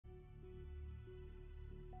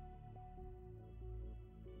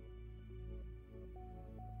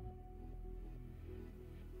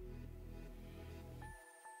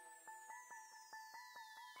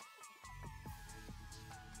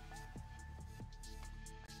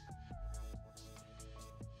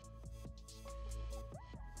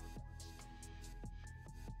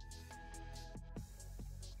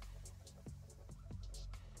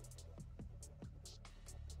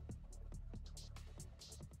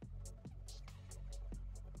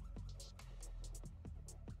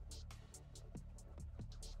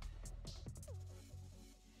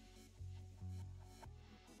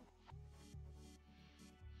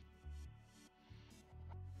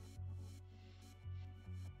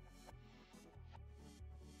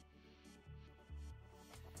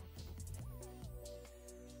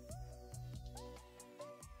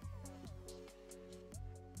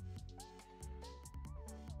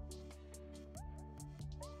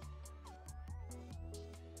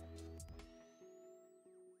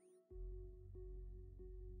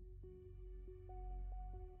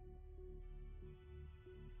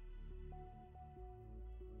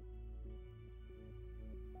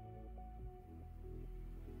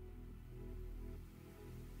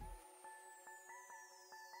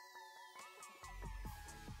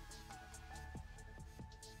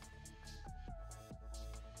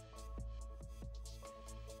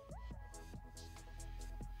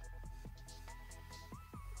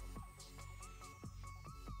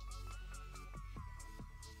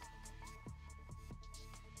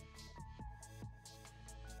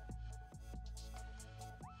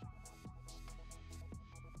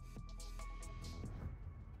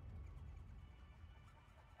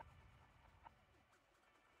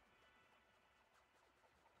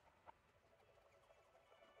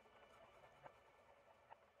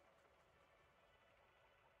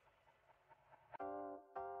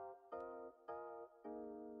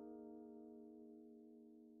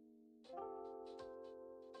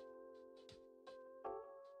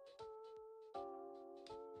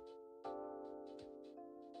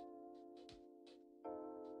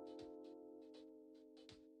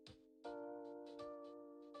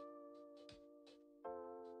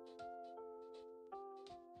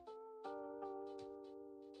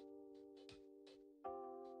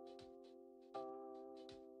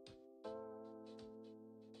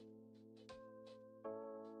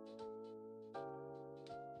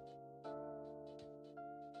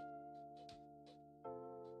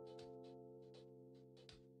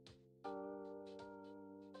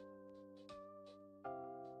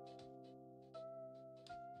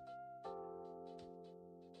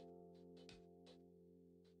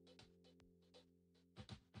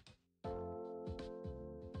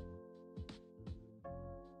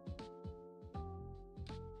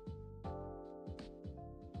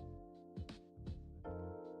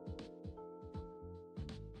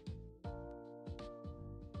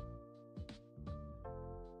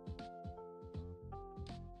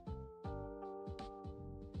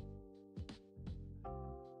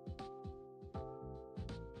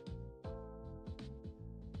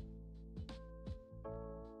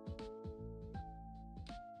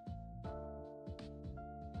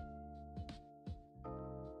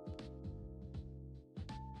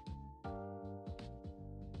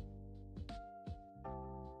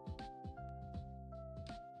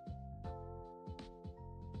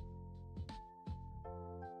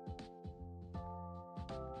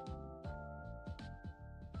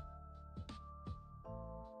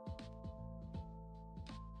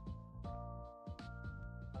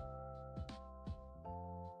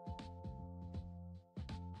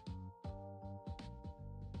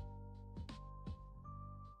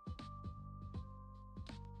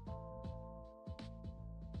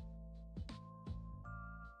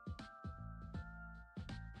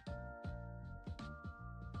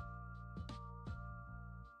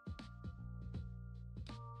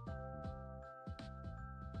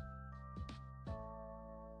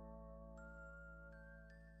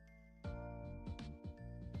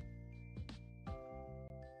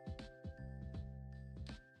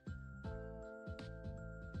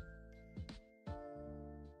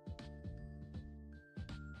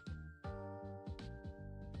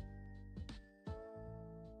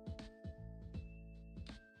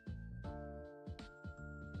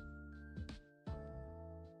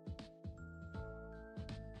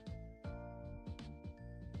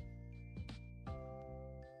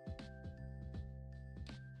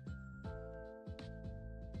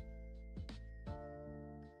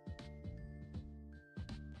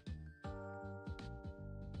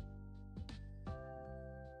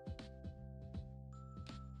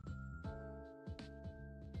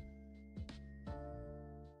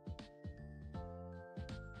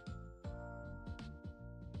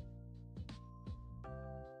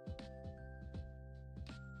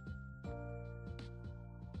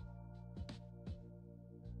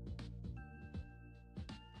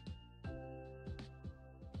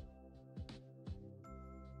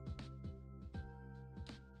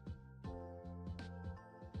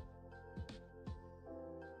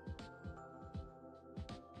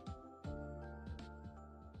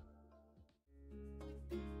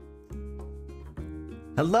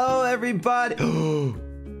Hello, everybody.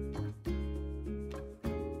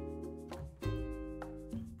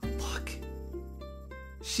 Look.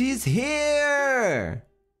 She's here.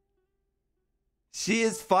 She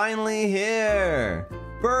is finally here.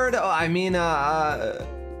 Bird. Oh, I mean,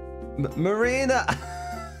 Marina.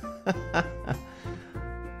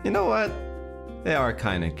 You know what? They are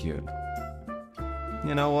kind of cute.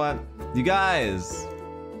 You know what? You guys,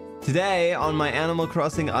 today on my Animal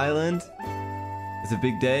Crossing island, it's a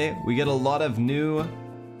big day. We get a lot of new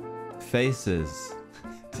faces.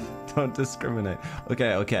 Don't discriminate.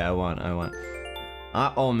 Okay, I want.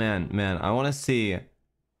 Oh man, I want to see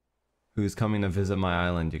who's coming to visit my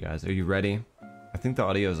island, you guys. Are you ready? I think the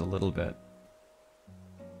audio is a little bit.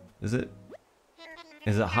 Is it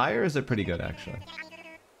high or is it pretty good actually?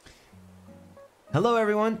 Hello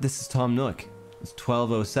everyone, this is Tom Nook. It's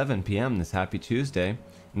 12:07 p.m. this happy Tuesday,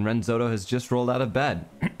 and Ren Zotto has just rolled out of bed,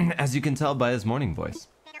 as you can tell by his morning voice.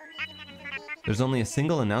 There's only a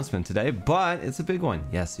single announcement today, but it's a big one.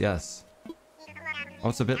 Yes. Oh,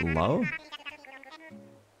 it's a bit low?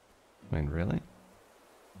 I mean, really?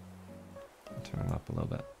 I'll turn it up a little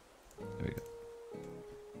bit. There we go.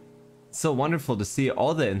 It's so wonderful to see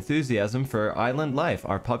all the enthusiasm for island life.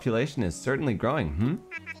 Our population is certainly growing,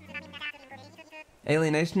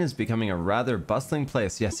 Alienation is becoming a rather bustling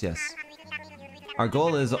place. Yes. Our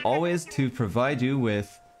goal is always to provide you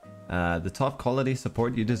with the top quality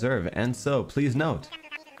support you deserve, and so please note,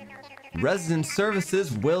 Resident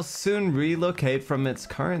Services will soon relocate from its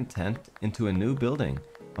current tent into a new building,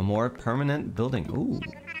 a more permanent building. Ooh.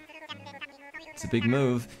 It's a big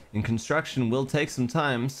move, and construction will take some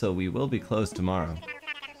time, so we will be closed tomorrow.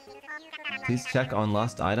 Please check on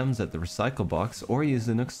lost items at the recycle box or use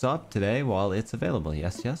the Nook Stop today while it's available.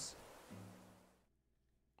 Yes.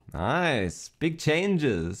 Nice. Big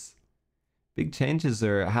changes. Big changes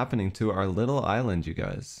are happening to our little island, you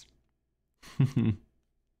guys.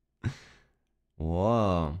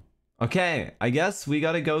 Whoa. Okay, I guess we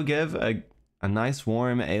gotta go give a nice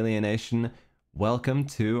warm alienation welcome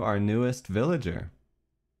to our newest villager,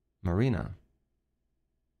 Marina.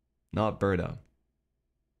 Not Birdo.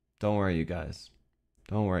 Don't worry, you guys.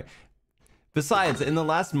 Don't worry. Besides, in the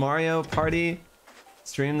last Mario Party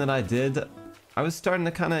stream that I did, I was starting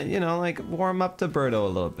to kind of, you know, like warm up to Birdo a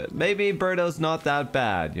little bit. Maybe Birdo's not that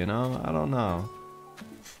bad, you know? I don't know.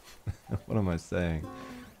 What am I saying?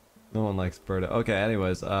 No one likes Birdo. Okay,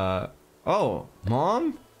 anyways, oh,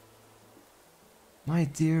 Mom? My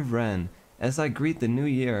dear Ren, as I greet the new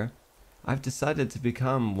year, I've decided to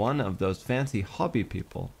become one of those fancy hobby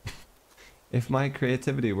people. If my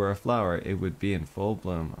creativity were a flower, it would be in full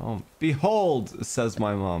bloom. Oh, behold, says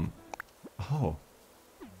my mom. Oh,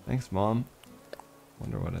 thanks, Mom.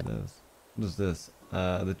 Wonder what it is. What is this?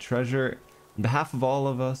 The treasure. On behalf of all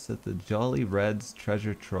of us at the Jolly Red's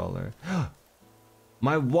treasure trawler.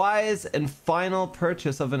 My wise and final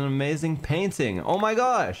purchase of an amazing painting. Oh my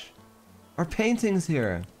gosh! Our painting's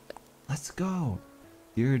here. Let's go.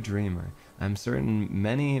 Dear dreamer, I'm certain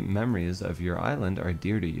many memories of your island are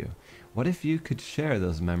dear to you. What if you could share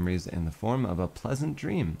those memories in the form of a pleasant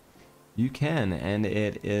dream? You can, and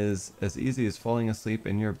it is as easy as falling asleep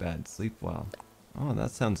in your bed. Sleep well. Oh,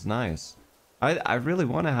 that sounds nice. I really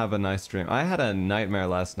want to have a nice dream. I had a nightmare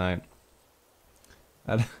last night.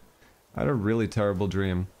 I had a really terrible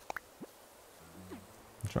dream.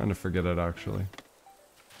 I'm trying to forget it, actually.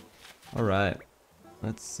 Alright.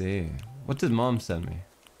 Let's see. What did Mom send me?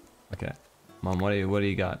 Okay. Mom, what do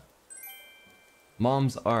you got?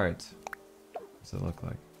 Mom's art. What does it look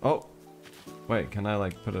like? Oh! Wait, can I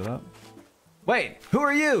like put it up? Wait! Who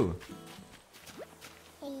are you?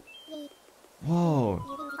 Whoa!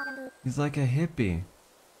 He's like a hippie.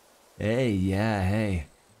 Hey, yeah, hey.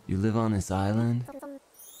 You live on this island?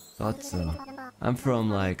 Thought so. I'm from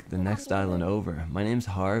like the next island over. My name's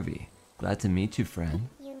Harvey. Glad to meet you, friend.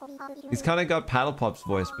 He's kind of got Paddle Pop's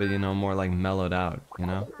voice, but you know, more like mellowed out, you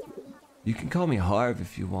know? You can call me Harv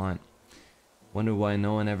if you want. Wonder why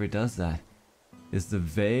no one ever does that. Is the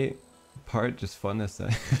Vibeyyy part just fun to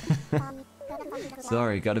say?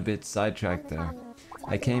 Sorry, got a bit sidetracked there.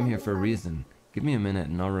 I came here for a reason. Give me a minute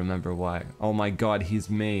and I'll remember why. Oh my god, he's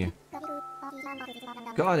me.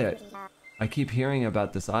 Got it! I keep hearing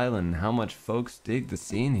about this island and how much folks dig the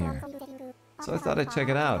scene here. So I thought I'd check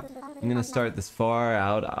it out. I'm gonna start this far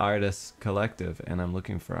out artist collective and I'm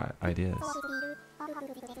looking for ideas.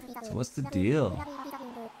 So what's the deal?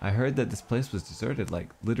 I heard that this place was deserted, like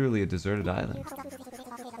literally a deserted island.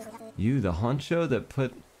 You the honcho that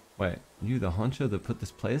put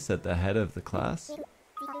this place at the head of the class?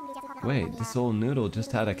 Wait, this old noodle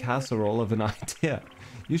just had a casserole of an idea.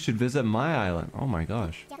 You should visit my island. Oh my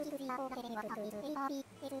gosh.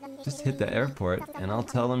 Just hit the airport, and I'll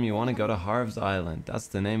tell them you want to go to Harv's Island. That's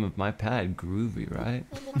the name of my pad. Groovy, right?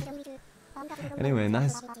 Anyway,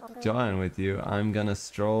 nice jawing with you. I'm gonna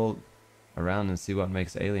stroll around and see what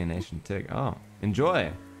makes alienation tick. Oh,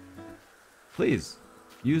 enjoy! Please,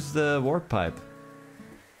 use the warp pipe.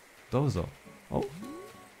 Dozo. Oh.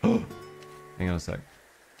 Hang on a sec.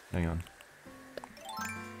 Hang on.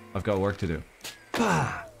 I've got work to do.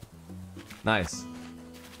 Nice.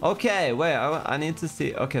 Okay, wait, I need to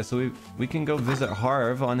see. Okay, so we can go visit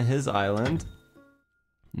Harv on his island.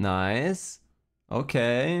 Nice.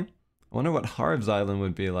 Okay. I wonder what Harv's island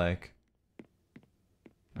would be like.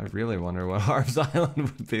 I really wonder what Harv's island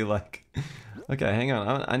would be like. Okay, hang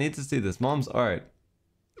on. I need to see this. Mom's art.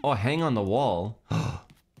 Oh, hang on the wall.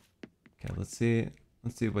 Okay, let's see.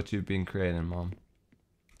 Let's see what you've been creating, Mom.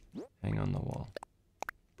 Hang on the wall.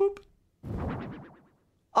 Boop.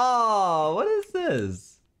 Oh, what is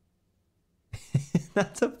this?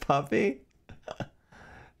 That's a puppy?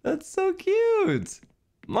 That's so cute.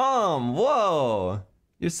 Mom, whoa.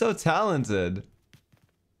 You're so talented.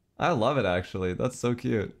 I love it, actually. That's so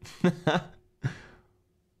cute.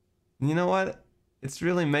 You know what? It's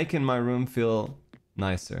really making my room feel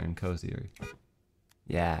nicer and cozier.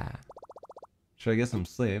 Yeah. Should I get some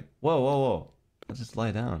sleep? Whoa, whoa, whoa. I'll just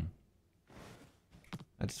lie down.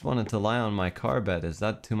 I just wanted to lie on my car bed. Is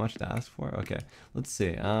that too much to ask for? Okay, let's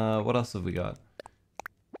see. What else have we got?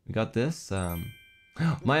 We got this.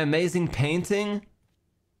 My amazing painting?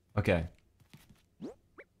 Okay.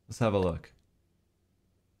 Let's have a look.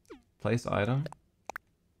 Place item.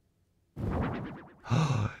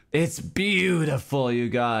 It's beautiful, you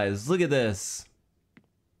guys. Look at this.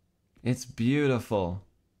 It's beautiful.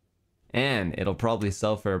 And it'll probably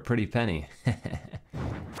sell for a pretty penny.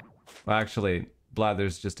 Well, actually,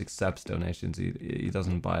 Blathers just accepts donations. He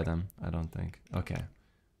doesn't buy them, I don't think. Okay.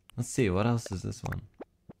 Let's see, what else is this one?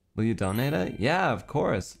 Will you donate it? Yeah, of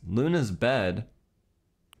course. Luna's bed.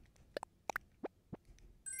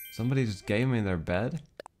 Somebody just gave me their bed?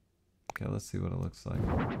 Okay, let's see what it looks like.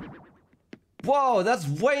 Whoa, that's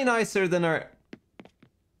way nicer than our...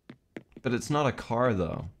 But it's not a car,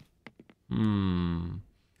 though.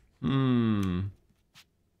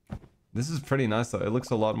 This is pretty nice, though. It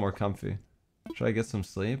looks a lot more comfy. Should I get some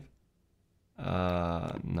sleep?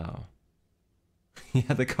 No.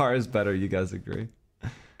 Yeah, the car is better, you guys agree?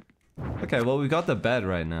 Okay, well, we got the bed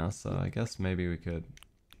right now, so I guess maybe we could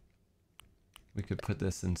put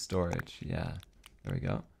this in storage. Yeah, there we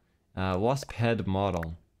go. Wasp head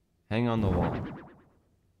model. Hang on the wall.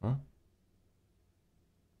 Huh?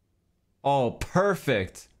 Oh,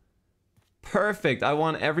 perfect! Perfect! I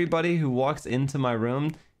want everybody who walks into my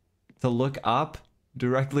room to look up,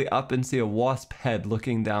 directly up, and see a wasp head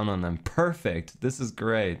looking down on them. Perfect! This is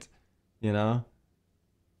great. You know?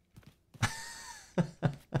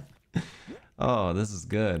 Oh, this is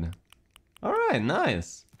good. Alright,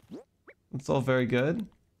 nice. That's all very good.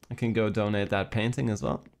 I can go donate that painting as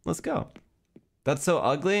well. Let's go. That's so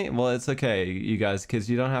ugly? Well, it's okay, you guys, because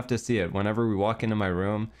you don't have to see it. Whenever we walk into my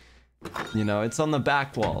room, you know, it's on the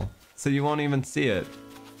back wall. So you won't even see it.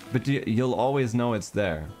 But you'll always know it's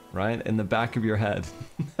there, right? In the back of your head.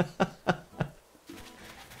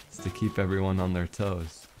 It's to keep everyone on their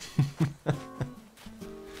toes.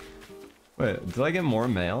 Wait, did I get more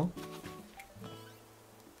mail?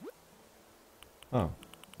 Oh,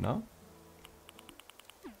 no?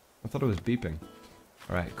 I thought it was beeping.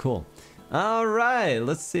 Alright, cool. Alright,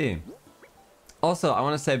 let's see. Also, I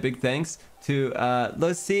want to say a big thanks to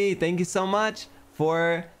Lucy. Thank you so much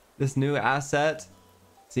for this new asset.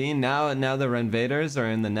 See, now the Renvaderz are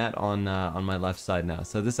in the net on my left side now.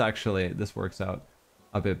 So this works out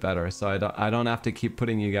a bit better. So I don't have to keep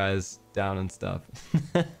putting you guys down and stuff.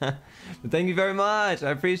 But thank you very much. I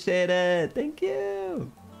appreciate it. Thank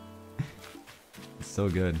you. It's so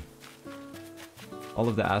good. All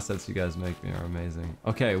of the assets you guys make me are amazing.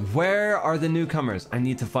 Okay, where are the newcomers? I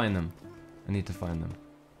need to find them. I need to find them.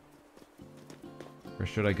 Or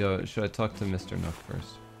should I talk to Mr. Nook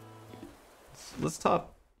first? Let's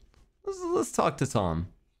talk to Tom.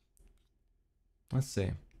 Let's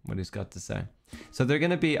see what he's got to say. So they're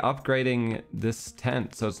gonna be upgrading this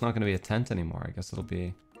tent, so it's not gonna be a tent anymore. I guess it'll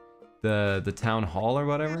be the town hall or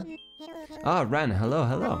whatever. Ah, Ren, hello,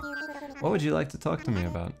 hello. What would you like to talk to me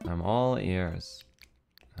about? I'm all ears.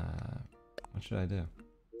 What should I do?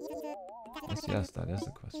 Yes, that is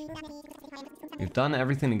the question. We've done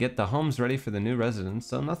everything to get the homes ready for the new residents,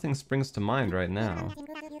 so nothing springs to mind right now.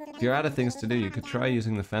 If you're out of things to do, you could try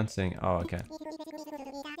using the fencing. Oh, okay.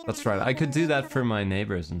 That's right, I could do that for my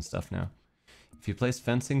neighbors and stuff now. If you place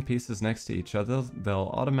fencing pieces next to each other,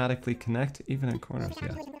 they'll automatically connect, even in corners,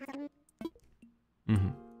 yeah. Mm-hmm.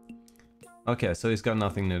 Okay, so he's got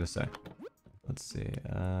nothing new to say. Let's see.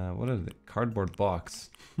 What is it? Cardboard box.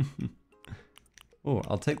 Oh,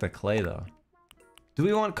 I'll take the clay though. Do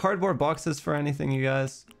we want cardboard boxes for anything, you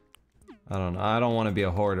guys? I don't know. I don't want to be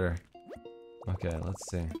a hoarder. Okay, let's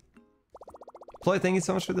see. Ploy, thank you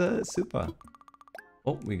so much for the super.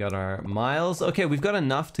 Oh, we got our miles. Okay, we've got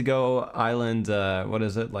enough to go island, what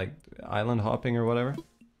is it? Like, island hopping or whatever?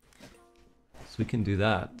 So we can do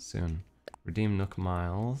that soon. Redeem Nook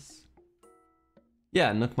miles.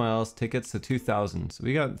 Yeah, Nook miles, tickets to 2,000. So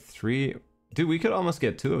we got 3. Dude, we could almost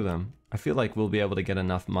get 2 of them. I feel like we'll be able to get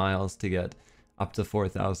enough miles to get up to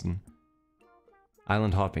 4,000.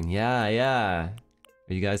 Island hopping. Yeah, yeah.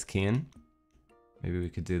 Are you guys keen? Maybe we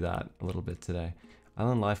could do that a little bit today.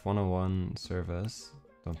 Island Life 101 service.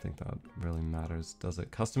 Don't think that really matters, does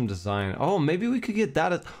it? Custom design. Oh, maybe we could get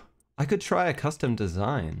that. I could try a custom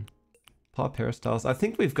design. Pop hairstyles. I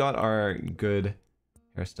think we've got our good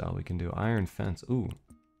hairstyle. We can do iron fence. Ooh.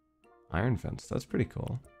 Iron fence. That's pretty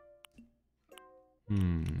cool.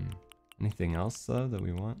 Anything else though that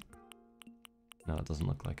we want? No, it doesn't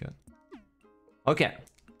look like it. Okay.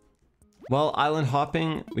 Well, island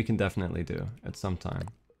hopping we can definitely do at some time.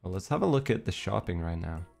 Well, let's have a look at the shopping right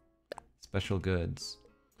now. Special goods.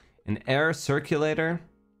 An air circulator.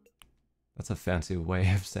 That's a fancy way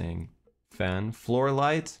of saying fan. Floor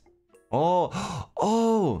light. Oh,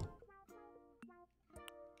 oh!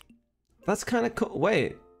 That's kind of cool.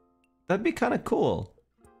 Wait, that'd be kind of cool.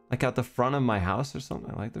 Like at the front of my house or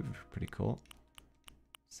something. I like that. Would be pretty cool.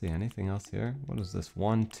 See anything else here? What is this?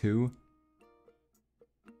 1, 2.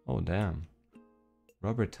 Oh damn.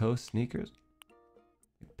 Rubber toe sneakers.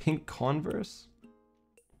 Pink Converse.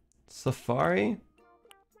 Safari.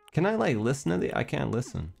 Can I like listen to the? I can't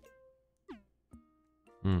listen.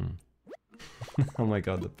 Oh my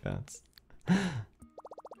god, the pants.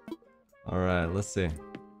 Alright, let's see.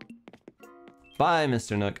 Bye,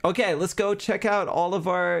 Mr. Nook. Okay, let's go check out all of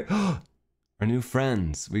our our new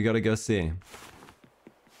friends. We gotta go see.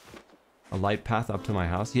 A light path up to my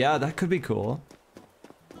house. Yeah, that could be cool.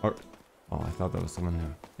 Or oh, I thought that was someone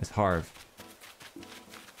new. It's Harv.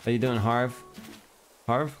 How you doing, Harv?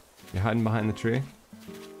 Harv? You're hiding behind the tree?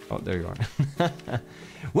 Oh, there you are.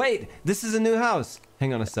 Wait, this is a new house.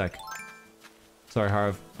 Hang on a sec. Sorry,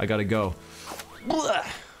 Harv. I gotta go.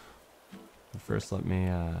 First, let me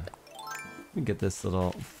get this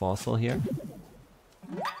little fossil here.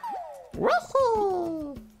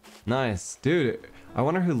 Nice. Dude, I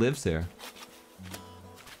wonder who lives here.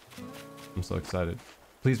 I'm so excited.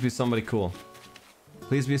 Please be somebody cool.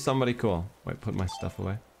 Please be somebody cool. Wait, put my stuff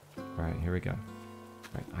away. Alright, here we go.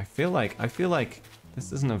 Right, I feel like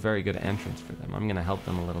this isn't a very good entrance for them. I'm gonna help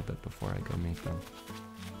them a little bit before I go meet them.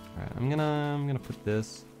 Alright, I'm gonna put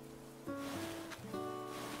this.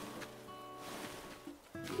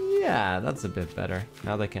 Yeah, that's a bit better.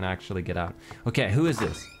 Now they can actually get out. Okay, who is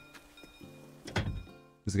this?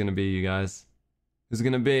 Who's it gonna be, you guys? Who's it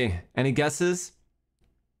gonna be? Any guesses?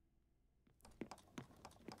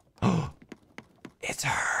 Oh, it's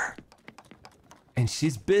her. And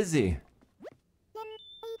she's busy.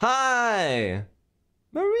 Hi!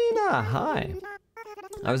 Marina, hi.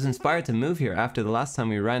 I was inspired to move here after the last time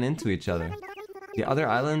we ran into each other. The other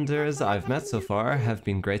islanders I've met so far have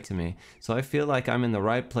been great to me, so I feel like I'm in the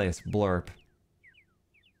right place, blurp.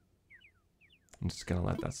 I'm just gonna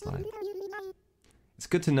let that slide. It's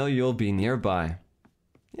good to know you'll be nearby.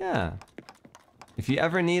 Yeah. If you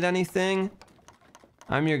ever need anything,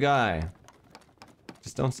 I'm your guy.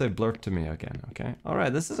 Just don't say blurp to me again, okay?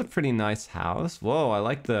 Alright, this is a pretty nice house. Whoa, I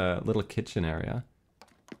like the little kitchen area.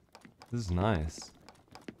 This is nice.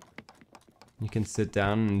 You can sit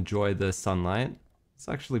down and enjoy the sunlight. It's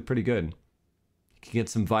actually pretty good. You can get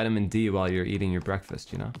some vitamin D while you're eating your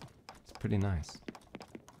breakfast, you know? It's pretty nice.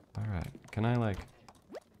 Alright, can I like...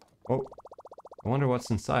 Oh, I wonder what's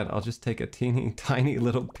inside. I'll just take a teeny tiny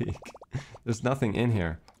little peek. There's nothing in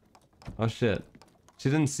here. Oh shit. She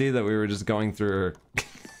didn't see that we were just going through her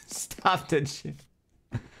stuff, did she?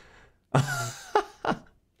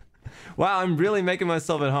 Wow, I'm really making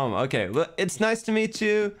myself at home. Okay, look, it's nice to meet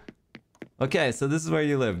you. Okay, so this is where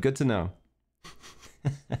you live. Good to know.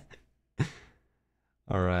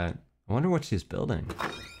 Alright. I wonder what she's building.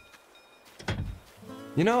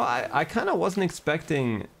 You know, I kind of wasn't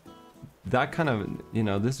expecting that kind of, you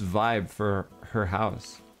know, this vibe for her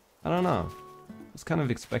house. I don't know. I was kind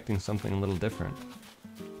of expecting something a little different.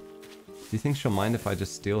 Do you think she'll mind if I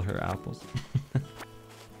just steal her apples?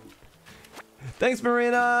 Thanks,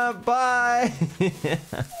 Marina! Bye!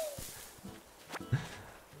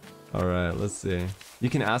 Alright, let's see. You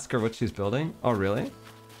can ask her what she's building? Oh, really?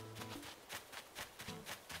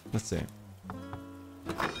 Let's see.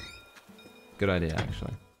 Good idea,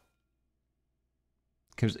 actually.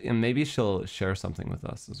 Cause maybe she'll share something with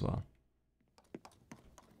us as well.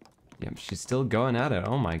 Yeah, she's still going at it.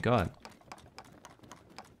 Oh my god.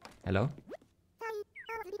 Hello?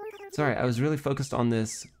 Sorry, I was really focused on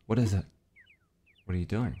this. What is it? What are you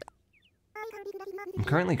doing? I'm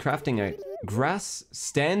currently crafting a grass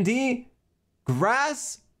standee?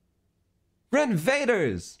 Grass?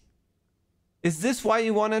 Renvaderz! Is this why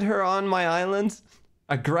you wanted her on my island?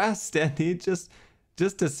 A grass standee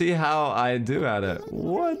just to see how I do at it.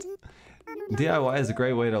 What? DIY is a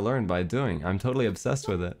great way to learn by doing. I'm totally obsessed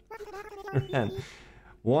with it. Ren,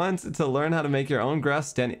 want to learn how to make your own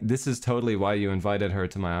grass standee? This is totally why you invited her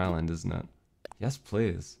to my island, isn't it? Yes,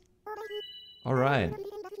 please. Alright.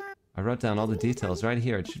 I wrote down all the details right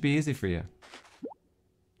here. It should be easy for you.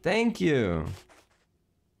 Thank you.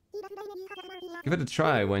 Give it a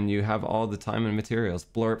try when you have all the time and materials.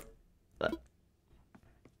 Blurp.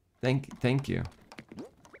 Thank you.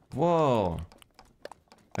 Whoa.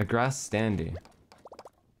 A grass standee.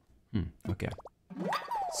 Okay.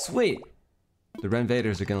 Sweet. The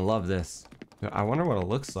Renvaderz are gonna love this. I wonder what it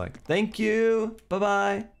looks like. Thank you.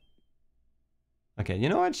 Bye-bye. Okay, you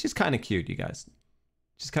know what? She's kind of cute, you guys.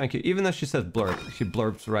 She's kind of cute. Even though she says blurp. She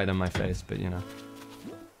blurps right on my face, but you know.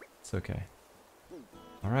 It's okay.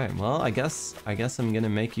 Alright, well, I guess I'm gonna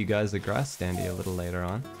make you guys a grass standee a little later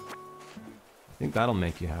on. I think that'll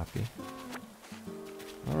make you happy.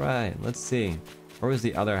 Alright, let's see. Where was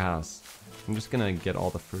the other house? I'm just gonna get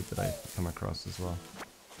all the fruit that I come across as well.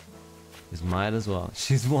 She's might as well.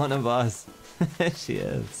 She's one of us. She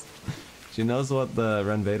is. She knows what the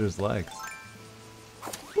Renvaderz likes.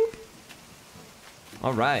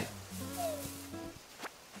 Alright.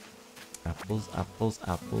 Apples, apples,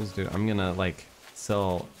 apples. Dude, I'm gonna like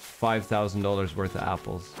sell $5,000 worth of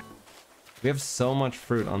apples. We have so much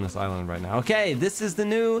fruit on this island right now. Okay, this is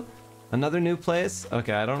the another new place.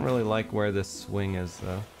 Okay, I don't really like where this swing is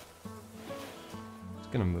though.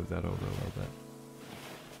 Just gonna move that over a little bit.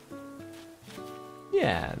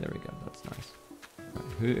 Yeah, there we go. That's nice.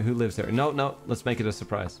 Right, who lives there? No, let's make it a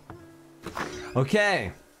surprise.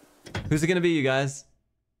 Okay. Who's it gonna be, you guys?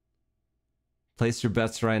 Place your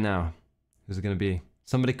bets right now. Who's it gonna be?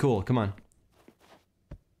 Somebody cool, come on.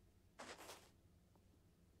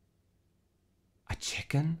 A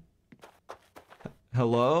chicken?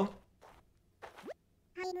 Hello?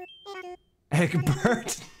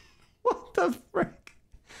 Egbert? What the frick?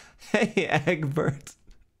 Hey, Egbert.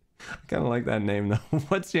 I kind of like that name though.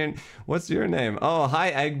 What's your name? Oh, hi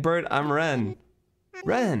Egbert. I'm Ren.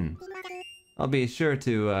 Ren. I'll be sure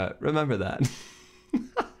to remember that.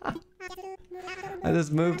 I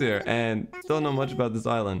just moved here and don't know much about this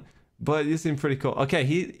island, but you seem pretty cool. Okay,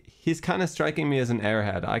 he's kind of striking me as an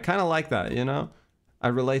airhead. I kind of like that, you know? I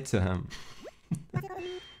relate to him.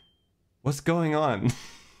 What's going on?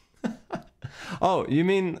 Oh, you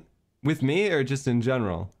mean with me or just in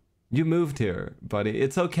general? You moved here, buddy.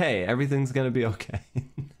 It's okay. Everything's gonna be okay.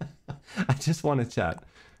 I just want to chat.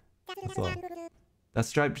 That's all. That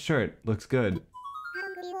striped shirt looks good.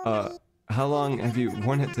 How long have you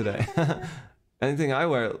worn it today? Anything I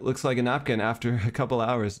wear looks like a napkin after a couple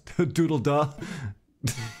hours. Doodle duh.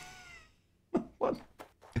 What?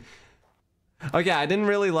 Okay, I didn't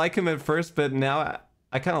really like him at first, but now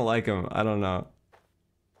I kind of like him. I don't know.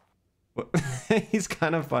 He's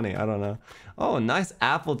kind of funny. I don't know. Oh, nice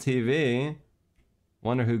Apple TV.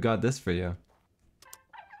 Wonder who got this for you.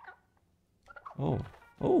 Oh.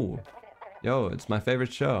 Yo, it's my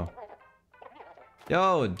favorite show.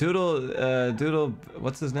 Yo, Doodle,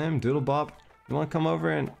 what's his name? Doodle Bob? You want to come over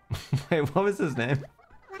and... Wait, what was his name?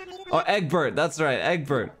 Oh, Egbert. That's right,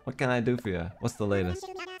 Egbert. What can I do for you? What's the latest?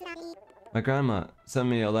 My grandma sent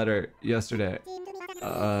me a letter yesterday.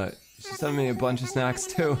 She sent me a bunch of snacks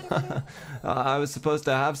too. I was supposed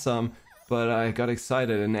to have some, but I got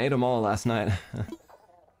excited and ate them all last night.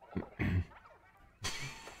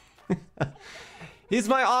 He's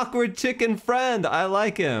my awkward chicken friend. I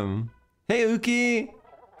like him. Hey, Uki.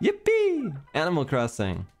 Yippee. Animal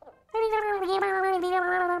Crossing.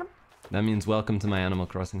 That means welcome to my Animal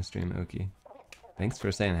Crossing stream, Uki. Thanks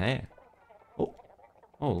for saying hey. Oh,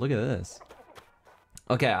 look at this.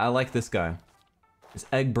 Okay, I like this guy. It's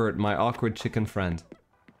Egbert, my awkward chicken friend.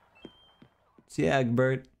 See ya,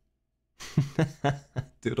 Egbert.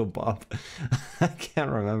 Doodle Bob. I can't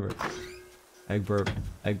remember. Egbert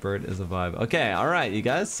is a vibe. Okay, all right, you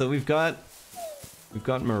guys. So we've got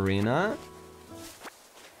Marina.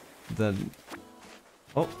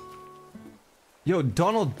 Oh. Yo,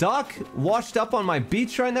 Donald Duck washed up on my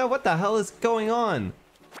beach right now? What the hell is going on?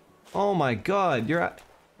 Oh my god,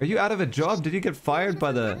 are you out of a job? Did you get fired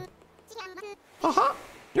by the... Aha!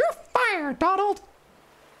 You're fired, Donald!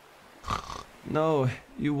 No,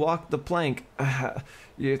 you walked the plank.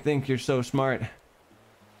 You think you're so smart.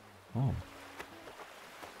 Oh.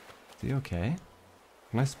 Is he okay?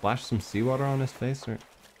 Can I splash some seawater on his face or...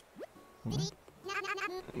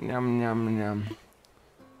 Yum, yum, yum.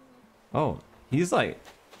 Oh, he's like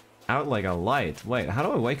out like a light. Wait, how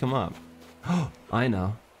do I wake him up? Oh, I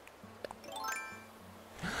know.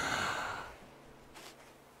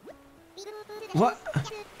 What?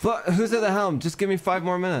 Who's at the helm? Just give me 5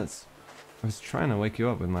 more minutes. I was trying to wake you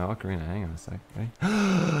up with my ocarina. Hang on a sec. Ready?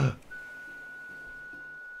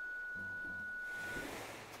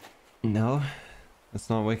 No, that's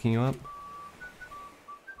not waking you up.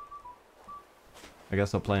 I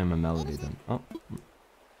guess I'll play him a melody then. Oh.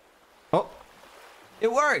 Oh!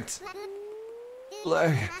 It worked!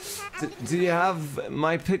 Do you have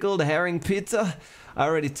my pickled herring pizza? I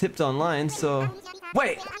already tipped online, so...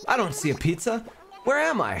 Wait! I don't see a pizza! Where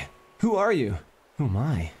am I? Who are you? Who am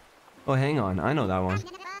I? Oh, hang on. I know that one.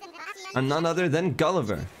 I'm none other than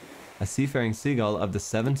Gulliver, a seafaring seagull of the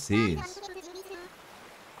 7 seas.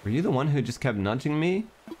 Were you the one who just kept nudging me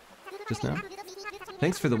just now?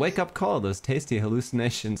 Thanks for the wake-up call. Those tasty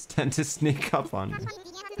hallucinations tend to sneak up on me.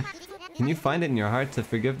 Can you find it in your heart to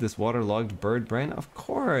forgive this waterlogged bird brain? Of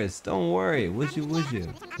course, don't worry, would you,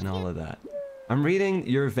 and all of that. I'm reading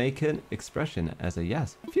your vacant expression as a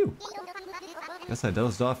yes. Phew. Guess I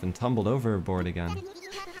dozed off and tumbled overboard again.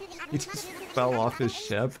 He just fell off his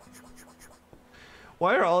ship.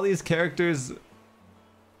 Why are all these characters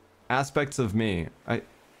aspects of me?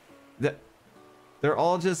 They're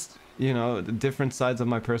all just, you know, different sides of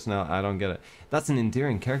my personality. I don't get it. That's an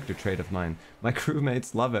endearing character trait of mine. My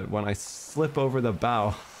crewmates love it when I slip over the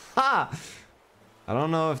bow. Ha! I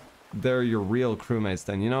don't know if they're your real crewmates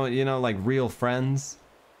then. You know, like real friends.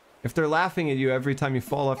 If they're laughing at you every time you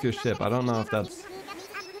fall off your ship, I don't know if that's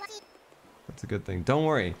a good thing. Don't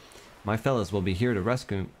worry. My fellas will be here to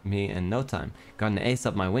rescue me in no time. Got an ace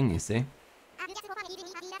up my wing, you see?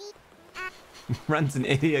 Ren's an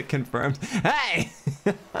idiot confirmed. Hey!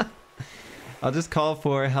 I'll just call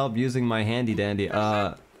for help using my handy dandy.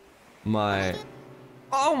 Oh my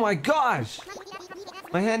gosh!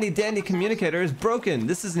 My handy dandy communicator is broken.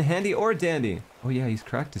 This isn't handy or dandy. Oh yeah, he's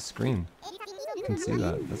cracked his screen. You can see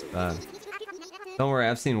that. That's bad. Don't worry,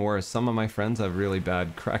 I've seen worse. Some of my friends have really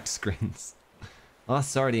bad cracked screens. Ah,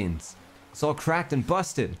 sardines. It's all cracked and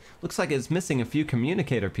busted. Looks like it's missing a few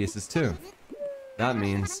communicator pieces too. That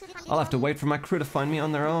means I'll have to wait for my crew to find me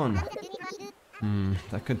on their own.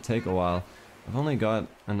 That could take a while. I've only got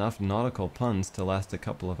enough nautical puns to last a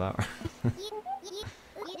couple of hours.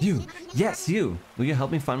 You! Yes, you! Will you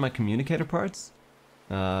help me find my communicator parts?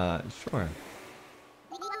 Sure.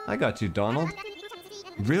 I got you, Donald.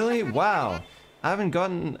 Really? Wow! I haven't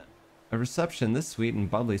gotten a reception this sweet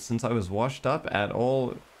and bubbly since I was washed up at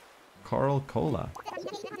old Carl Cola.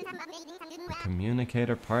 The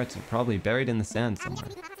communicator parts are probably buried in the sand somewhere.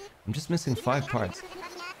 I'm just missing 5 parts.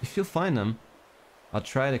 If you'll find them, I'll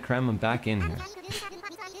try to cram them back in here.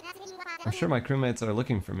 I'm sure my crewmates are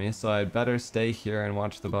looking for me, so I'd better stay here and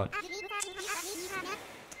watch the boat.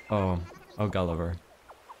 Oh, Gulliver.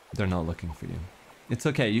 They're not looking for you. It's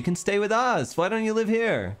okay, you can stay with us! Why don't you live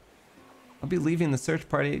here? I'll be leaving the search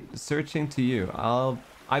party, searching to you.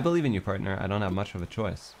 I believe in you, partner. I don't have much of a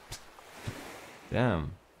choice.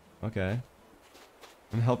 Damn. Okay.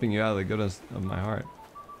 I'm helping you out of the goodness of my heart.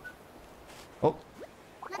 Oh!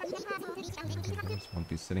 Won't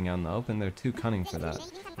be sitting out in the open. They're too cunning for that.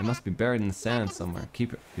 They must be buried in the sand somewhere.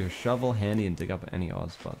 Keep your shovel handy and dig up any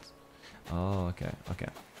odd spots. Oh, okay. Okay.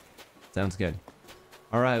 Sounds good.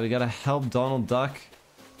 Alright, we gotta help Donald Duck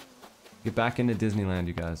get back into Disneyland,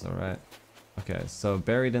 you guys. Alright. Okay, so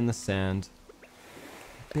buried in the sand.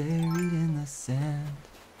 Buried in the sand.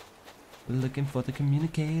 We're looking for the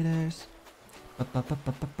communicators. And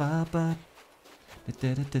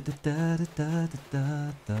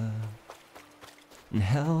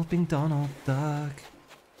helping Donald Duck.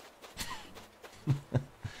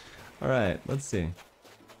 Alright, let's see.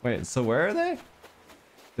 Wait, so where are they?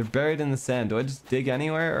 They're buried in the sand. Do I just dig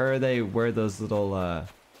anywhere, or are they where those little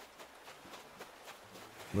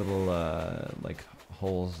like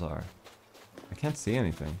holes are? I can't see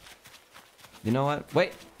anything. You know what?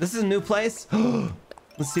 Wait, this is a new place?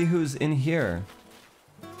 Let's see who's in here.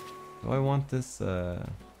 Do I want this, Let's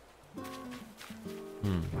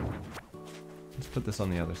put this on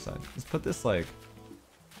the other side. Let's put this like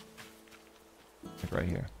right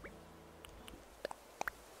here.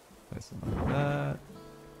 Place it like that.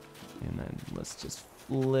 And then let's just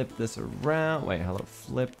flip this around. Wait, hello,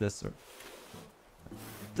 flip this or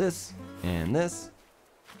this and this.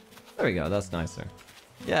 There we go, that's nicer.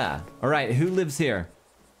 Yeah. Alright, who lives here?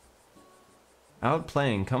 Out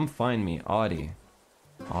playing, come find me. Audie.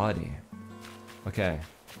 Audie. Okay.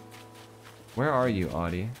 Where are you,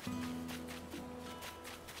 Audie?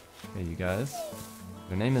 Hey, you guys.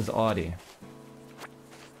 Their name is Audie.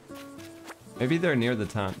 Maybe they're near the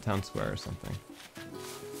town square or something.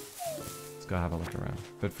 Let's go have a look around.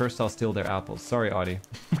 But first I'll steal their apples. Sorry, Audie.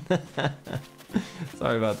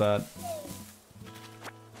 Sorry about that.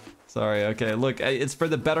 Sorry, okay, look, it's for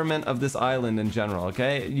the betterment of this island in general,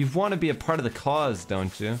 okay? You want to be a part of the cause,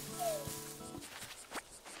 don't you?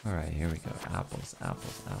 Alright, here we go. Apples,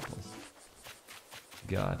 apples, apples.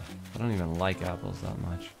 God, I don't even like apples that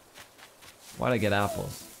much. Why'd I get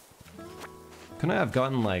apples? Couldn't I have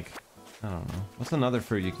gotten, like, I don't know. What's another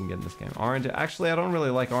fruit you can get in this game? Orange? Actually, I don't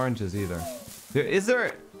really like oranges either. Is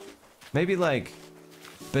there maybe, like,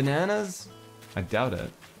 bananas? I doubt it.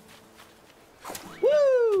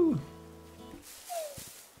 Woo!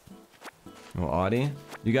 Oh, Audie?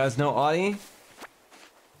 You guys know Audie?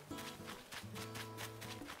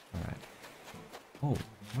 Alright. Oh,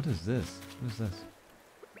 what is this? What is this?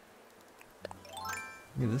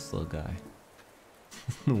 Look at this little guy.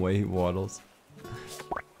 The way he waddles.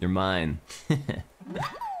 You're mine.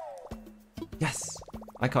 Yes!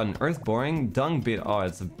 I caught an earth boring dung beetle. Oh,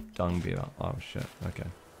 it's a dung beetle. Oh shit, okay.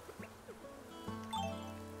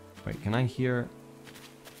 Wait, can I hear...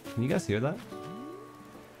 Can you guys hear that?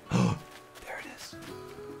 Oh, there it is.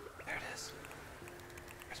 There it is.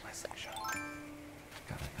 Where's my slingshot?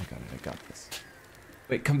 Got it, I got it, I got this.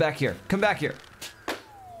 Wait, come back here. Come back here.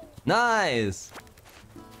 Nice!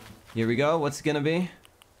 Here we go. What's it gonna be?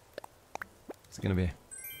 What's it gonna be?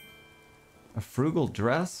 A frugal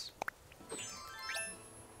dress?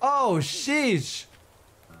 Oh, sheesh!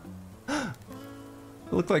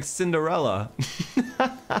 It looked like Cinderella.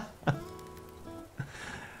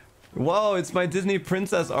 Whoa, it's my Disney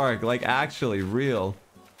princess arc, like actually real.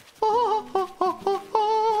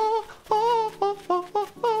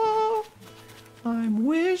 I'm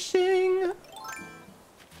wishing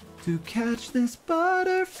to catch this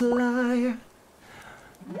butterfly.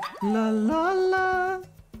 La la la.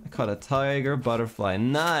 I caught a tiger butterfly.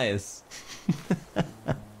 Nice.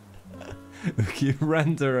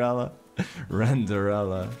 Renderella.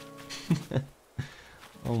 Renderella.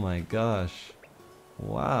 Oh my gosh.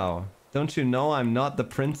 Wow. Don't you know I'm not the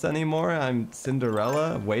prince anymore? I'm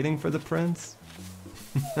Cinderella waiting for the prince?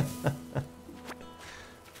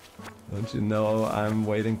 Don't you know I'm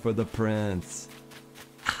waiting for the prince?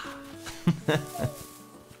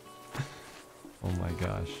 Oh my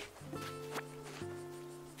gosh.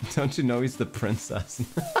 Don't you know he's the princess?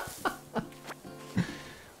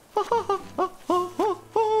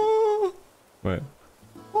 Wait.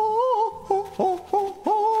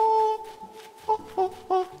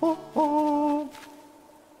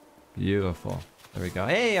 Beautiful. There we go.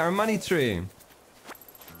 Hey, our money tree!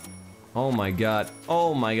 Oh my god.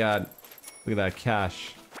 Oh my god. Look at that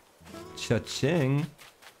cash. Cha-ching.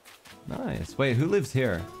 Nice. Wait, who lives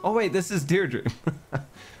here? Oh wait, this is Deirdre.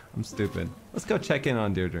 I'm stupid. Let's go check in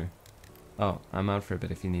on Deirdre. Oh, I'm out for a bit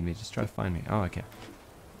if you need me. Just try to find me. Oh, okay.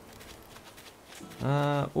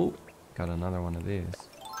 Oh, got another one of these.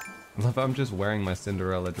 I love how I'm just wearing my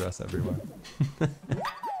Cinderella dress everywhere.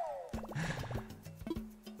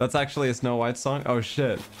 That's actually a Snow White song? Oh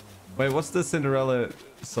shit. Wait, what's the Cinderella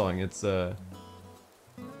song? It's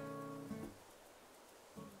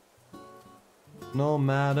no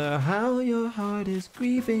matter how your heart is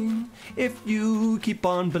grieving, if you keep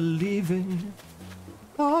on believing,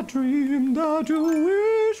 a dream that you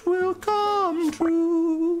wish will come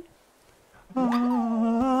true.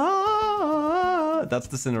 Ah, that's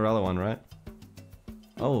the Cinderella one, right?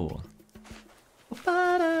 Oh.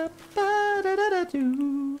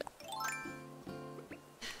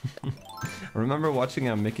 I remember watching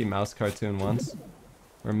a Mickey Mouse cartoon once,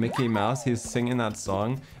 where Mickey Mouse, he's singing that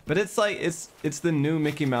song, but it's like, it's the new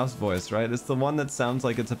Mickey Mouse voice, right? It's the one that sounds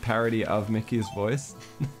like it's a parody of Mickey's voice.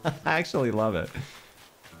 I actually love it.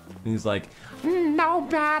 And he's like, no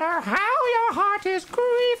matter how your heart is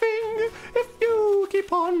grieving, if you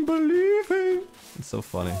keep on believing. It's so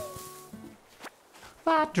funny.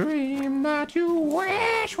 That dream that you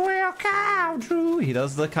wish will come true. He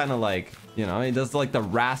does the kind of like, you know, he does like the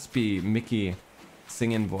raspy Mickey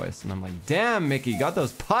singing voice. And I'm like, damn, Mickey, got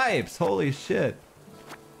those pipes. Holy shit.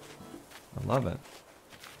 I love it.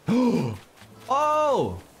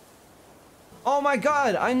 Oh! Oh my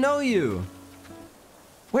god, I know you.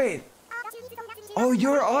 Wait. Oh,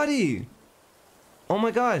 you're Audie. Oh my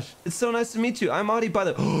gosh, it's so nice to meet you. I'm Audie by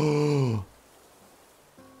the...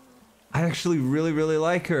 I actually really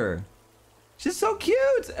like her. She's so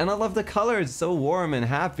cute! And I love the colors. So warm and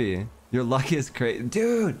happy. Your luck is crazy.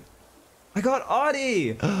 Dude! I got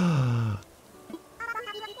Audie!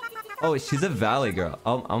 Oh, she's a valley girl.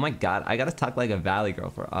 Oh my god. I gotta talk like a valley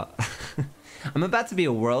girl for... I'm about to be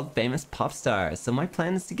a world famous pop star. So my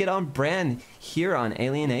plan is to get on brand here on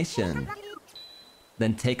Alienation.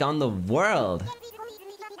 Then take on the world.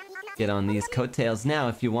 Get on these coattails now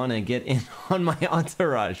if you want to get in on my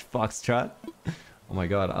entourage, Foxtrot. Oh my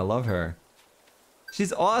god, I love her.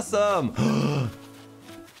 She's awesome!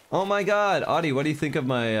 Oh my god! Audie, what do you think of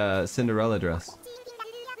my Cinderella dress?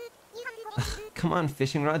 Come on,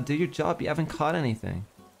 fishing rod, do your job. You haven't caught anything.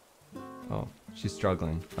 Oh, she's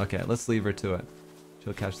struggling. Okay, let's leave her to it.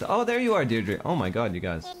 She'll catch the... Oh, there you are, Deirdre. Oh my god, you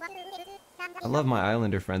guys. I love my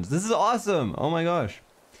islander friends. This is awesome! Oh my gosh.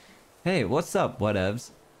 Hey, what's up,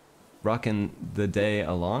 whatevs? Rocking the day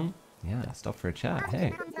along? Yeah, stop for a chat.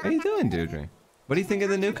 Hey, how you doing, Deirdre? What do you think of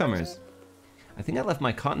the newcomers? I think I left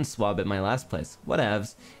my cotton swab at my last place.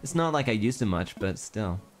 Whatevs. It's not like I used it much, but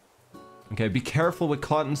still. Okay, be careful with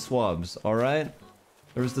cotton swabs, alright?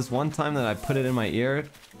 There was this one time that I put it in my ear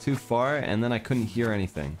too far, and then I couldn't hear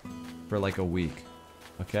anything for like a week.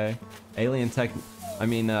 Okay?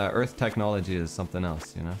 Earth technology is something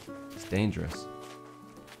else, you know? It's dangerous.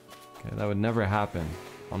 Okay, that would never happen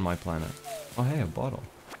on my planet. Oh hey, a bottle.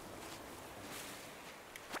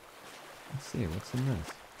 Let's see, what's in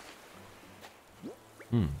this?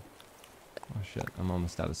 Oh shit, I'm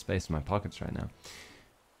almost out of space in my pockets right now.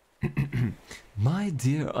 My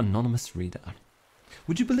dear anonymous reader,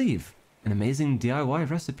 would you believe an amazing DIY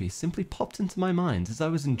recipe simply popped into my mind as I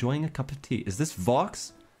was enjoying a cup of tea? Is this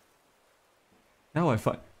Vox? Now I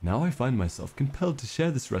find myself compelled to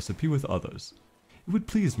share this recipe with others. It would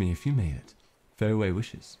please me if you made it. Fareway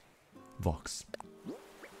wishes. Vox.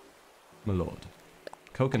 My lord.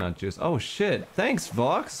 Coconut juice. Oh shit. Thanks,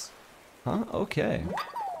 Vox. Huh? Okay.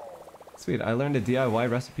 Sweet. I learned a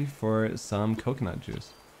DIY recipe for some coconut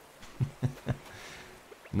juice.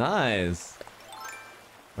 Nice.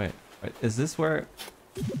 Wait. Is this where...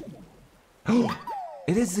 Oh!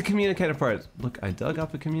 It is the communicator part. Look, I dug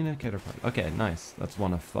up a communicator part. Okay, nice. That's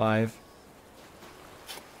 1 of 5.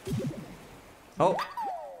 Oh!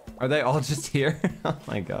 Are they all just here? Oh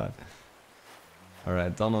my god.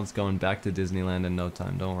 Alright, Donald's going back to Disneyland in no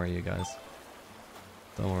time. Don't worry, you guys.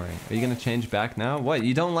 Don't worry. Are you gonna change back now? What,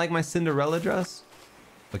 you don't like my Cinderella dress?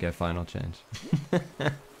 Okay, fine, I'll change.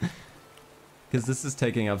 Because this is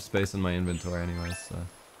taking up space in my inventory anyways, so...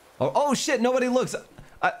 Oh shit, nobody looks!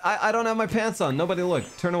 I don't have my pants on. Nobody look.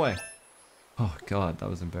 Turn away. Oh god, that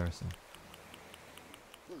was embarrassing.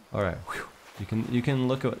 Alright. You can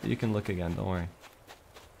look again, don't worry.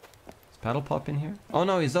 Is Paddle Pop in here? Oh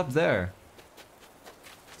no, he's up there.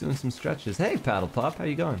 He's doing some stretches. Hey Paddle Pop, how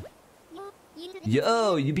you going?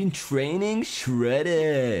 Yo, you been training?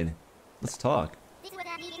 Shredded. Let's talk.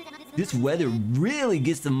 This weather really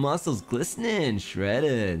gets the muscles glistening.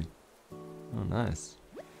 Shredded. Oh, nice.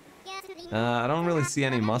 I don't really see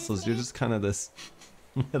any muscles. You're just kind of this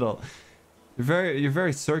little... You're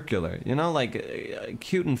very circular. You know, like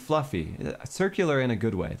cute and fluffy. Circular in a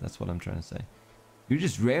good way. That's what I'm trying to say. You're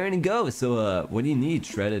just raring to go. So, what do you need,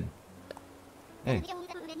 Shredded? Hey.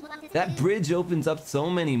 That bridge opens up so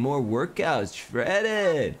many more workouts.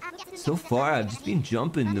 Shredded! So far, I've just been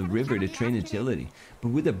jumping the river to train agility. But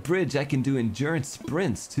with a bridge, I can do endurance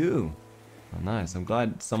sprints, too. Oh, nice. I'm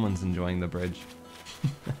glad someone's enjoying the bridge.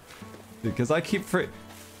 Because I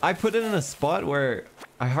put it in a spot where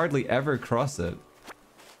I hardly ever cross it.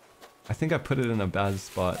 I think I put it in a bad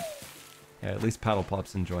spot. Yeah, at least Paddle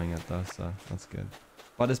Pop's enjoying it, though, so that's good.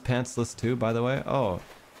 Bought his pantsless, too, by the way. Oh,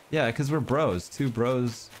 yeah, because we're bros. Two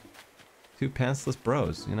pantsless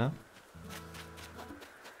bros, you know?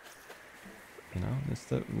 You know, it's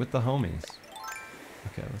with the homies.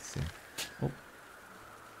 Okay, let's see. Oh,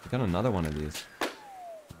 I got another one of these.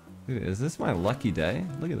 Dude, is this my lucky day?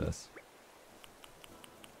 Look at this.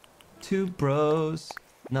 2 bros,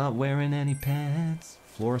 not wearing any pants.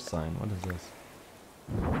 Floor sign, what is this?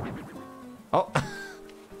 Oh!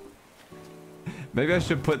 Maybe I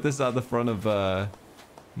should put this out the front of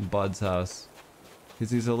Bud's house. Because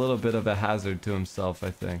he's a little bit of a hazard to himself, I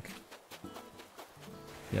think.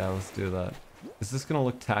 Yeah, let's do that. Is this gonna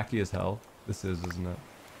look tacky as hell? This is, isn't it?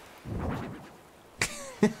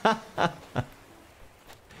 It's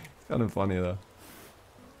kind of funny though.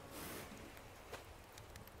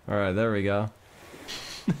 Alright, there we go.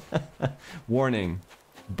 Warning.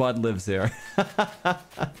 Bud lives here.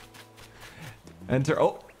 Enter.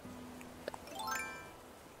 Oh!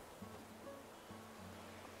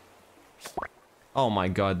 Oh my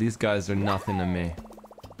god, these guys are nothing to me.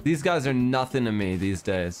 These guys are nothing to me these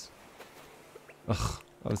days. Ugh,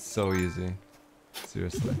 that was so easy.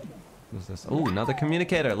 Seriously. What's this? Oh, another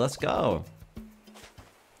communicator. Let's go.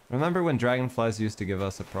 Remember when dragonflies used to give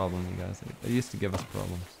us a problem, you guys? They used to give us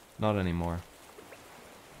problems. Not anymore.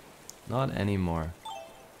 Not anymore.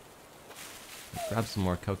 Grab some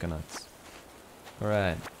more coconuts.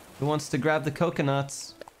 Alright. Who wants to grab the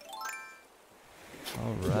coconuts?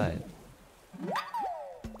 Alright.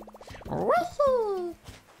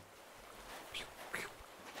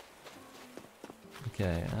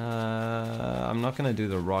 Okay, I'm not gonna do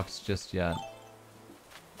the rocks just yet.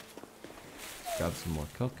 Grab some more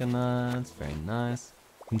coconuts, very nice.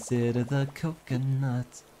 Consider the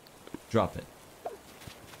coconuts. Drop it.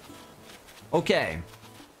 Okay.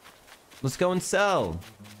 Let's go and sell.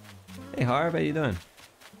 Hey Harv, how you doing?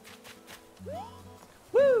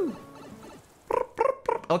 Woo!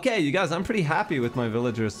 Okay, you guys, I'm pretty happy with my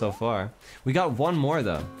villagers so far. We got one more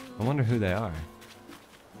though. I wonder who they are.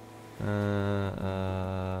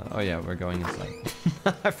 Oh yeah, we're going inside.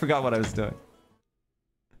 I forgot what I was doing.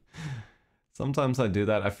 Sometimes I do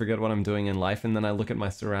that. I forget what I'm doing in life, and then I look at my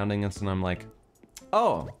surroundings and I'm like,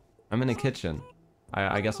 oh, I'm in a kitchen.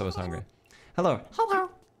 I guess I was hungry. Hello. Hello.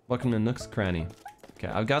 Welcome to Nook's Cranny. Okay,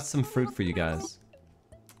 I've got some fruit for you guys.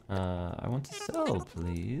 I want to sell,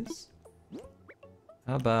 please.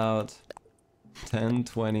 How about 10,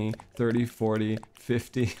 20, 30, 40,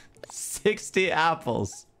 50, 60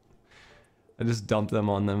 apples? I just dump them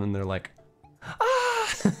on them and they're like, ah!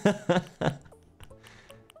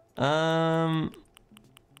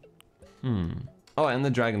 Oh, and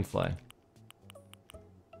the dragonfly.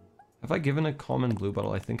 Have I given a common blue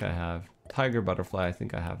bottle? I think I have. Tiger butterfly, I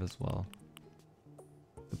think I have as well.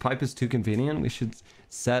 The pipe is too convenient. We should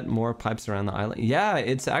set more pipes around the island. Yeah,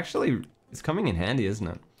 it's actually, it's coming in handy, isn't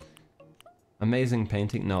it? Amazing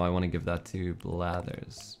painting. No, I want to give that to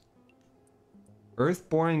Blathers.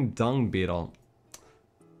 Earth-boring dung beetle.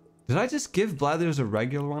 Did I just give Blathers a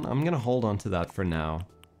regular one? I'm gonna hold on to that for now.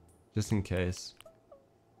 Just in case.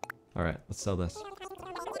 Alright, let's sell this.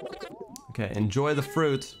 Okay, enjoy the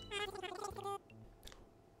fruit.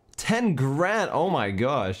 10 grand! Oh my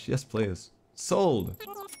gosh. Yes, please. Sold.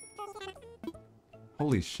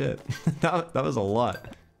 Holy shit. that was a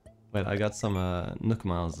lot. Wait, I got some Nook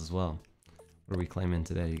miles as well. What are we claiming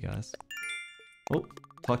today, you guys? Oh,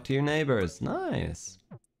 talk to your neighbors. Nice.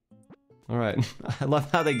 Alright. I love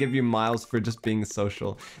how they give you miles for just being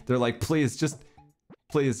social. They're like, please just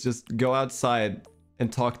go outside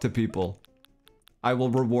and talk to people. I will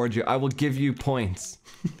reward you. I will give you points.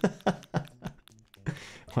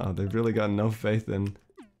 Wow, they've really got no faith in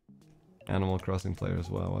Animal Crossing players.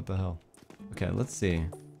 Wow, what the hell? Okay, let's see.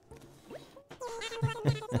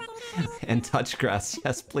 And touch grass.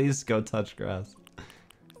 Yes, please go touch grass.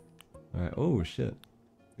 Alright, oh shit.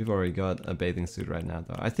 We've already got a bathing suit right now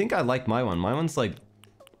though. I think I like my one. My one's like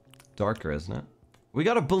darker, isn't it? We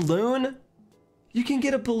got a balloon? You can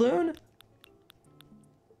get a balloon?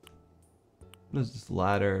 What is this?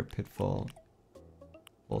 Ladder, pitfall,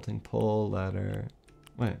 vaulting pole, ladder.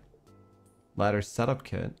 Wait. Ladder setup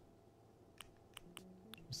kit.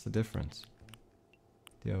 What's the difference?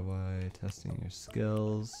 DIY, testing your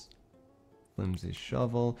skills. Flimsy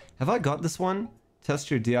shovel. Have I got this one?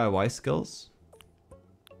 Test your DIY skills.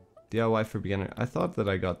 DIY for beginner. I thought that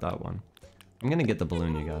I got that one. I'm gonna get the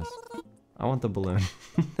balloon, you guys. I want the balloon.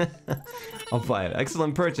 I'll buy it.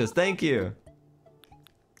 Excellent purchase. Thank you.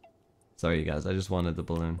 Sorry, you guys. I just wanted the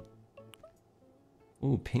balloon.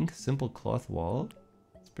 Ooh, pink simple cloth wall.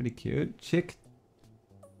 It's pretty cute.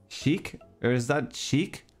 Chic? Or is that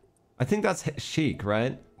chic? I think that's chic,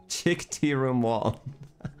 right? Chic tea room wall.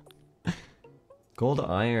 Gold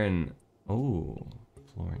iron. Oh,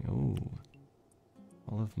 flooring. Oh.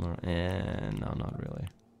 Olive mar. No, not really.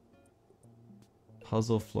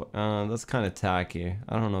 Puzzle floor. That's kind of tacky.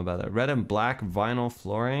 I don't know about that. Red and black vinyl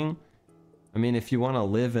flooring. I mean, if you want to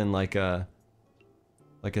live in like a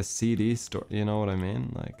CD store, you know what I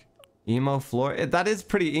mean? Like emo floor. That is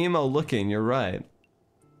pretty emo looking. You're right.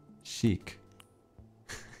 Chic.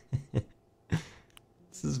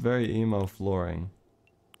 This is very emo flooring.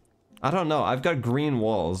 I don't know. I've got green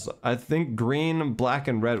walls. I think green, black,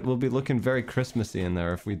 and red will be looking very Christmassy in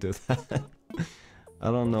there if we do that.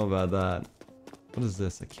 I don't know about that. What is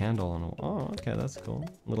this? A candle on a wall. Oh, okay, that's cool.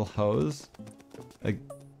 Little hose. A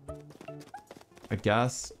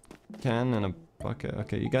gas can and a bucket.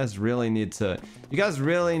 Okay, you guys really need to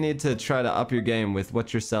try to up your game with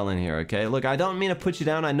what you're selling here, okay? Look, I don't mean to put you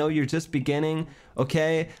down. I know you're just beginning,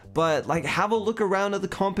 okay? But like, have a look around at the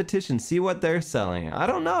competition. See what they're selling. I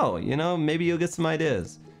don't know, you know? Maybe you'll get some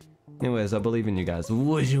ideas. Anyways, I believe in you guys.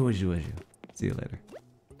 Wooshoo, wooshoo, wooshoo. See you later.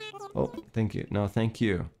 Oh, thank you. No, thank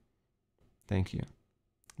you. Thank you.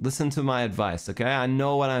 Listen to my advice, okay? I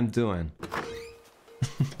know what I'm doing.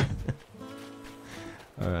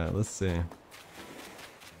 Alright, let's see.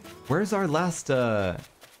 Where's our last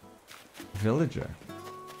villager?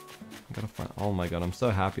 I gotta find. Oh my god, I'm so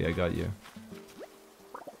happy I got you.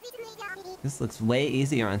 This looks way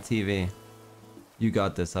easier on TV. You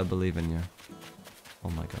got this, I believe in you. Oh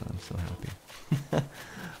my god, I'm so happy.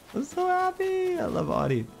 I'm so happy! I love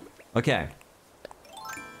Audie. Okay.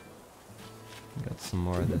 Got some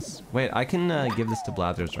more of this. Wait, I can give this to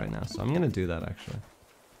Blathers right now, so I'm gonna do that actually.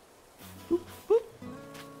 Boop, boop.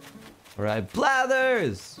 Alright,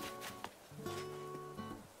 Blathers!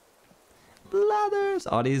 Blathers!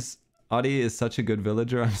 Audie is such a good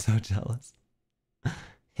villager, I'm so jealous.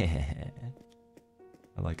 I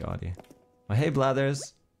like Audie. Oh, hey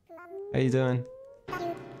Blathers! How you doing?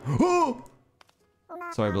 Oh!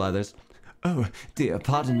 Sorry, Blathers. Oh, dear,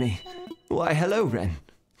 pardon me. Why, hello, Ren.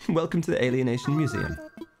 Welcome to the Alienation Museum.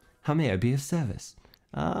 How may I be of service?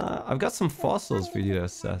 I've got some fossils for you to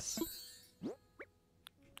assess.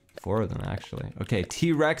 4 of them, actually. Okay,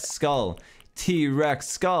 T-Rex skull. T-Rex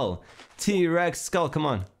skull. T-Rex skull, come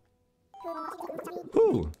on.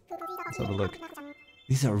 Ooh. Let's have a look.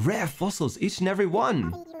 These are rare fossils, each and every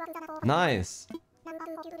one. Nice.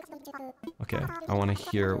 Okay, I want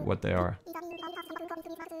to hear what they are.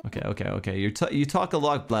 Okay. You talk a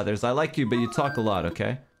lot, Blathers. I like you, but you talk a lot,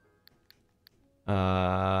 okay?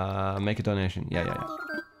 Make a donation. Yeah.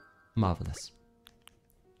 Marvelous.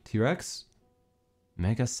 T-Rex?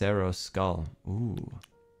 Megacero skull. Ooh.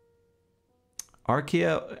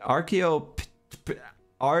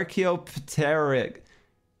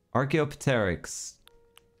 Archaeopteryx.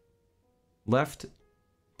 Left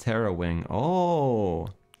Terra wing. Oh.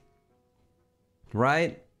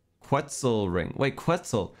 Right? Quetzal ring. Wait,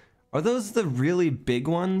 Quetzal. Are those the really big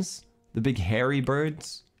ones? The big hairy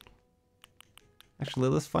birds? Actually,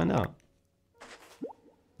 let's find out.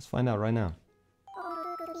 Let's find out right now.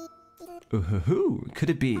 Ooh, could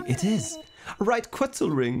it be? It is. Right, Quetzal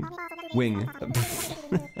ring. Wing.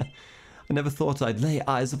 I never thought I'd lay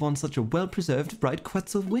eyes upon such a well-preserved bright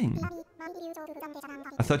Quetzal wing.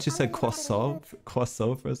 I thought you said croissant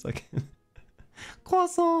for a second.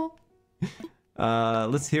 Croissant.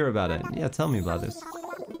 Let's hear about it. Yeah, tell me, Blathers.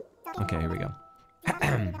 Okay, here we go.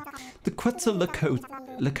 The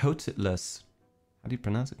Quetzalcoatlus. How do you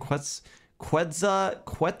pronounce it?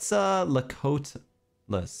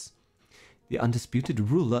 Quetzalcoatlus. The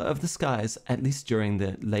undisputed ruler of the skies, at least during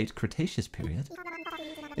the late Cretaceous period.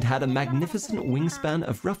 It had a magnificent wingspan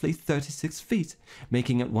of roughly 36 feet,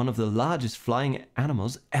 making it one of the largest flying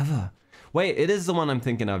animals ever. Wait, it is the one I'm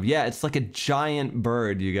thinking of. Yeah, it's like a giant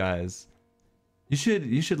bird, you guys. You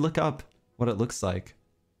should look up what it looks like.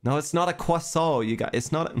 No, it's not a croissant, you guys.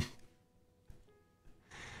 It's not a...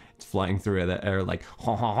 It's flying through the air like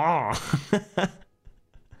ha ha ha.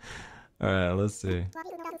 Alright, let's see.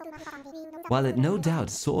 While it no doubt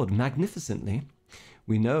soared magnificently,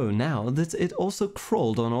 we know now that it also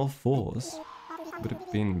crawled on all fours. Would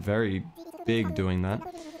have been very big doing that.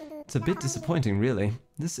 It's a bit disappointing, really.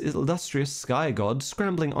 This illustrious sky god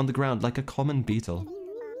scrambling on the ground like a common beetle.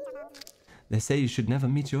 They say you should never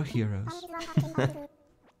meet your heroes.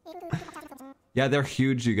 Yeah, they're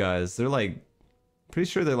huge, you guys. They're like... Pretty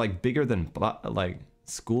sure they're like bigger than like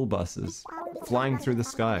school buses flying through the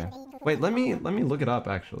sky. Wait, let me look it up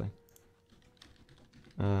actually.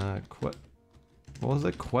 What was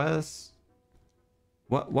it?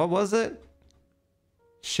 What was it?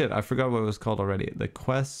 Shit, I forgot what it was called already. The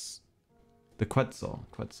Quetzal. And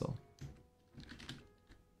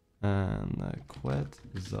the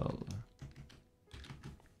Quetzal.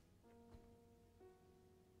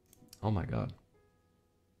 Oh my god.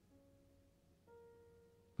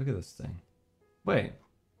 Look at this thing. Wait,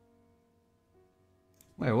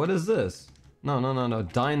 what is this? No.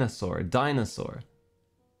 Dinosaur.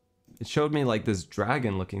 It showed me like this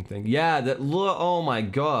dragon looking thing. Yeah, that look. Oh my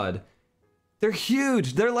god. They're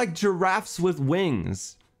huge. They're like giraffes with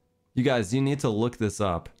wings. You guys, you need to look this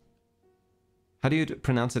up. How do you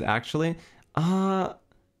pronounce it actually? Quetzalcoatlus?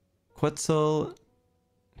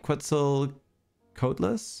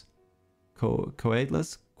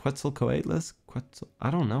 Quetzalcoatlus? I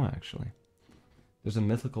don't know actually. There's a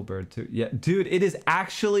mythical bird too. Yeah, dude, it is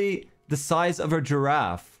actually the size of a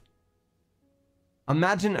giraffe.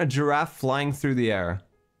 Imagine a giraffe flying through the air.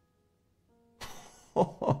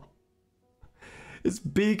 Its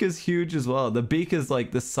beak is huge as well. The beak is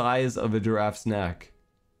like the size of a giraffe's neck.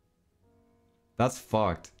 That's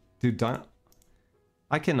fucked. Dude,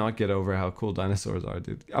 I cannot get over how cool dinosaurs are,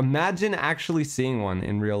 dude. Imagine actually seeing one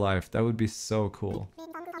in real life. That would be so cool.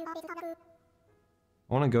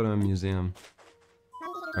 I want to go to a museum.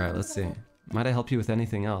 Alright, let's see. Might I help you with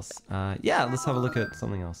anything else? Yeah, let's have a look at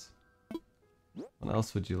something else. What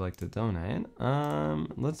else would you like to donate?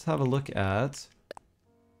 Let's have a look at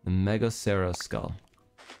the Megacero skull.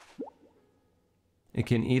 It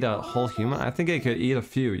can eat a whole human? I think it could eat a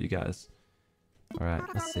few, you guys. Alright,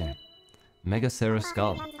 let's see. Megacero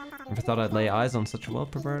skull. Never thought I'd lay eyes on such a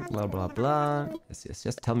well-prepared, blah blah blah. Yes, yes,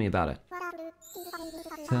 yes, tell me about it.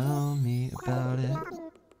 Tell me about it.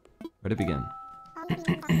 Where to begin?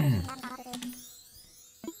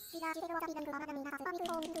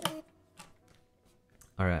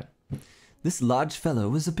 Alright. This large fellow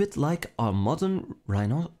was a bit like our modern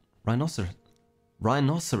rhinoceros,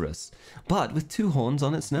 but with 2 horns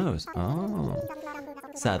on its nose. Oh.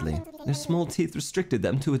 Sadly, their small teeth restricted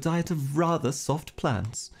them to a diet of rather soft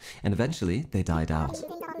plants, and eventually they died out.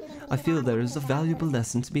 I feel there is a valuable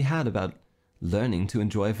lesson to be had about learning to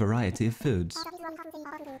enjoy a variety of foods.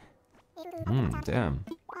 Damn.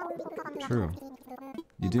 True.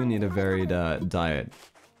 You do need a varied diet.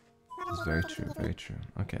 That's very true, very true.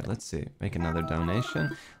 Okay, let's see. Make another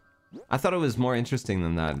donation. I thought it was more interesting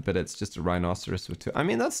than that, but it's just a rhinoceros with 2. I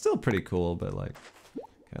mean, that's still pretty cool, but like...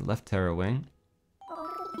 Okay, left Terra wing.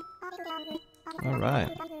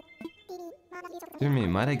 Alright. Dear me,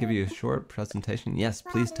 might I give you a short presentation? Yes,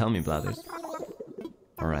 please tell me, Blathers.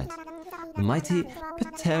 Alright. The mighty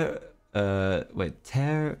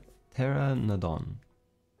Pteranodon.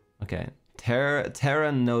 Okay.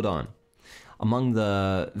 Pteranodon. Among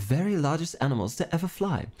the very largest animals to ever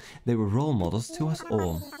fly. They were role models to us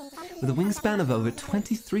all. With a wingspan of over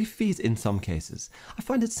 23 feet in some cases, I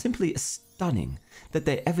find it simply stunning that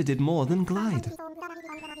they ever did more than glide.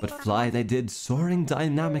 But fly they did, soaring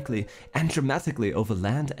dynamically and dramatically over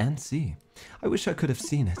land and sea. I wish I could have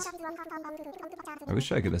seen it. I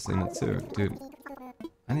wish I could have seen it too, dude.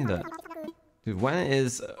 I need that. Dude, when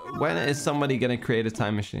is somebody gonna create a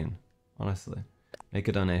time machine? Honestly, make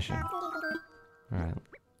a donation. All right,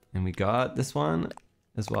 and we got this one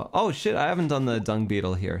as well. Oh shit, I haven't done the dung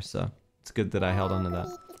beetle here, so it's good that I held on to that.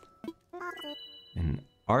 And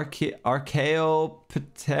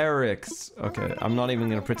Archaeopteryx. Okay, I'm not even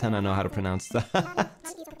gonna pretend I know how to pronounce that.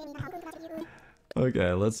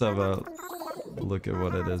 Okay, let's have a look at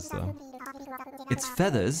what it is though. Its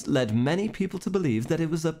feathers led many people to believe that it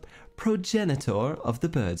was a progenitor of the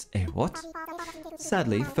birds. A what?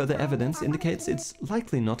 Sadly, further evidence indicates it's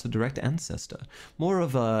likely not a direct ancestor, more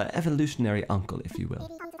of a evolutionary uncle, if you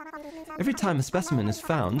will. Every time a specimen is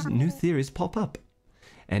found, new theories pop up,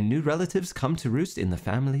 and new relatives come to roost in the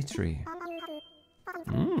family tree.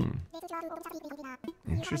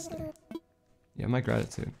 Interesting. You have my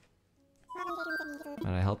gratitude.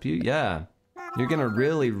 Might I help you? Yeah. You're gonna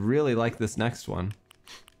really, really like this next one.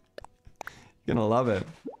 You're gonna love it.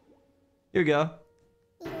 Here we go.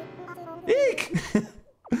 Eek!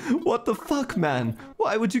 What the fuck, man?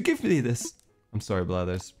 Why would you give me this? I'm sorry,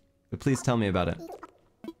 Blathers, but please tell me about it.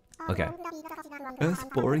 Okay.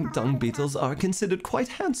 Earth-boring dung beetles are considered quite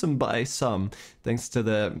handsome by some, thanks to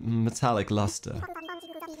their metallic luster.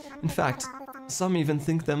 In fact, some even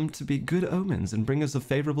think them to be good omens and bringers of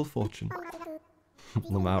favorable fortune.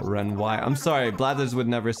 Lamau Ren, why? I'm sorry, Blathers would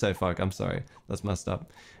never say fuck. I'm sorry. That's messed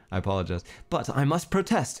up. I apologize. But I must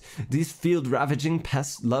protest. These field-ravaging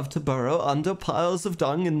pests love to burrow under piles of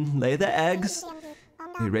dung and lay their eggs.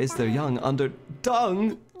 They raise their young under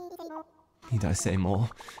dung. Need I say more?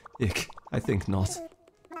 Ick, I think not.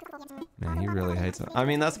 Man, he really hates it. I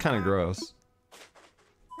mean, that's kind of gross.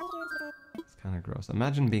 It's kind of gross.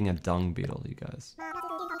 Imagine being a dung beetle, you guys.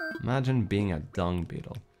 Imagine being a dung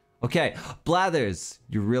beetle. Okay, Blathers,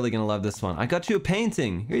 you're really gonna love this one. I got you a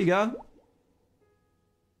painting. Here you go.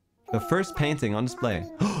 The first painting on display.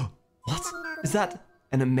 What? Is that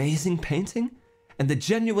an amazing painting? And the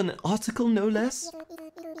genuine article, no less?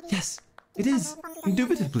 Yes, it is,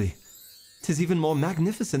 indubitably. 'Tis even more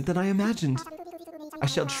magnificent than I imagined. I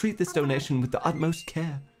shall treat this donation with the utmost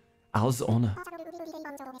care. Ours honor.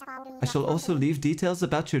 I shall also leave details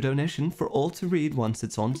about your donation for all to read once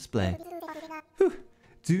it's on display. Whew.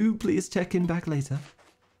 Do please check in back later.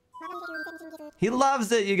 He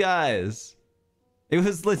loves it, you guys! It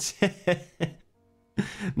was legit.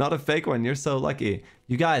 Not a fake one, you're so lucky.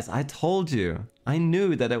 You guys, I told you. I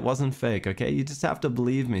knew that it wasn't fake, okay? You just have to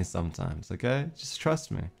believe me sometimes, okay? Just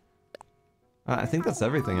trust me. I think that's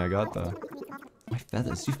everything I got, though. My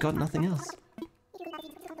feathers, you've got nothing else.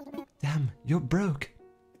 Damn, you're broke.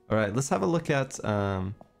 Alright, let's have a look at,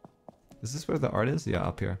 is this where the art is? Yeah,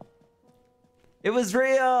 up here. It was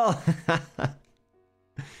real!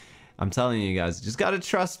 I'm telling you guys, you just gotta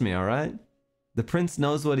trust me, alright? The prince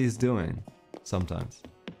knows what he's doing. Sometimes.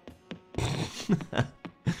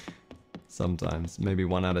 Sometimes. Maybe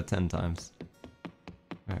 1 out of 10 times.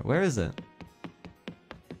 Alright, where is it?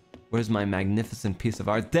 Where's my magnificent piece of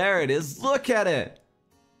art? There it is! Look at it!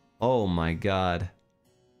 Oh my god.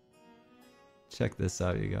 Check this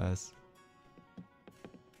out, you guys.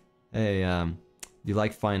 Hey, you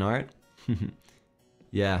like fine art?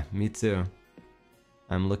 Yeah, me too.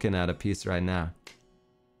 I'm looking at a piece right now.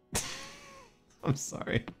 I'm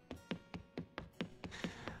sorry.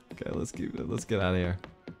 Okay, let's get out of here.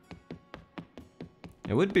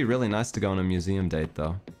 It would be really nice to go on a museum date,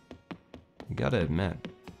 though. You gotta admit.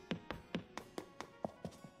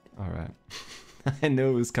 Alright. I knew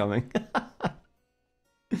it was coming.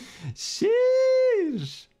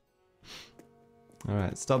 Sheesh!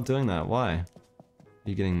 Alright, stop doing that. Why? Are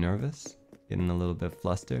you getting nervous? Getting a little bit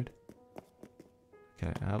flustered?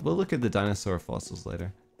 Okay, we'll look at the dinosaur fossils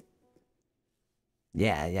later.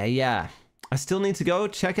 Yeah. I still need to go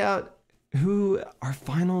check out who our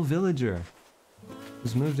final villager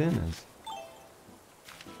who's moved in is.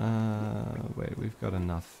 Wait, we've got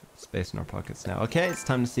enough space in our pockets now. Okay, it's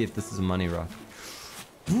time to see if this is a money rock.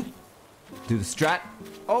 Do the strat.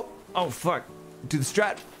 Oh, fuck. Do the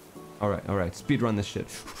strat. Alright, speed run this shit.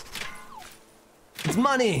 It's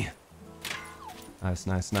money!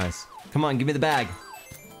 Nice. Come on, give me the bag.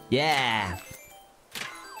 Yeah!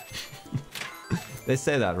 They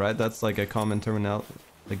say that, right? That's like a common terminal.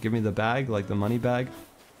 Like, give me the bag, like the money bag.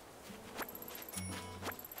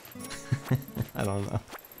 I don't know.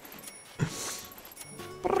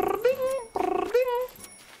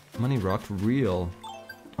 Money rock real.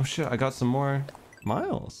 Oh shit, I got some more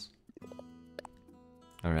miles.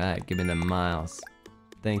 Alright, give me the miles.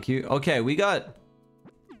 Thank you. Okay, we got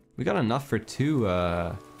enough for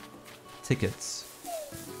 2 tickets.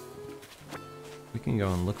 We can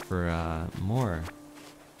go and look for more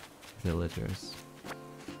villagers.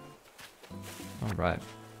 Alright.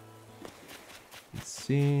 Let's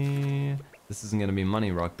see. This isn't gonna be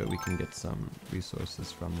money rock, but we can get some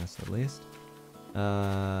resources from this at least.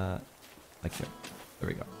 Like here. There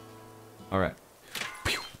we go. Alright.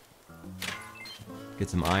 Get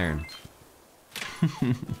some iron.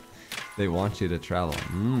 They want you to travel.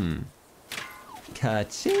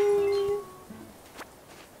 Ka-ching!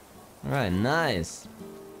 Alright, nice.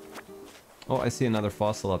 Oh, I see another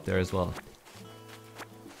fossil up there as well.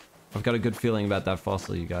 I've got a good feeling about that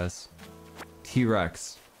fossil, you guys.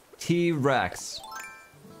 T-Rex. T-Rex.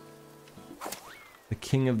 The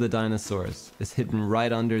king of the dinosaurs is hidden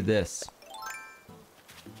right under this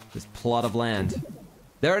plot of land.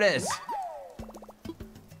 There it is!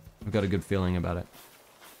 I've got a good feeling about it.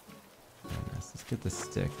 Very nice. Let's get this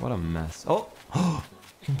stick. What a mess. Oh!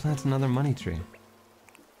 You can plant another money tree.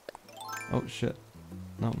 Oh, shit.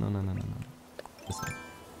 No. This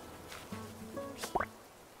way.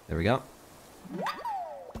 There we go.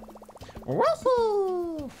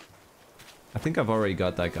 Woohoo! I think I've already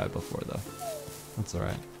got that guy before, though. That's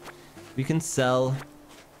alright. We can sell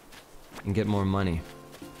and get more money.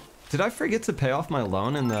 Did I forget to pay off my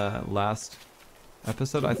loan in the last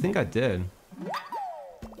episode? I think I did.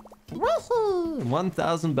 Woohoo!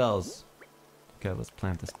 1,000 bells. Okay, let's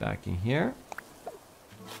plant this back in here.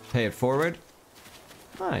 Pay it forward.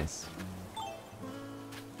 Nice.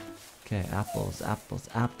 Okay, apples.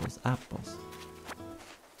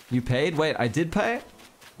 You paid? Wait, I did pay?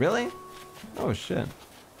 Really? Oh shit.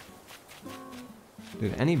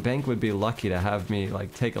 Dude, any bank would be lucky to have me,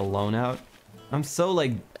 like, take a loan out. I'm so,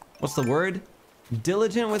 like, what's the word?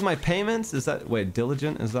 Diligent with my payments? Is that, wait,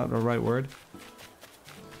 diligent? Is that the right word?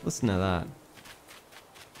 Listen to that.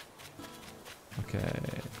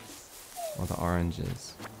 Okay. Well, the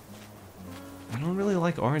oranges. I don't really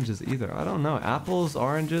like oranges either. I don't know. Apples,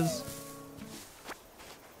 oranges.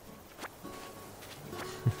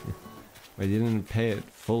 Wait, you didn't pay it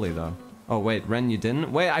fully, though. Oh, wait, Ren, you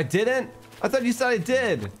didn't? Wait, I didn't? I thought you said I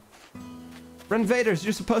did! Renvaderz,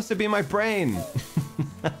 you're supposed to be my brain!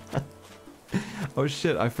 Oh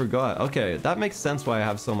shit, I forgot. Okay, that makes sense why I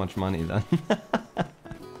have so much money then.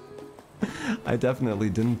 I definitely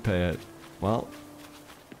didn't pay it. Well,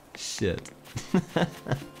 shit.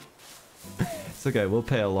 It's okay, we'll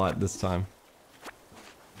pay a lot this time.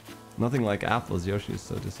 Nothing like apples. Yoshi's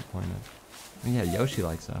so disappointed. Oh, yeah, Yoshi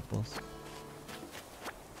likes apples.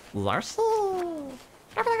 Larson!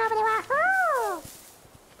 Okay,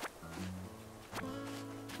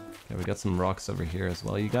 we got some rocks over here as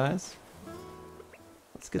well, you guys.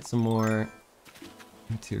 Let's get some more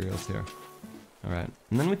materials here. Alright,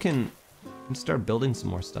 and then we can start building some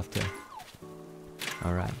more stuff too.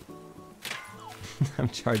 Alright. I'm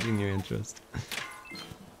charging you interest.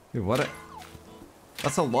 Dude,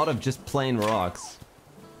 that's a lot of just plain rocks.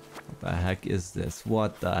 What the heck is this?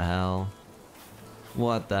 What the hell?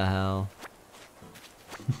 What the hell?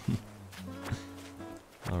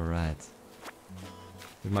 Alright.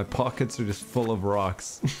 My pockets are just full of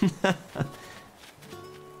rocks.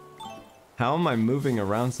 How am I moving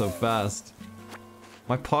around so fast?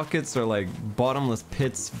 My pockets are like bottomless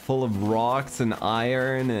pits full of rocks and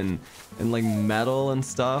iron and like metal and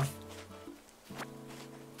stuff.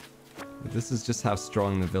 This is just how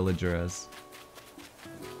strong the villager is.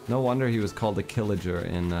 No wonder he was called a Killager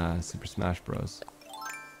in Super Smash Bros.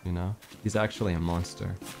 You know? He's actually a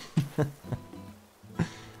monster.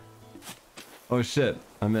 Oh shit,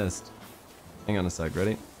 I missed. Hang on a sec,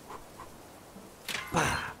 ready?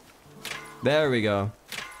 There we go.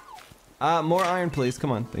 More iron please,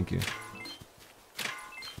 come on, thank you.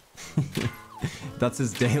 That's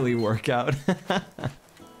his daily workout.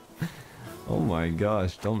 Oh my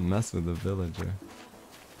gosh, don't mess with the villager.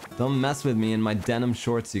 Don't mess with me in my denim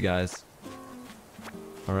shorts, you guys.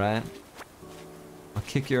 Alright? I'll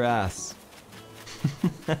kick your ass.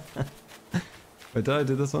 Wait, did I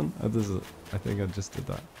do this one? Oh, this is, I think I just did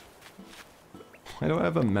that. Why do I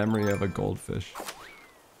have a memory of a goldfish?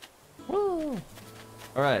 Whoa.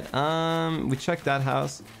 Alright, we checked that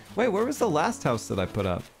house. Wait, where was the last house that I put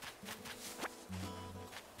up?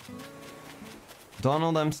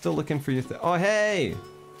 Donald, I'm still looking for you. Oh, hey!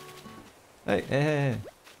 Hey.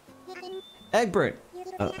 Egbert!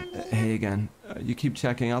 Hey again. You keep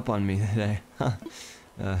checking up on me today.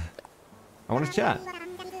 I want to chat.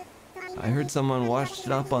 I heard someone washed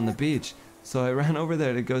up on the beach, so I ran over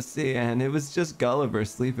there to go see, and it was just Gulliver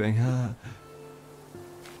sleeping.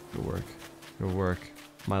 Good work. Good work.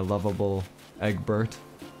 My lovable Egbert.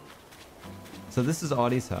 So this is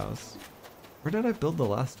Audie's house. Where did I build the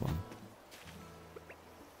last one?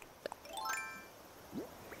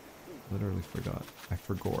 Literally forgot. I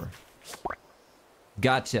forgot.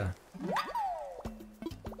 Gotcha.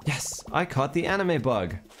 Yes, I caught the anime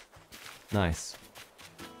bug. Nice.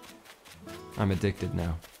 I'm addicted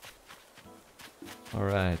now.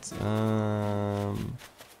 Alright,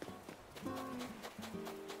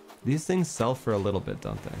 these things sell for a little bit,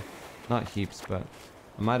 don't they? Not heaps, but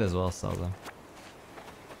I might as well sell them.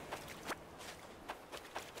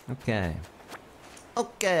 Okay.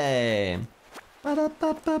 Okay.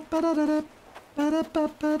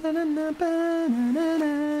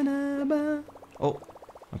 Oh,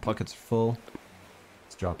 my pockets are full.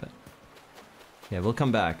 Let's drop it. Yeah, we'll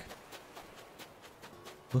come back.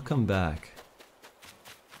 We'll come back.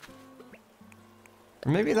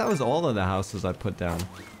 Or maybe that was all of the houses I put down.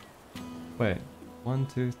 Wait, 1,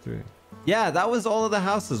 2, 3. Yeah, that was all of the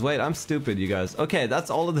houses. Wait, I'm stupid, you guys. Okay, that's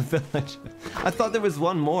all of the villages. I thought there was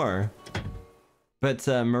one more. But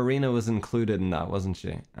Marina was included in that, wasn't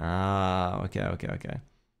she? Ah, okay.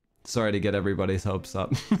 Sorry to get everybody's hopes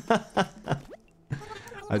up.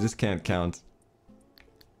 I just can't count.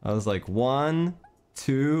 I was like, 1,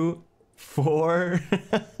 2, 4.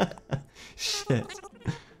 Shit.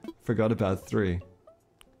 Forgot about 3.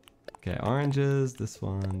 Okay, oranges, this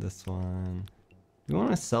one, this one. Do we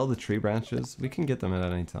want to sell the tree branches? We can get them at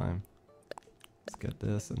any time. Let's get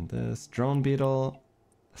this and this. Drone beetle.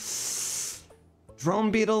 Drone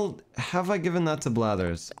beetle, have I given that to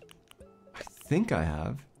Blathers? I think I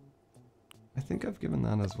have. I think I've given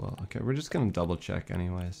that as well. Okay, we're just gonna double check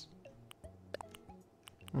anyways.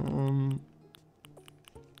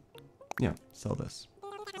 Yeah, sell this.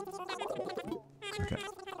 Okay.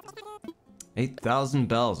 8,000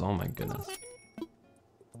 bells, oh my goodness.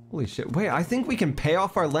 Holy shit, wait, I think we can pay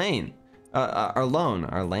off our lane. Our loan,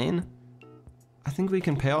 our lane? I think we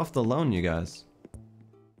can pay off the loan, you guys.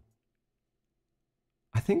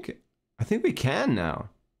 I think we can now.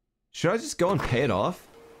 Should I just go and pay it off?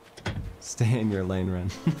 Stay in your lane,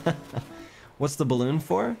 Ren. What's the balloon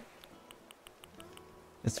for?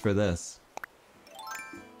 It's for this.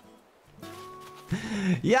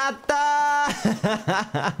 Yatta!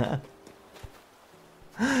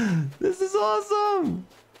 This is awesome!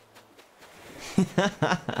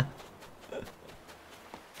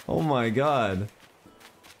 Oh my god.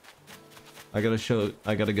 I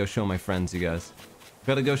gotta go show my friends, you guys.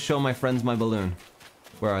 Gotta go show my friends my balloon.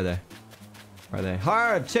 Where are they? Where are they?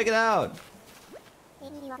 Hard! Check it out!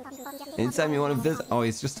 Anytime you want to visit... Oh,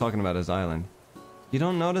 he's just talking about his island. You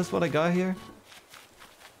don't notice what I got here?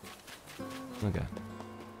 Okay.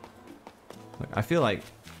 Look, I feel like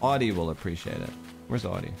Audie will appreciate it. Where's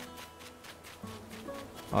Audie?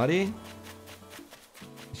 Audie?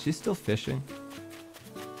 Is she still fishing?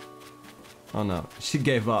 Oh no, she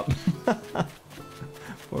gave up.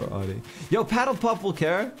 Poor Audie. Yo, Paddle Pop will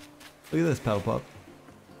care. Look at this, Paddle Pop.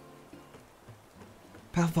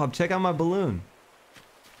 Paddle Pop, check out my balloon.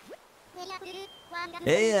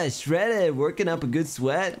 Hey, Shredded, working up a good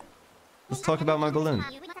sweat? Let's talk about my balloon.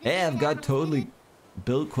 Hey, I've got totally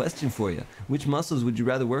built question for you. Which muscles would you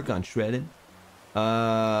rather work on, Shredded?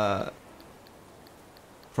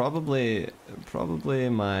 Probably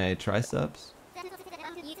my triceps.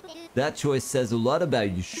 That choice says a lot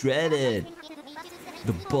about you, Shredded.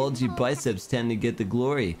 The bulgy biceps tend to get the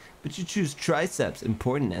glory, but you choose triceps,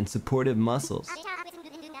 important and supportive muscles.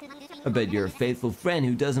 I bet you're a faithful friend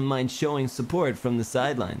who doesn't mind showing support from the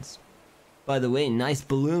sidelines. By the way, nice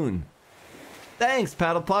balloon. Thanks,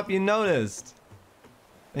 Paddle Pop, you noticed.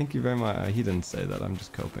 Thank you very much. He didn't say that, I'm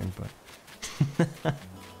just coping, but...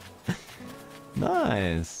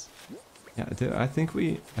 Nice. Yeah, dude, I think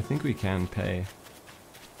we can pay.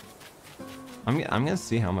 I'm gonna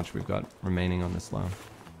see how much we've got remaining on this loan.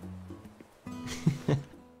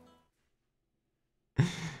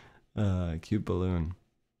 Cute balloon.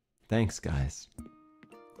 Thanks, guys.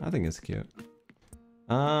 I think it's cute.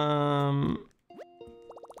 Let's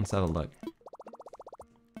have a look.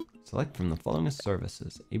 Select from the following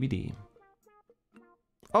services. ABD.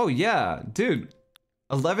 Oh yeah, dude.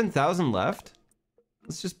 11,000 left?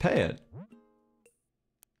 Let's just pay it.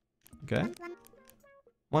 Okay.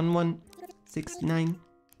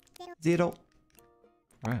 11690.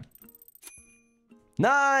 Alright.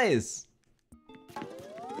 Nice!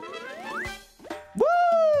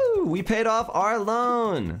 Woo! We paid off our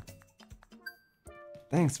loan!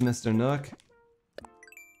 Thanks, Mr. Nook.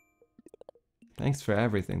 Thanks for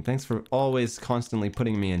everything. Thanks for always constantly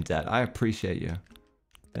putting me in debt. I appreciate you.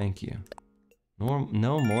 Thank you.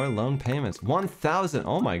 No more loan payments. 1,000!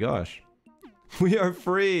 Oh my gosh. We are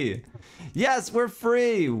free! Yes, we're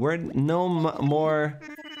free! We're no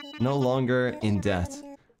longer in debt.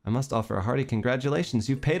 I must offer a hearty congratulations.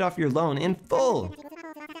 You paid off your loan in full!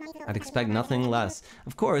 I'd expect nothing less,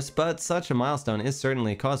 of course, but such a milestone is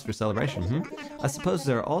certainly a cause for celebration, I suppose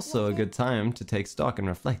they're also a good time to take stock and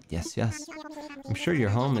reflect. Yes, yes. I'm sure your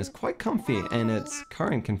home is quite comfy in its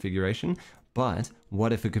current configuration, but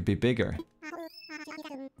what if it could be bigger?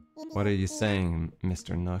 What are you saying,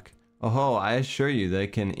 Mr. Nook? Oh, I assure you they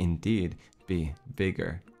can indeed be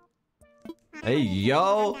bigger. Hey,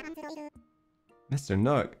 yo! Mr.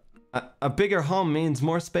 Nook, a bigger home means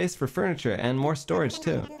more space for furniture and more storage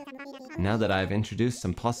too. Now that I've introduced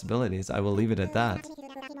some possibilities, I will leave it at that.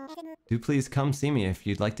 Do please come see me if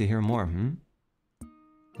you'd like to hear more,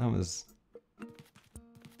 That was...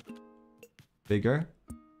 Bigger?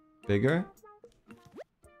 Bigger?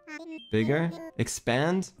 Bigger?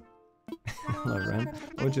 Expand? Hello, Ren.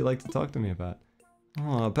 What would you like to talk to me about?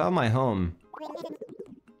 Oh, about my home.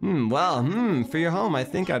 For your home, I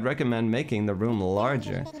think I'd recommend making the room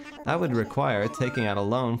larger. That would require taking out a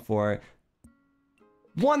loan for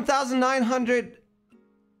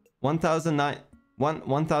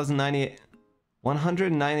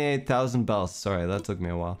 198,000 bells. Sorry, that took me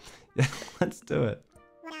a while. Yeah, let's do it.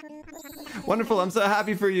 Wonderful, I'm so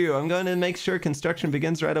happy for you. I'm going to make sure construction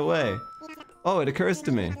begins right away. Oh, it occurs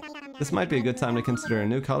to me. This might be a good time to consider a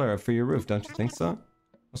new color for your roof, don't you think so?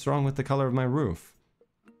 What's wrong with the color of my roof?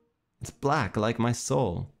 It's black, like my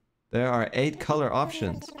soul. There are 8 color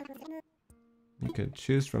options. You could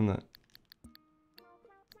choose from a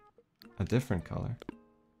different color.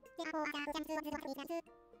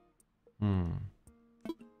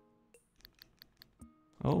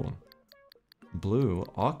 Oh. Blue,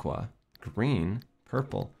 aqua, green,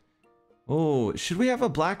 purple. Oh, should we have a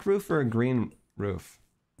black roof or a green roof?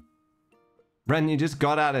 Ren, you just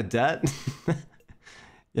got out of debt?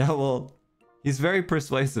 Yeah, well, he's very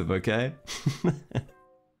persuasive, okay?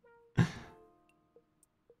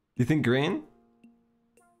 You think green?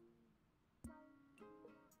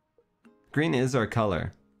 Green is our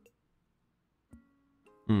color.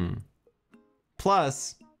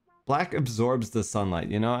 Plus, black absorbs the sunlight,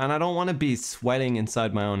 you know? And I don't want to be sweating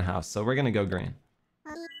inside my own house, so we're gonna go green.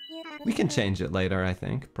 We can change it later, I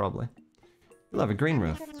think, probably. You'll have a green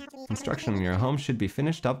roof. Construction on your home should be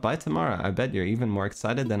finished up by tomorrow. I bet you're even more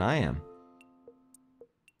excited than I am.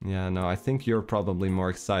 Yeah, no, I think you're probably more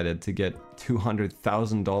excited to get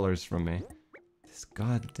 $200,000 from me. This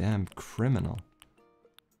goddamn criminal.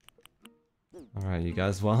 Alright, you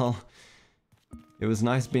guys, well... It was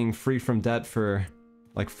nice being free from debt for,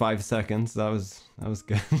 like, 5 seconds. That was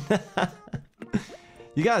good.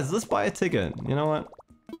 You guys, let's buy a ticket. You know what?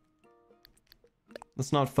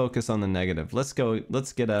 Let's not focus on the negative. Let's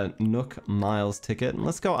get a Nook Miles ticket and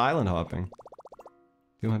let's go island hopping.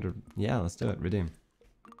 200, yeah, let's do it, redeem.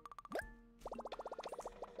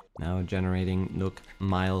 Now generating Nook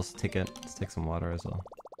Miles ticket. Let's take some water as well.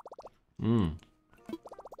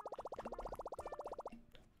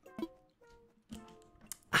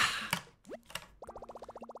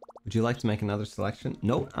 Would you like to make another selection?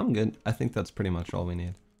 No, I'm good. I think that's pretty much all we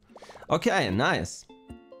need. Okay, nice.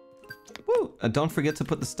 Woo! Don't forget to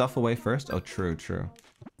put the stuff away first. Oh, true, true.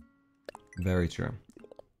 Very true.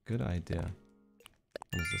 Good idea.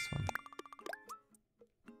 What is this one?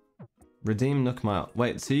 Redeem Nook Mile.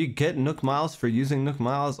 Wait, so you get Nook Miles for using Nook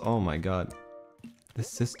Miles? Oh my god. This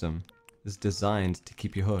system is designed to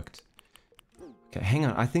keep you hooked. Okay, hang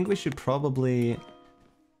on. I think we should probably...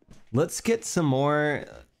 Let's get some more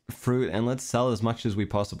fruit and let's sell as much as we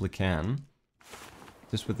possibly can.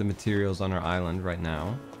 Just with the materials on our island right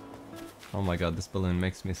now. Oh my god, this balloon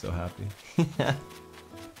makes me so happy.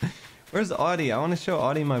 Where's Audie? I want to show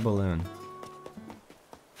Audie my balloon.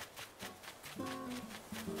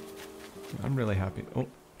 I'm really happy. Oh.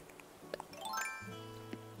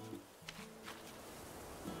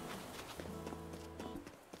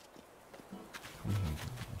 Come here.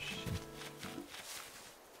 Oh, shit.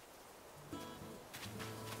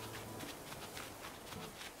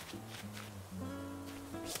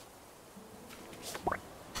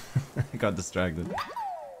 I got distracted.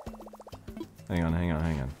 Hang on, hang on,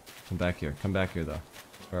 hang on. Come back here. Come back here, though.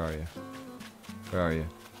 Where are you? Where are you?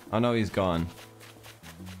 Oh no, he's gone.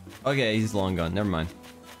 Okay, he's long gone. Never mind.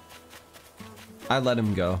 I let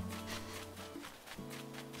him go.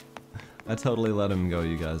 I totally let him go,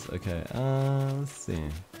 you guys. Okay, let's see.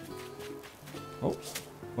 Oh,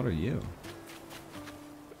 what are you?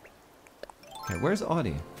 Okay, where's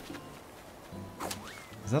Audie?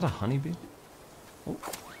 Is that a honeybee? Oh.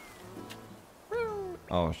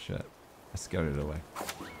 Oh shit. I scared it away.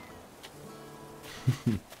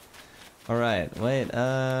 Alright, wait,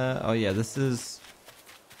 oh yeah, this is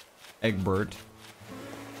Egbert.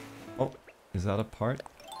 Oh, is that a part?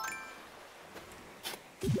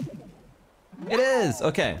 It is!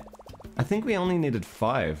 Okay. I think we only needed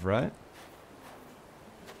 5, right?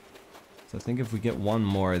 So I think if we get one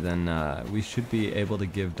more, then we should be able to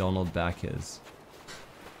give Donald back his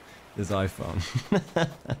iPhone.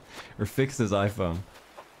 Or fix his iPhone.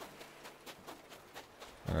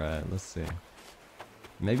 Alright, let's see.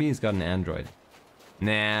 Maybe he's got an Android.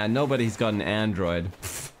 Nah, nobody's got an Android.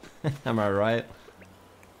 Am I right?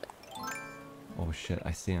 Oh shit,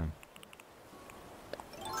 I see him.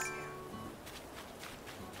 I see him.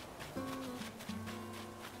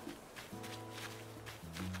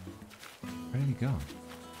 Where did he go?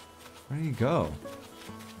 Where did he go?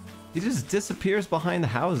 He just disappears behind the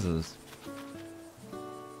houses.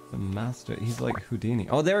 The master, he's like Houdini.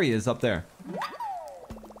 Oh, there he is, up there.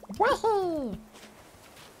 Woohoo!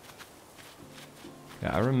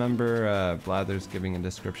 Yeah, I remember Blathers giving a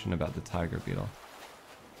description about the tiger beetle.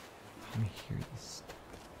 Let me hear this.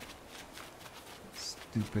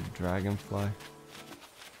 Stupid dragonfly.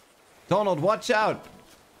 Donald, watch out!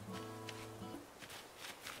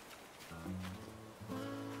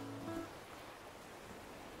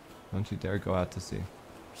 Don't you dare go out to sea.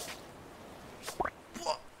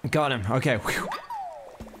 Got him. Okay.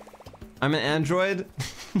 I'm an android?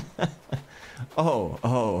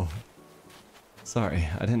 Oh. Sorry,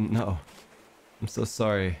 I didn't know. I'm so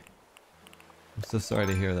sorry. I'm so sorry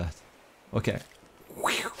to hear that. Okay.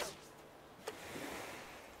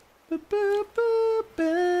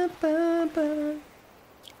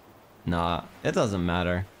 Nah, it doesn't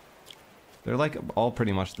matter. They're like all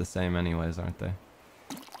pretty much the same anyways, aren't they?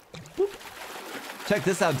 Check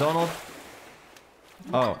this out, Donald.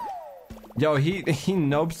 Oh. Yo, he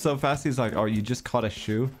noped so fast, he's like, oh, you just caught a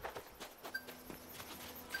shoe?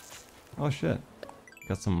 Oh shit.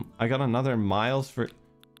 I got another miles for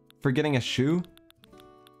getting a shoe?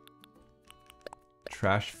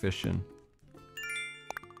 Trash fishing.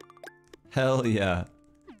 Hell yeah.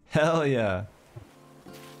 Hell yeah.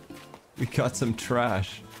 We got some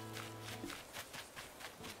trash.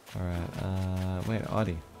 Alright, wait,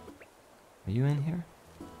 Audie. Are you in here?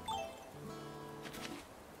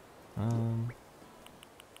 I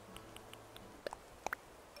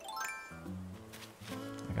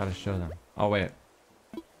gotta show them. Oh, wait.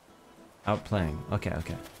 Out playing. Okay.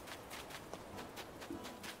 Yes,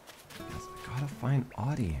 I gotta find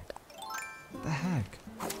Audie. What the heck?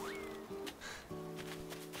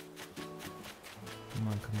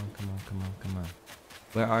 Come on.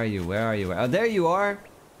 Where are you? Oh, there you are!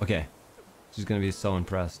 Okay. She's gonna be so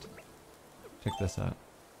impressed. Check this out.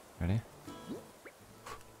 Ready?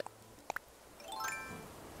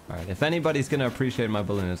 Alright, if anybody's gonna appreciate my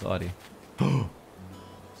balloon, it's Audie.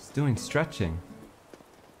 She's doing stretching.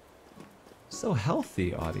 So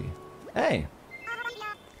healthy, Audie. Hey!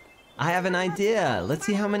 I have an idea! Let's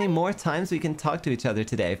see how many more times we can talk to each other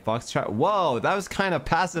today, Foxtrot. Whoa, that was kind of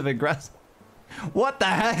passive aggressive. What the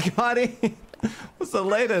heck, Audie? What's the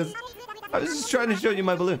latest? I was just trying to show you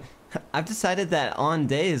my balloon. I've decided that on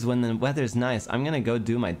days when the weather's nice, I'm gonna go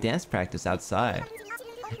do my dance practice outside.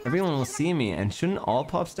 Everyone will see me, and shouldn't all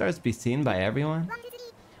pop stars be seen by everyone?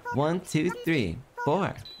 1, 2, 3,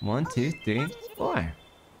 4. 1, 2, 3, 4.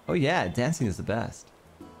 Oh yeah, dancing is the best.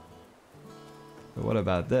 But what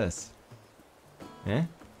about this? Eh?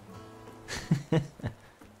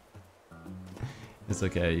 It's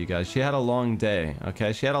okay, you guys. She had a long day,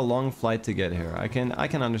 okay? She had a long flight to get here. I can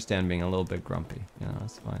understand being a little bit grumpy. You know,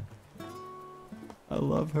 it's fine. I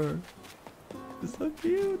love her. She's so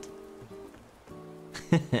cute.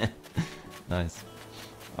 Nice.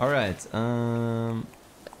 Alright,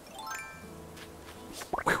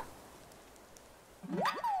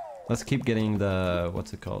 let's keep getting the...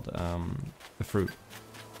 what's it called? The fruit.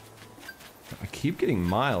 I keep getting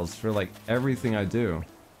miles for, like, everything I do.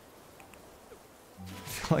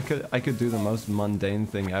 I feel like I could do the most mundane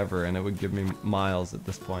thing ever and it would give me miles at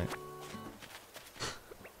this point.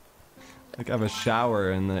 Like, I have a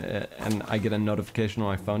shower and I get a notification on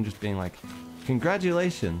my phone just being like,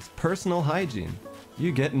 congratulations, personal hygiene.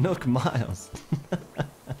 You get Nook miles.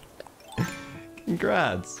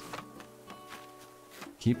 Congrats.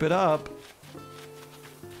 Keep it up.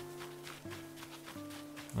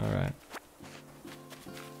 Alright.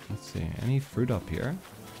 Let's see, any fruit up here?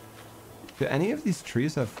 Do any of these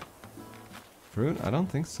trees have fruit? I don't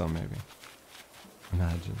think so, maybe.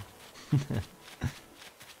 Imagine.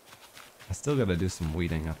 I still gotta do some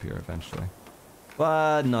weeding up here eventually.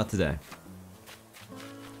 But not today.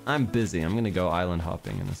 I'm busy. I'm gonna go island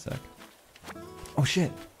hopping in a sec. Oh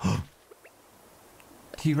shit!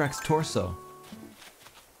 T-Rex torso.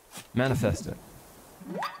 Manifest it.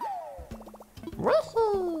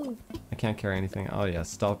 I can't carry anything. Oh yeah,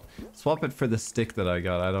 stop. Swap it for the stick that I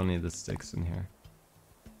got. I don't need the sticks in here.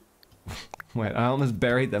 Wait, I almost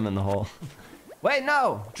buried them in the hole. Wait,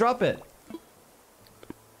 no! Drop it!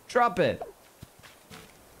 Drop it!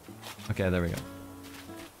 Okay, there we go.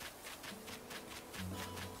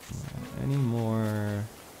 Any more?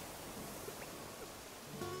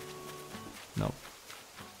 Nope.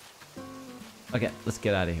 Okay, let's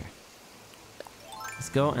get out of here. Let's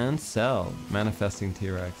go and sell. Manifesting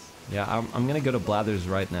T-Rex. Yeah, I'm gonna go to Blathers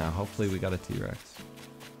right now. Hopefully we got a T-Rex.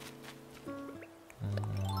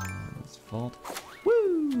 Let's vault.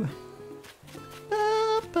 Woo!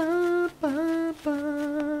 Ba, ba, ba,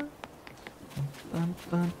 ba. Bum,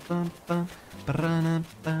 bum, bum, bum, ba,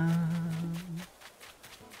 ba.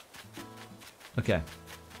 Okay. Here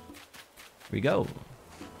we go.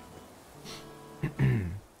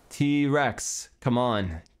 T-Rex. Come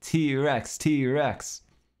on. T-Rex, T-Rex.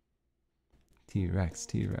 T-Rex,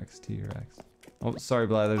 T-Rex, T-Rex. Oh, sorry,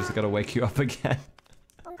 Blathers. I gotta wake you up again.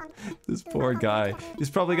 This poor guy. He's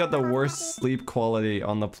probably got the worst sleep quality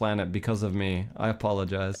on the planet because of me. I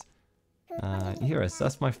apologize. Here,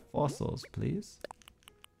 assess my fossils, please.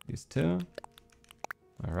 These two.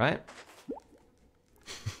 Alright.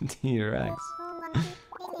 T-Rex.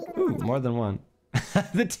 Ooh, more than one.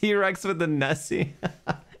 The T-Rex with the Nessie.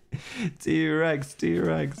 T-Rex,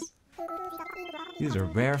 T-Rex. These are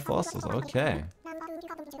rare fossils, okay.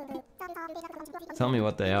 Tell me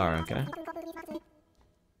what they are, okay?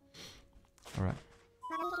 Alright.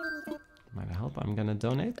 Might help, I'm gonna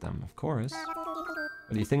donate them, of course.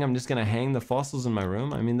 What, do you think I'm just gonna hang the fossils in my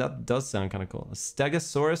room? I mean, that does sound kind of cool. A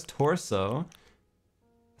Stegosaurus torso.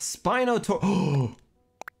 Oh!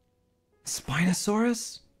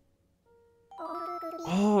 Spinosaurus?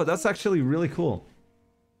 Oh, that's actually really cool.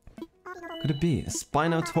 Could it be? A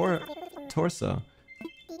torso.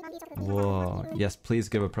 Whoa. Yes, please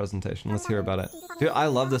give a presentation. Let's hear about it. Dude, I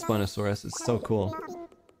love the Spinosaurus. It's so cool.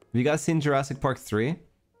 Have you guys seen Jurassic Park 3?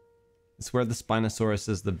 It's where the Spinosaurus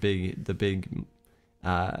is the big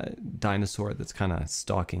dinosaur that's kind of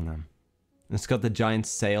stalking them. And it's got the giant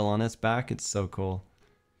sail on its back. It's so cool.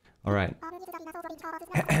 Alright.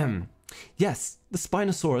 Yes, the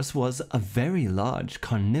Spinosaurus was a very large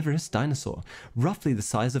carnivorous dinosaur, roughly the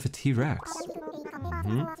size of a T-Rex.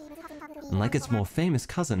 Unlike its more famous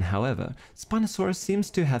cousin, however, Spinosaurus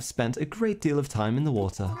seems to have spent a great deal of time in the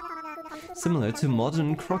water. Similar to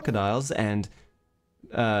modern crocodiles,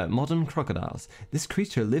 this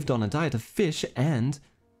creature lived on a diet of fish and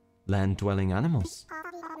land-dwelling animals.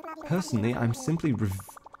 Personally, I'm simply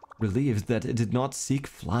relieved that it did not seek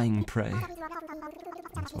flying prey.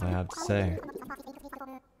 That's what I have to say.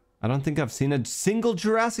 I don't think I've seen a single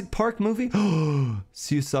Jurassic Park movie.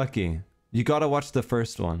 Susaki. You gotta watch the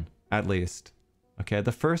first one, at least. Okay,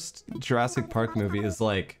 the first Jurassic Park movie is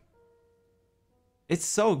like... It's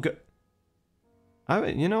so good.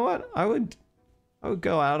 You know what? I would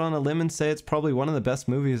go out on a limb and say it's probably one of the best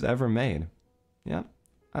movies ever made. Yeah.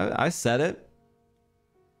 I said it.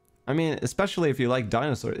 I mean, especially if you like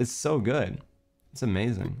dinosaurs, it's so good. It's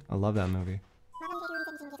amazing. I love that movie.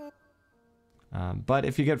 But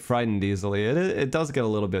if you get frightened easily, it does get a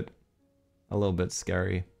little bit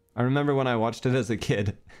scary. I remember when I watched it as a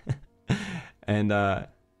kid, and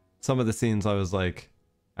some of the scenes I was like,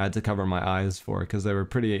 I had to cover my eyes for because they were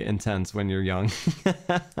pretty intense when you're young.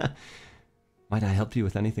 Might I help you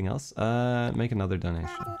with anything else? Make another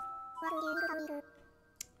donation.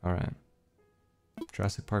 All right.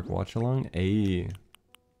 Jurassic Park watch along. Ayy.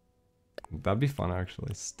 That'd be fun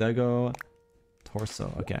actually. Stego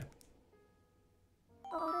torso. Okay.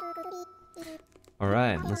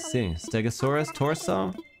 Alright, let's see. Stegosaurus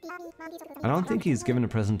torso? I don't think he's given a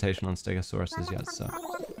presentation on Stegosauruses yet, so.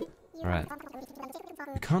 Alright.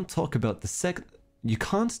 You can't talk about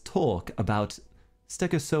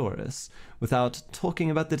Stegosaurus without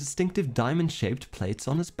talking about the distinctive diamond-shaped plates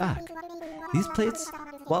on his back. These plates,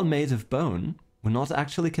 while made of bone, were not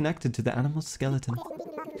actually connected to the animal's skeleton.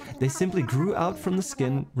 They simply grew out from the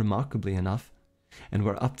skin, remarkably enough, and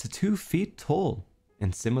were up to 2 feet tall,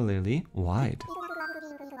 and similarly wide.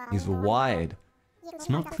 These were wide. It's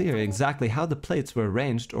not clear exactly how the plates were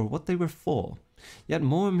arranged or what they were for, yet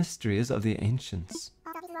more mysteries of the ancients.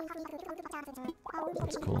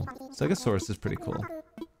 That's cool. Stegosaurus is pretty cool.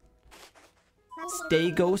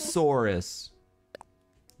 Stegosaurus!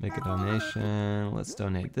 Make a donation. Let's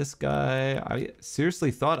donate this guy. I seriously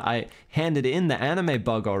thought I handed in the anime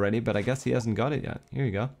bug already, but I guess he hasn't got it yet. Here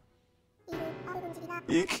you go.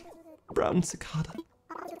 Eek! Brown cicada.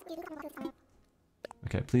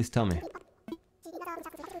 Okay, please tell me.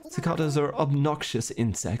 Cicadas are obnoxious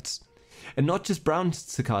insects. And not just brown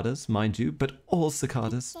cicadas, mind you, but all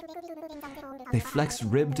cicadas. They flex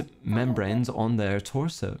ribbed membranes on their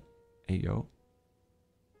torso. Ayo.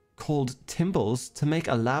 Called timbals to make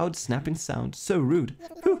a loud snapping sound. So rude.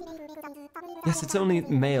 Whew. Yes, it's only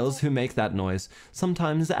males who make that noise,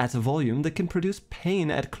 sometimes at a volume that can produce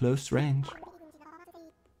pain at close range.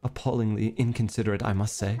 Appallingly inconsiderate, I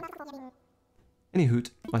must say. Any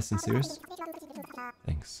hoot, my sincerest.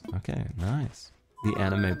 Thanks. Okay, nice. The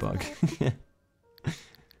anime bug.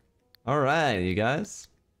 Alright, you guys.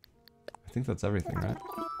 I think that's everything, right?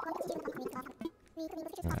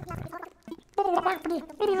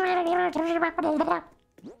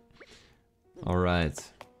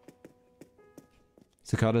 Alright.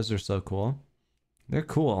 Cicadas are so cool. They're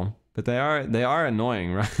cool, but they are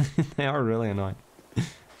annoying, right? They are really annoying.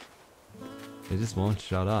 They just won't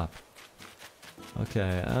shut up.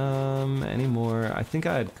 Okay, any more? I think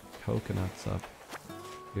I had coconuts up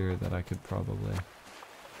here that I could probably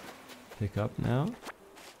pick up now.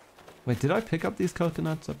 Wait, did I pick up these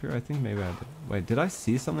coconuts up here? I think maybe I did. Wait, did I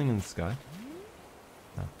see something in the sky?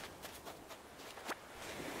 No.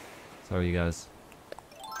 Sorry, you guys.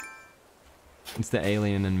 It's the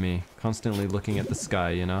alien in me, constantly looking at the sky,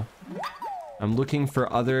 you know? I'm looking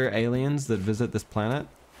for other aliens that visit this planet.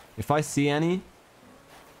 If I see any,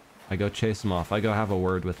 I go chase them off. I go have a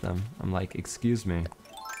word with them. I'm like, excuse me,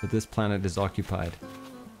 but this planet is occupied.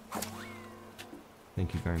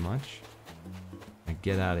 Thank you very much. Now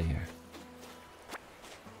get out of here.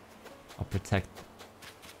 I'll protect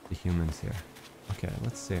the humans here. Okay,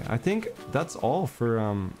 let's see. I think that's all for,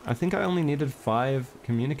 I think I only needed 5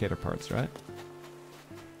 communicator parts, right?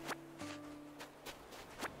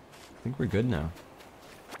 I think we're good now.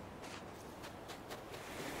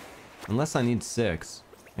 Unless I need 6.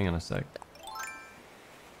 Hang on a sec.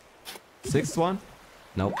 6th one?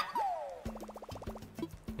 Nope.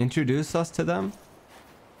 Introduce us to them?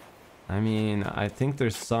 I mean, I think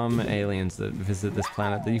there's some aliens that visit this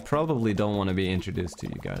planet that you probably don't want to be introduced to,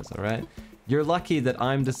 you guys, alright? You're lucky that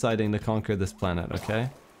I'm deciding to conquer this planet, okay?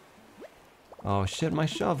 Oh shit, my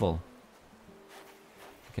shovel.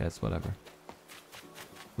 Okay, it's whatever.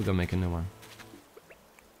 We'll go make a new one.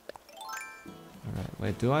 Alright,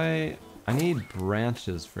 wait, do I need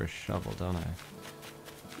branches for a shovel, don't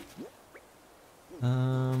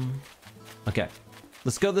I? Okay.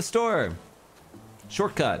 Let's go to the store!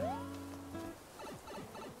 Shortcut!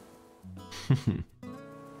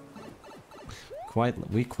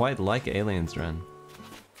 We quite like aliens, Ren.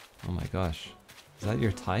 Oh my gosh. Is that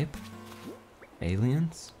your type?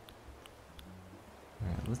 Aliens?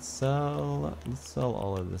 Alright, let's sell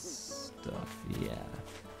all of this stuff, yeah.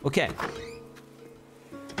 Okay.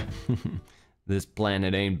 This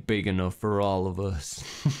planet ain't big enough for all of us.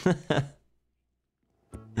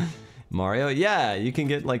 Mario? Yeah, you can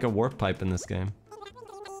get like a warp pipe in this game.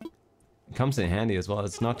 It comes in handy as well.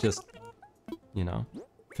 It's not just, you know,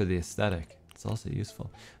 for the aesthetic. It's also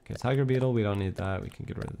useful. Okay, tiger beetle, we don't need that. We can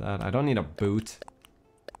get rid of that. I don't need a boot.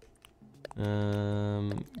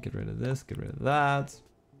 Get rid of this, get rid of that.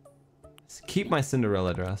 Just keep my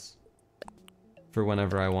Cinderella dress. For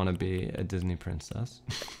whenever I want to be a Disney princess.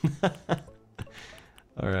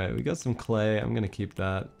 Alright, we got some clay. I'm gonna keep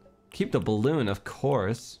that. Keep the balloon, of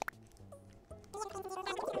course.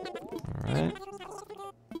 Alright.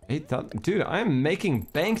 8,000. Dude, I'm making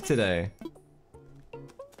bank today.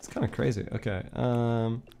 It's kind of crazy. Okay.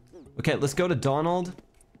 Okay, let's go to Donald.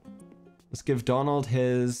 Let's give Donald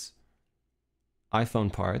his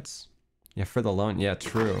iPhone parts. Yeah, for the loan. Yeah,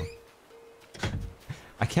 true.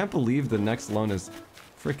 I can't believe the next loan is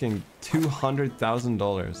freaking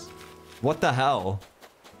 $200,000. What the hell?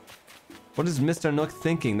 What is Mr. Nook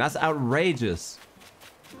thinking? That's outrageous.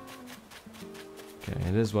 Okay,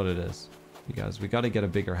 it is what it is. You guys, we gotta get a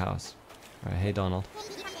bigger house. Alright, hey Donald.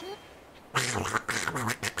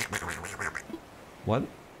 What?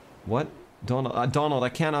 What? Donald, Donald, I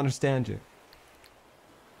can't understand you.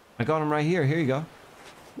 I got him right here. Here you go.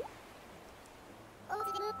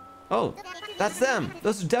 Oh, that's them.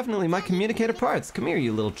 Those are definitely my communicator parts. Come here,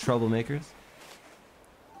 you little troublemakers.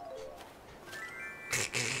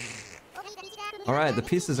 Alright, the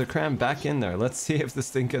pieces are crammed back in there. Let's see if this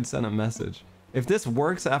thing can send a message. If this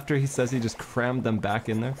works after he says he just crammed them back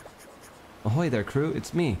in there. Ahoy there, crew.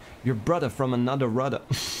 It's me, your brother from another rudder.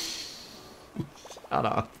 Shut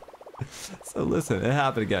up. So listen, it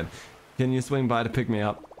happened again. Can you swing by to pick me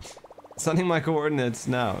up? Sending my coordinates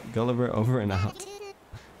now. Gulliver over and out.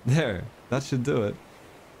 There, that should do it.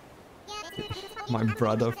 My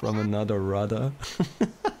brother from another rudder.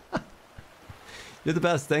 You're the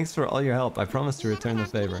best. Thanks for all your help. I promise to return the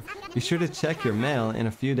favor. Be sure to check your mail in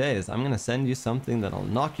a few days. I'm gonna send you something that'll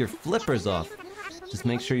knock your flippers off. Just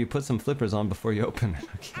make sure you put some flippers on before you open it,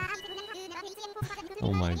 okay?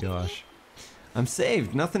 Oh my gosh. I'm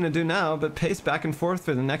saved. Nothing to do now, but pace back and forth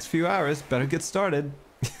for the next few hours. Better get started.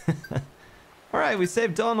 Alright, we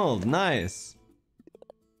saved Donald. Nice.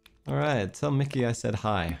 Alright, tell Mickey I said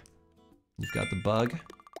hi. You've got the bug.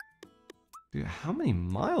 Dude, how many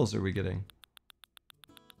miles are we getting?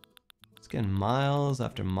 It's getting miles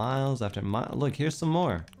after miles after miles. Look, here's some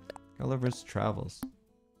more. Gulliver's Travels.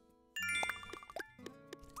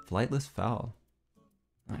 Flightless Fowl.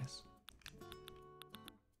 Nice.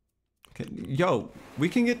 Okay, yo, we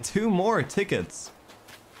can get 2 more tickets.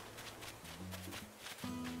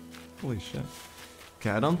 Holy shit. Okay,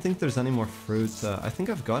 I don't think there's any more fruit. I think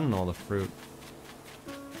I've gotten all the fruit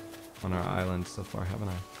on our island so far, haven't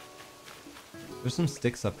I? There's some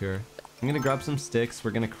sticks up here. I'm gonna grab some sticks.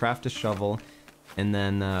 We're gonna craft a shovel. And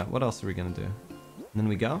then, what else are we gonna do? And then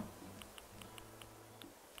we go?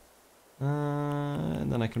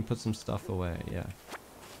 And then I can put some stuff away, yeah.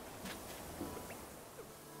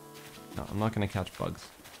 No, I'm not gonna catch bugs.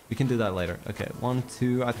 We can do that later. Okay, 1,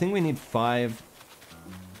 2, I think we need 5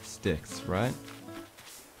 sticks, right?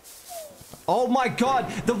 Oh my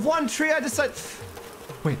god! The one tree I decided...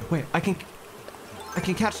 Wait, I can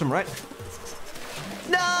catch them, right?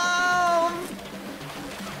 No!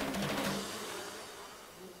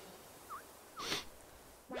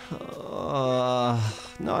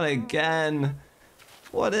 Not again.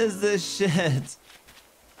 What is this shit?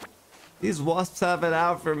 These wasps have it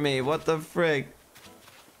out for me. What the frick?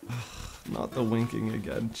 Not the winking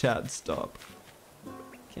again. Chat, stop.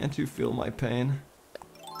 Can't you feel my pain?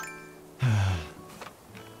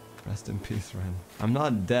 Rest in peace, Ren. I'm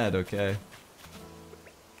not dead, okay?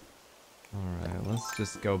 Alright, let's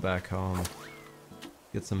just go back home.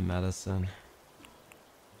 Get some medicine.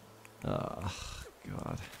 Oh,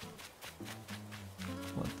 God.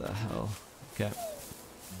 What the hell? Okay.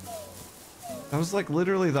 That was like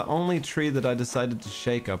literally the only tree that I decided to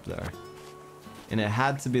shake up there. And it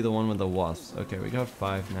had to be the one with the wasps. Okay, we got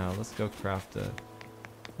 5 now. Let's go craft a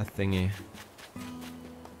thingy.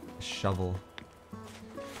 A shovel.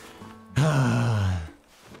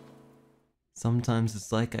 Sometimes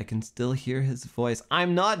it's like I can still hear his voice.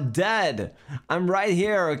 I'm not dead! I'm right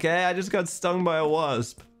here, okay? I just got stung by a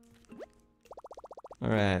wasp.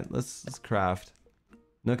 Alright, let's craft.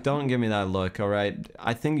 Nook, don't give me that look, alright?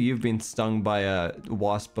 I think you've been stung by a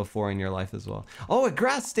wasp before in your life as well. Oh, a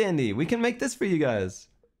grass standee! We can make this for you guys!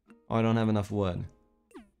 Oh, I don't have enough wood.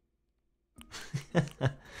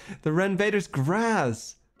 The Renvaderz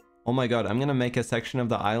grass! Oh my god, I'm gonna make a section of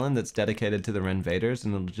the island that's dedicated to the Renvaderz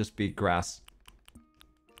and it'll just be grass.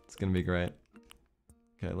 It's gonna be great.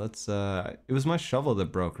 Okay, let's, it was my shovel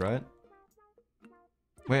that broke, right?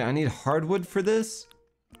 Wait, I need hardwood for this?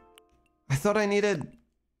 I thought I needed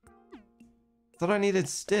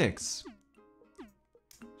sticks.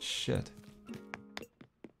 Shit.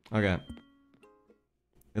 Okay.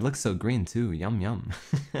 It looks so green too. Yum yum.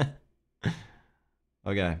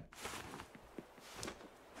 Okay.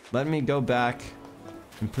 Let me go back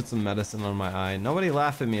and put some medicine on my eye. Nobody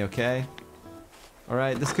laugh at me, okay?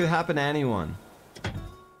 Alright, this could happen to anyone.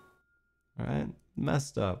 Alright,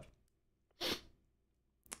 messed up.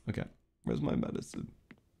 Okay, where's my medicine?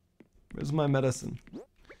 Where's my medicine?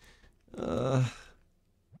 Hello?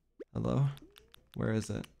 Where is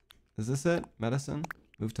it? Is this it? Medicine?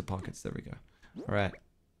 Move to pockets, there we go. Alright.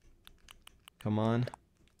 Come on.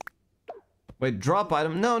 Wait, drop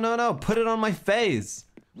item? No, no, no, put it on my face!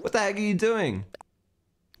 What the heck are you doing?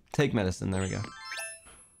 Take medicine, there we go.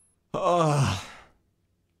 Oh,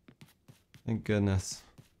 thank goodness.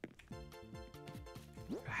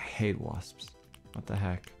 I hate wasps. What the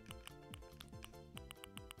heck?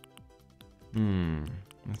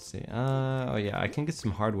 Let's see. Oh yeah, I can get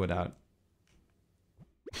some hardwood out.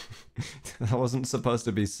 That wasn't supposed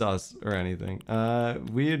to be sus or anything.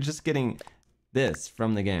 We're just getting this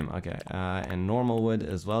from the game. Okay, and normal wood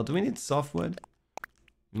as well. Do we need softwood?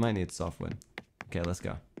 We might need softwood. Okay, let's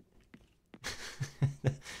go.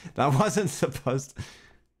 That wasn't supposed to...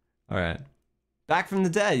 Alright. Back from the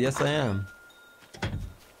dead, yes I am.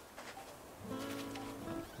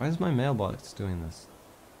 Why is my mailbox doing this?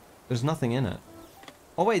 There's nothing in it.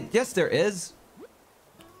 Oh wait, yes there is!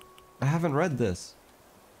 I haven't read this.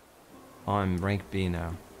 Oh, I'm rank B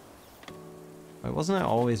now. Wait, wasn't I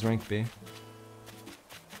always rank B?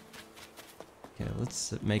 Okay,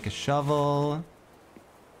 let's make a shovel.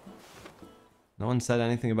 No one said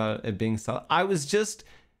anything about it being sus. I was just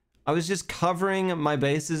covering my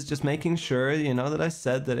bases, just making sure, you know, that I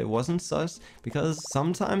said that it wasn't sus, because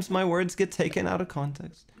sometimes my words get taken out of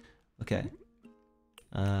context. Okay.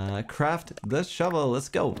 Craft the shovel, let's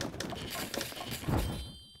go.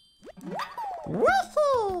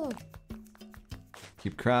 Woohoo!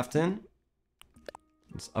 Keep crafting.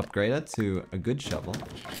 Let's upgrade it to a good shovel.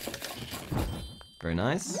 Very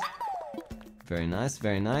nice. Very nice,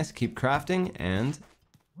 very nice. Keep crafting, and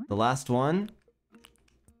the last one.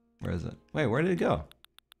 Where is it? Wait, where did it go?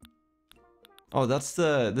 Oh, that's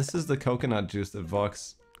the... This is the coconut juice that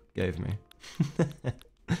Vox gave me.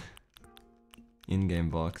 In-game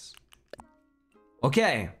Vox.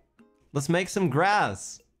 Okay, let's make some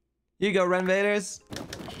grass. Here you go, Renvaderz.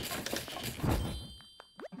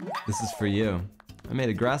 This is for you. I made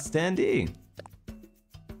a grass standee.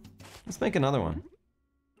 Let's make another one.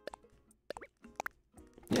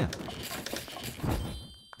 Yeah.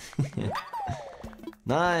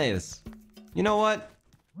 Nice. You know what?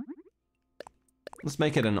 Let's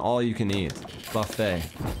make it an all-you-can-eat buffet.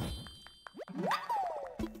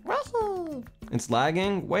 It's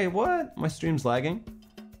lagging? Wait, what? My stream's lagging?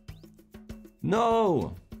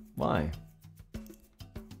 No! Why?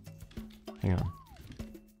 Hang on.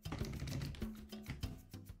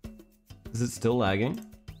 Is it still lagging?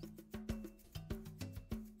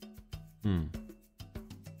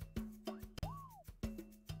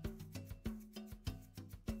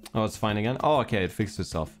 Oh, it's fine again? Oh, okay, it fixed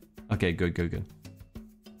itself. Okay, good, good, good.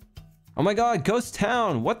 Oh my god, Ghost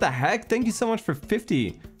Town! What the heck? Thank you so much for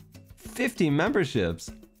 50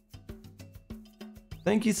 memberships.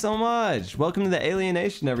 Thank you so much. Welcome to the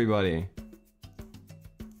Alienation, everybody.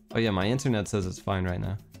 Oh yeah, my internet says it's fine right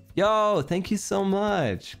now. Yo, thank you so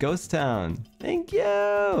much. Ghost Town. Thank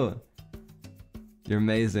you. You're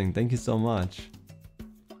amazing. Thank you so much.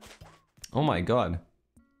 Oh my god.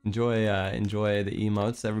 Enjoy the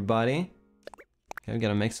emotes, everybody. Okay, I'm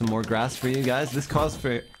gonna make some more grass for you guys. This calls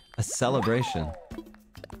for a celebration.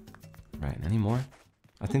 Right, any more?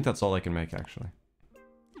 I think that's all I can make, actually.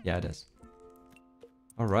 Yeah, it is.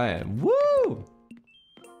 Alright, woo!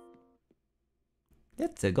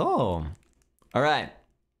 Let's go. Alright.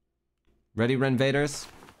 Ready, Renvaderz?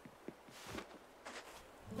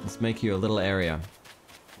 Let's make you a little area.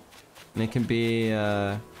 And it can be,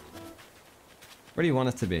 where do you want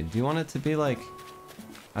it to be? Do you want it to be, like,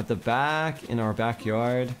 at the back, in our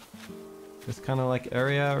backyard? This kind of, like,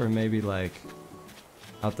 area? Or maybe, like,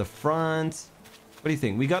 out the front? What do you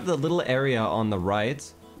think? We got the little area on the right,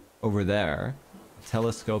 over there.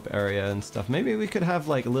 Telescope area and stuff. Maybe we could have,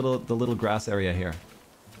 like, the little grass area here.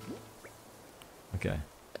 Okay.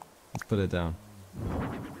 Let's put it down.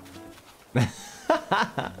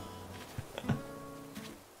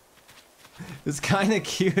 It's kind of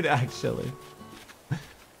cute, actually.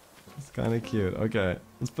 It's kind of cute. Okay,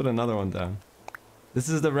 let's put another one down. This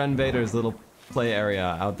is the Renvaderz little play area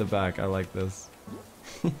out the back. I like this.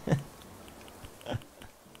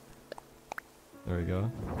 There we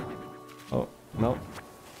go. Oh, no.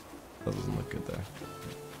 That doesn't look good there.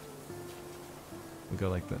 We'll go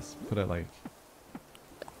like this. Put it like...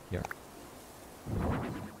 here.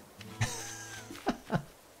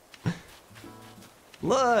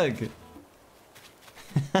 Look!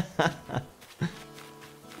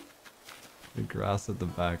 The grass at the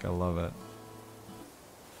back, I love it.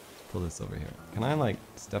 Let's pull this over here. Can I like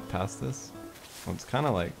step past this? Oh, it's kind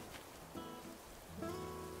of like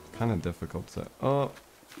kind of difficult to. Oh,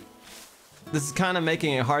 this is kind of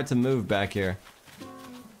making it hard to move back here.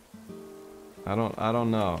 I don't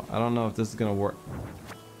know. I don't know if this is gonna work.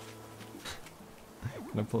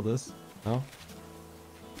 Can I pull this? No?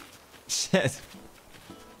 Shit.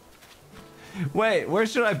 Wait, where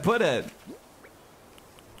should I put it?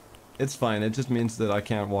 It's fine, it just means that I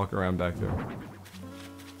can't walk around back there.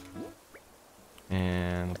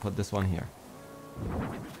 And I'll put this one here.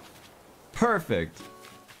 Perfect!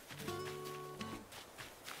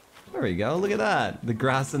 There we go, look at that! The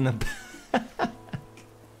grass in the back.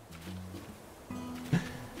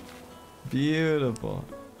 Beautiful.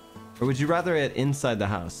 Or would you rather it inside the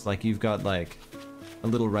house? Like you've got like a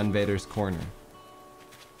little Renvaderz corner.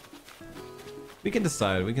 We can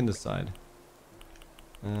decide, we can decide.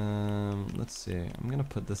 Let's see. I'm gonna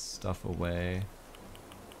put this stuff away.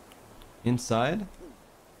 Inside?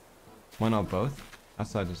 Why not both?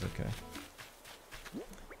 Outside is okay.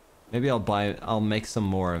 Maybe I'll make some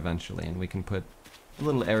more eventually and we can put a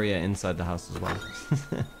little area inside the house as well.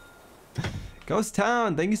 Ghost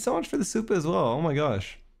Town, thank you so much for the soup as well. Oh my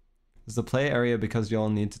gosh. Is the play area because y'all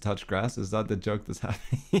need to touch grass? Is that the joke that's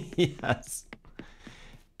happening? Yes.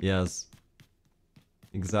 Yes.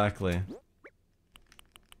 Exactly.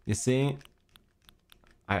 You see,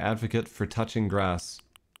 I advocate for touching grass.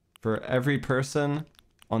 For every person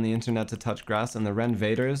on the internet to touch grass, and the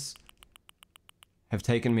Renvaderz have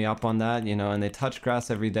taken me up on that, you know, and they touch grass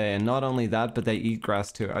every day, and not only that, but they eat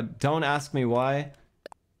grass too. Don't ask me why,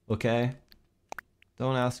 okay?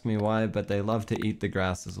 Don't ask me why, but they love to eat the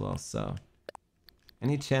grass as well, so.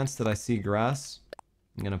 Any chance that I see grass,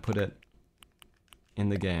 I'm gonna put it in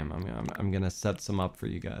the game. I'm gonna set some up for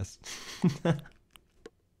you guys.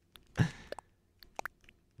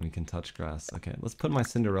 We can touch grass. Okay, let's put my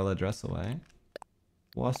Cinderella dress away.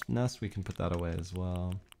 Wasp nest, we can put that away as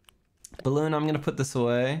well. Balloon, I'm gonna put this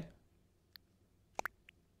away.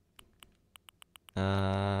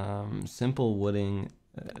 Simple wooden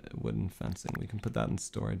fencing, we can put that in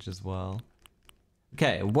storage as well.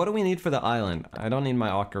 Okay, what do we need for the island? I don't need my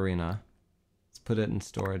ocarina. Let's put it in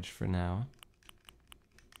storage for now.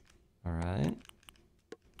 Alright.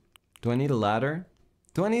 Do I need a ladder?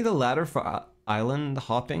 Do I need a ladder for island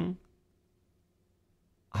hopping?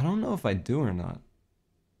 I don't know if I do or not.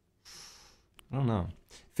 I don't know.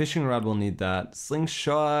 Fishing rod will need that.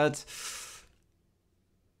 Slingshot.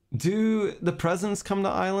 Do the presents come to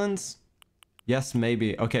islands? Yes,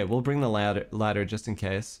 maybe. Okay, we'll bring the ladder just in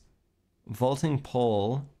case. Vaulting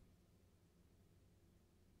pole.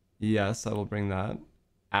 Yes, I will bring that.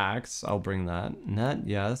 Axe, I'll bring that. Net,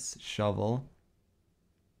 yes. Shovel.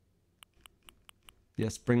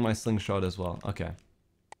 Yes, bring my slingshot as well. Okay.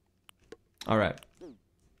 Alright.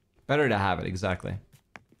 Better to have it, exactly.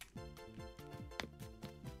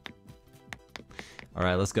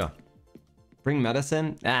 Alright, let's go. Bring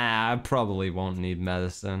medicine? Ah, I probably won't need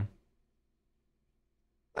medicine.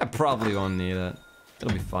 I probably won't need it.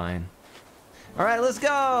 It'll be fine. Alright, let's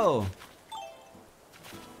go!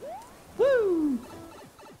 Woo!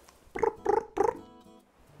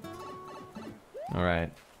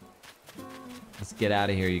 Alright. Let's get out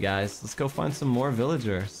of here, you guys. Let's go find some more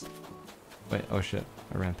villagers. Wait, oh shit.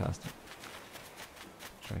 I ran past it.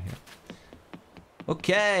 It's right here.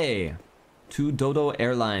 Okay! To Dodo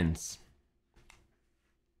Airlines.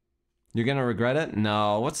 You're gonna regret it?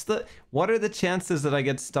 No. What are the chances that I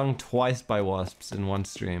get stung twice by wasps in one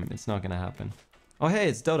stream? It's not gonna happen. Oh hey,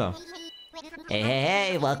 it's Dodo. Hey, hey,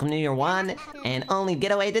 hey, welcome to your one and only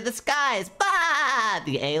getaway to the skies. Bah!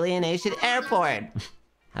 The Alienation Airport.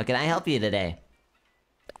 How can I help you today?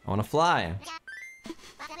 I wanna fly.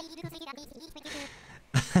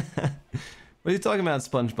 What are you talking about,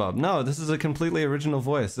 SpongeBob? No, this is a completely original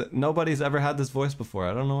voice. Nobody's ever had this voice before.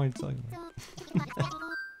 I don't know what you're talking about.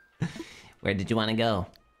 Where did you want to go?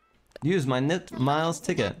 Use my Nicked Miles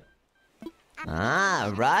ticket.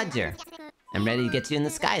 Ah, Roger. I'm ready to get you in the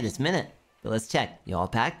sky this minute. But let's check. You all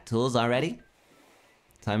packed? Tools all ready?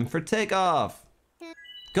 Time for takeoff.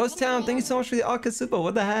 Ghost Town, thank you so much for the Akasupa.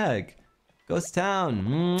 What the heck? Ghost Town,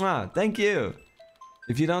 mwah, thank you.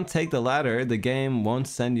 If you don't take the ladder, the game won't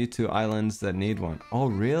send you to islands that need one. Oh,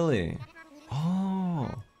 really? Oh,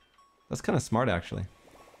 that's kind of smart, actually.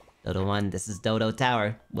 Dodo 1, this is Dodo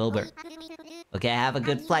Tower. Wilbur. Okay, have a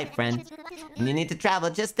good flight, friend. When you need to travel,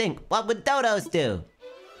 just think, what would dodos do?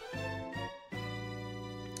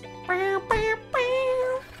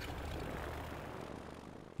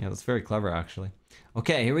 Yeah, that's very clever, actually.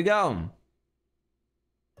 Okay, here we go.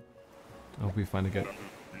 I hope we find a good...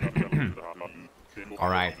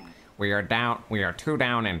 Alright, we are 2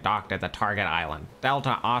 down and docked at the target island.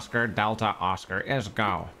 Delta Oscar is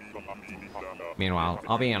go. Meanwhile,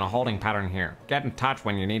 I'll be in a holding pattern here. Get in touch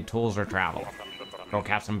when you need tools or travel. Go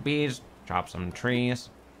catch some bees, chop some trees.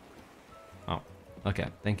 Oh, okay,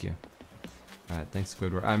 thank you. Alright, thanks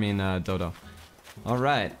Squidward. I mean, Dodo.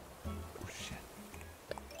 Alright. Oh, shit.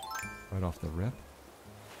 Right off the rip.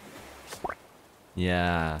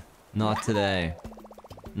 Yeah, not today.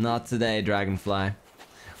 Not today, Dragonfly.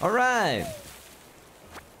 Alright!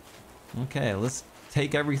 Okay, let's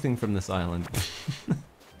take everything from this island.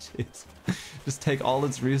 Jeez. Just take all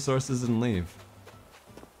its resources and leave.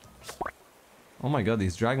 Oh my god,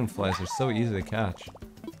 these dragonflies are so easy to catch.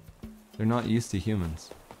 They're not used to humans.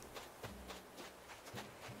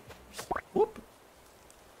 Whoop!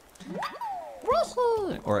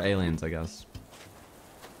 Or aliens, I guess.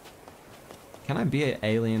 Can I be an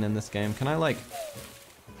alien in this game? Can I, like,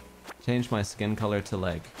 change my skin color to,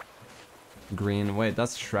 like, green? Wait,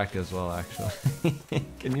 that's Shrek as well, actually.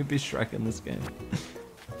 Can you be Shrek in this game?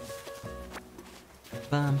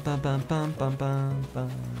 Bum, bum, bum, bum, bum, bum,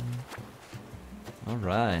 bum.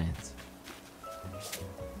 Alright.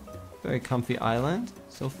 Very comfy island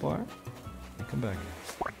so far. Come back.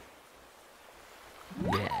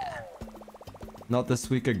 Yeah. Not this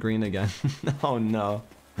week of green again. Oh no.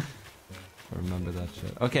 I remember that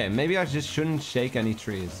shit. Okay, maybe I just shouldn't shake any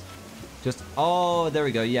trees. Just, oh, there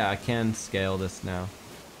we go. Yeah, I can scale this now.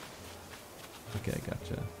 Okay,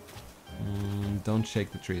 gotcha. Don't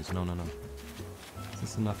shake the trees. No, no, no. Is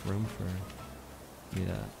this enough room for...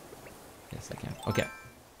 Yeah. Yes, I can. Okay.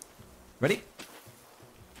 Ready?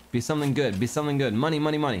 Be something good. Be something good. Money,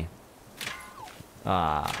 money, money.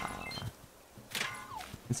 Ah.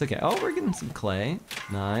 It's okay. Oh, we're getting some clay.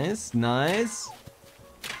 Nice, nice.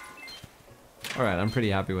 Alright, I'm pretty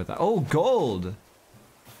happy with that. Oh, gold!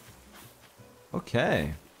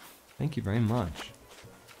 Okay. Thank you very much.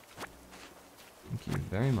 Thank you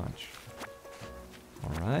very much.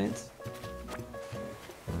 Alright.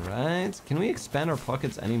 Alright. Can we expand our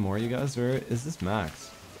pockets anymore, you guys? Or is this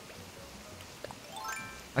max?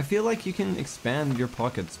 I feel like you can expand your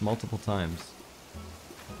pockets multiple times.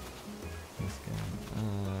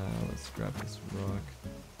 Let's grab this rock.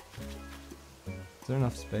 Is there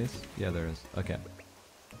enough space? Yeah, there is. Okay.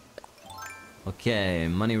 Okay,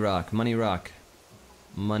 money rock, money rock.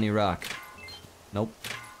 Money rock. Nope.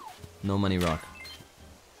 No money rock.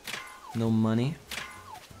 No money.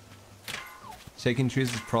 Shaking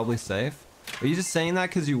trees is probably safe. Are you just saying that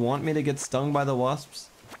because you want me to get stung by the wasps?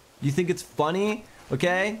 You think it's funny?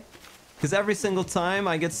 Okay? Because every single time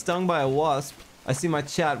I get stung by a wasp, I see my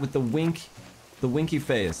chat with the winky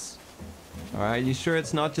face. Alright, you sure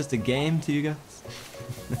it's not just a game to you guys?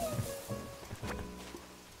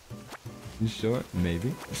 You sure?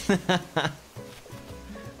 Maybe.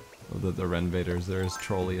 Oh, the Renvaderz, they're as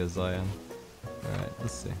trolly as I am. Alright,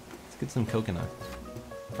 let's see. Let's get some coconut.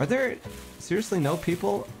 Are there seriously no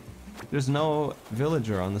people? There's no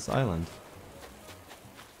villager on this island.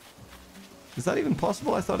 Is that even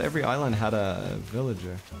possible? I thought every island had a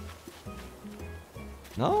villager.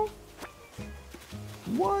 No?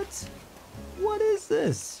 What? What is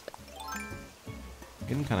this? I'm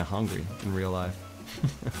getting kind of hungry in real life.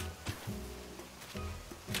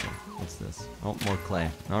 Okay, what's this? Oh, more clay.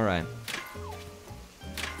 Alright.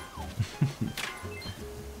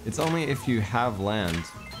 It's only if you have land.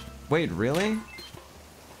 Wait, really?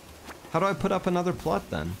 How do I put up another plot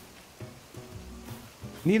then?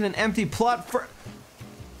 Need an empty plot for...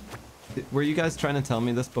 Were you guys trying to tell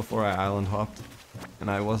me this before I island hopped?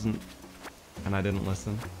 And I wasn't... And I didn't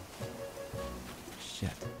listen?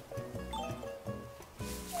 Shit.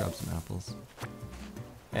 Grab some apples.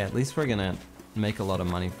 Hey, at least we're gonna make a lot of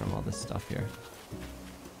money from all this stuff here.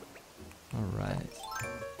 Alright.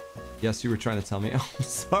 Yes, you were trying to tell me. Oh,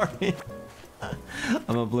 sorry.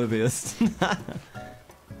 I'm oblivious.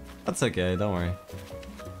 That's okay, don't worry.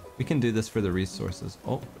 We can do this for the resources.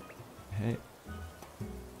 Oh, hey.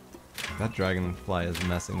 That dragonfly is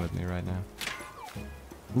messing with me right now.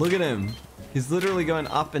 Look at him. He's literally going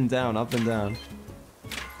up and down, up and down.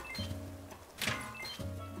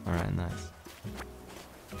 Alright, nice.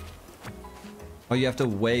 Oh, you have to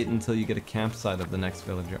wait until you get a campsite of the next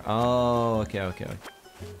villager. Oh, okay, okay, okay.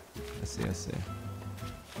 I see, I see.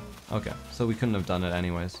 Okay, so we couldn't have done it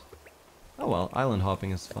anyways. Oh well, island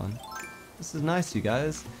hopping is fun. This is nice, you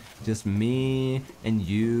guys. Just me and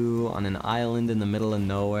you on an island in the middle of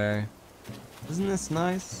nowhere. Isn't this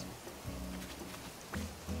nice?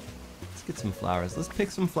 Let's get some flowers. Let's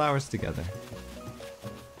pick some flowers together.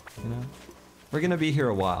 You know? We're gonna be here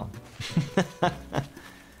a while.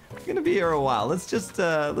 We're gonna be here a while. Let's just,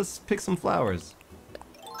 let's pick some flowers.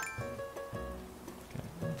 Okay,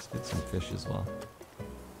 let's get some fish as well.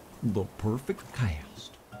 The perfect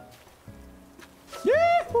cast. Yeah!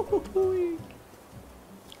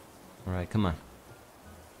 Alright, come on.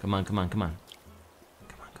 Come on, come on, come on.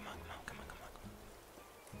 Come on, come on, come on, come on, come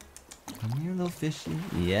on. Come here, little fishy.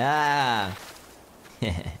 Yeah!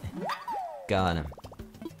 Got him.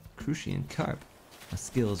 Crucian carp. My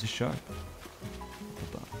skills are sharp.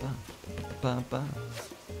 Are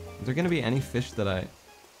there gonna be any fish that I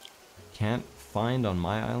can't find on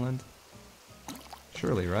my island?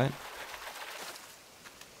 Surely, right?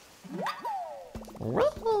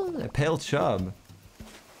 A pale chub.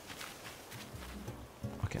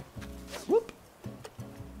 Okay. Whoop.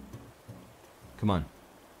 Come on.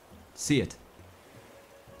 See it.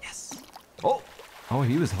 Yes. Oh! Oh,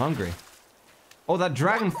 he was hungry. Oh, that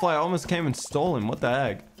dragonfly almost came and stole him. What the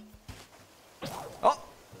heck? Oh!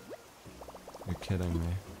 You're kidding me.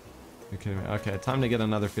 You're kidding me. Okay, time to get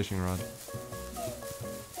another fishing rod.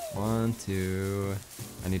 1, 2...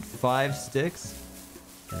 I need 5 sticks.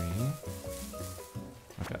 3...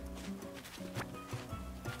 Okay.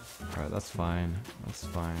 Alright, that's fine. That's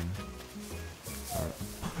fine. Alright.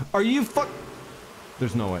 Are you fuck...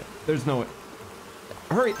 There's no way. There's no way.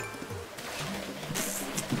 Hurry!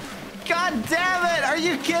 God damn it! Are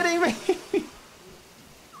you kidding me?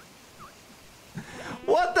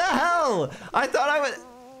 What the hell? I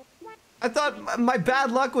thought my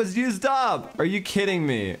bad luck was used up. Are you kidding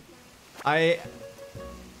me?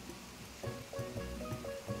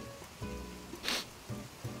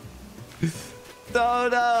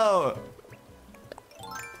 Dodo!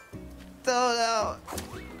 Dodo!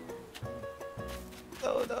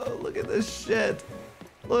 Dodo, look at this shit.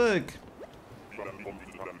 Look.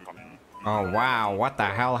 Oh wow, what the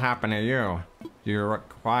hell happened to you? Do you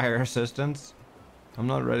require assistance? I'm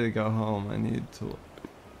not ready to go home. I need to...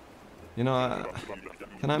 You know,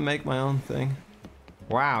 can I make my own thing?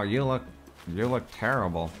 Wow, you look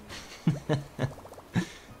terrible. To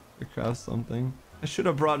craft something. I should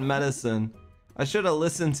have brought medicine. I should have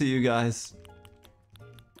listened to you guys.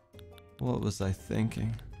 What was I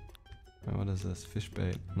thinking? Wait, what is this? Fish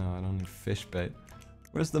bait? No, I don't need fish bait.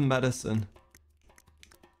 Where's the medicine?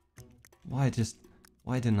 Why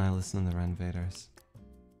didn't I listen to the Renvaderz?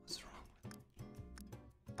 What's wrong with it?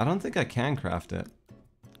 I don't think I can craft it.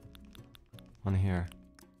 On here.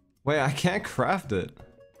 Wait, I can't craft it.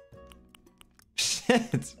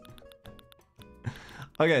 Shit.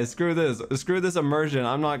 Okay, screw this. Screw this immersion.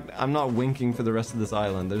 I'm not winking for the rest of this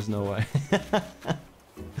island. There's no way.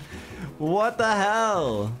 What the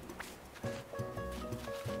hell?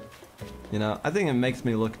 You know, I think it makes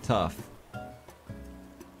me look tough.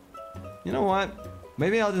 You know what?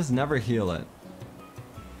 Maybe I'll just never heal it.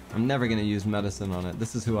 I'm never gonna use medicine on it.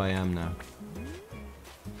 This is who I am now.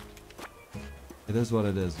 It is what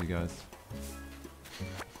it is, you guys.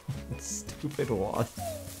 Stupid wasp.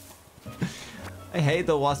 I hate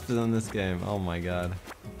the wasps in this game. Oh my god.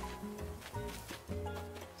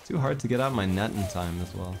 It's too hard to get out my net in time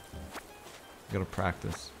as well. I gotta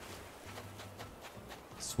practice.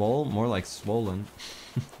 Swole? More like swollen.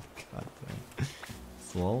 God damn.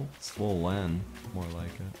 Swole? Swollen. More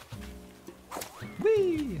like it.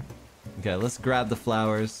 Whee! Okay, let's grab the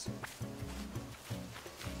flowers.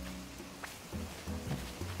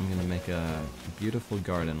 I'm gonna make a beautiful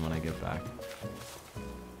garden when I get back.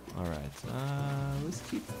 Alright, let's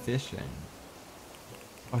keep fishing.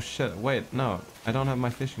 Oh shit, wait, no. I don't have my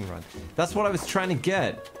fishing rod. That's what I was trying to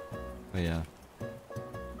get! Oh yeah.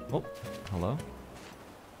 Oh, hello?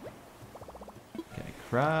 Okay,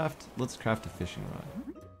 craft. Let's craft a fishing rod.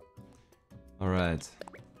 Alright.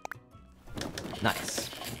 Nice.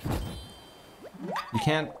 You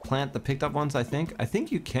can't plant the picked up ones, I think? I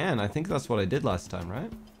think you can. I think that's what I did last time,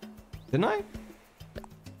 right? Didn't I?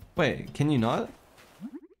 Wait, can you not?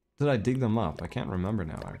 Did I dig them up? I can't remember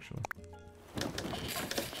now, actually.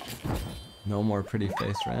 No more pretty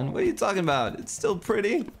face, Ren. What are you talking about? It's still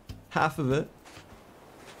pretty. Half of it.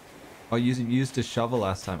 Oh, you used a shovel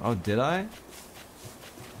last time. Oh, did I?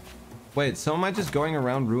 Wait, so am I just going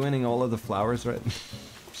around ruining all of the flowers, right?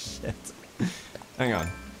 Shit. Hang on.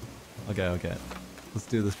 Okay, okay. Let's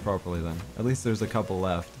do this properly then. At least there's a couple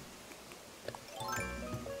left.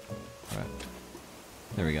 Alright.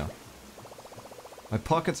 There we go. My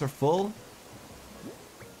pockets are full?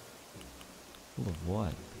 Full of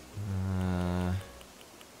what?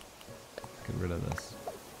 Get rid of this.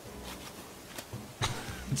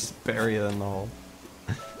 Just bury it in the hole.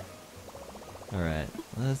 Alright,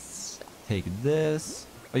 let's take this.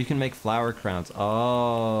 Oh, you can make flower crowns.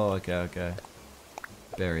 Oh, okay, okay.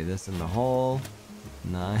 Bury this in the hole.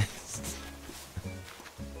 Nice.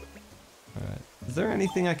 Alright. Is there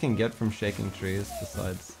anything I can get from shaking trees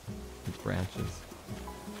besides the branches?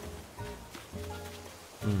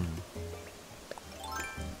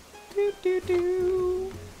 Do, do,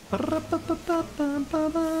 do.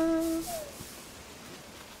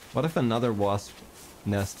 What if another wasp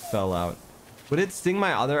nest fell out? Would it sting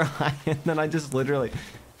my other eye and then I just literally...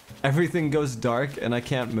 everything goes dark and I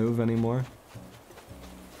can't move anymore?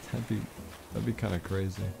 That'd be kind of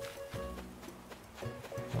crazy.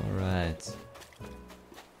 Alright.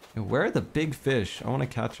 Where are the big fish? I want to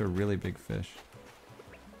catch a really big fish.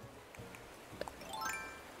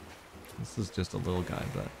 This is just a little guy,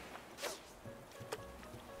 but...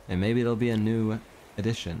 and maybe it'll be a new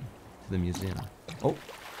addition to the museum. Oh!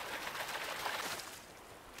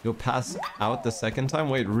 You'll pass out the second time?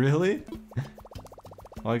 Wait, really?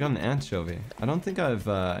 Oh, I got an anchovy. I don't think I've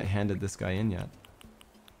handed this guy in yet.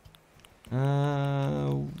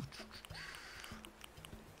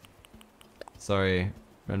 Sorry,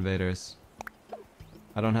 Renvaderz.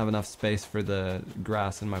 I don't have enough space for the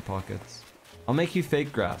grass in my pockets. I'll make you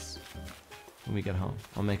fake grass when we get home.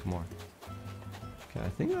 I'll make more. Okay, I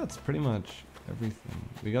think that's pretty much everything.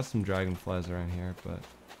 We got some dragonflies around here, but...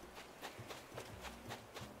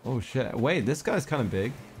 oh shit. Wait, this guy's kind of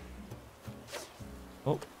big.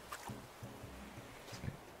 Oh.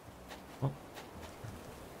 Oh.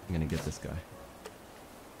 I'm gonna get this guy.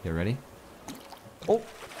 You ready? Oh!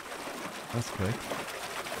 That's quick.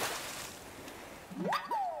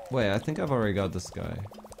 Wait, I think I've already got this guy.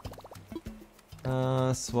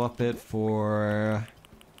 Swap it for...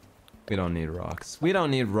 we don't need rocks. We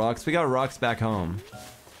don't need rocks. We got rocks back home.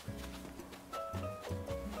 Do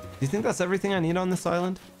you think that's everything I need on this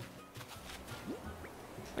island?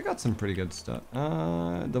 I got some pretty good stuff.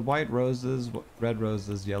 The white roses, red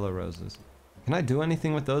roses, yellow roses. Can I do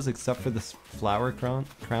anything with those except for the flower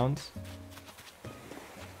crowns?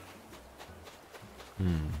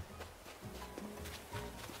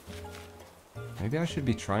 Maybe I should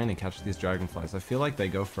be trying to catch these dragonflies. I feel like they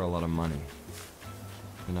go for a lot of money.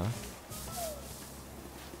 You know?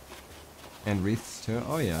 And wreaths too?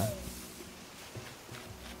 Oh yeah.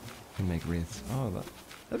 Can make wreaths. Oh,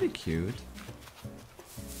 that'd be cute.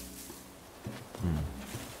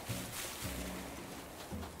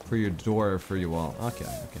 For your door or for you all. Okay,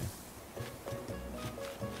 okay.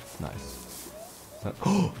 Nice.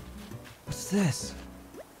 Oh! What's this?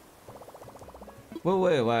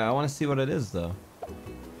 Wait, I want to see what it is though.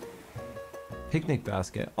 Picnic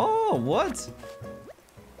basket. Oh, what?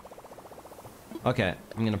 Okay,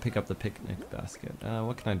 I'm gonna pick up the picnic basket.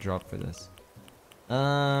 What can I drop for this?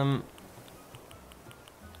 Well,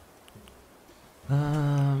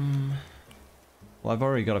 I've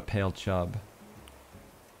already got a pale chub.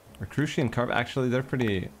 Are Crucian carp? Actually, they're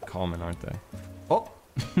pretty common, aren't they? Oh!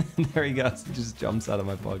 There he goes. He just jumps out of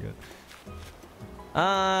my pocket.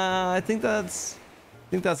 I think that's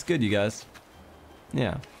good, you guys.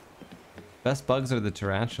 Yeah. Best bugs are the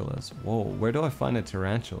tarantulas. Whoa, where do I find a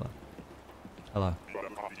tarantula? Hello.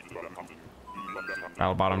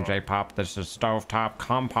 Bell bottom J-pop, this is Stovetop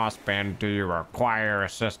Compost Bin. Do you require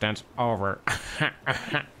assistance? Over. I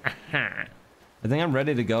think I'm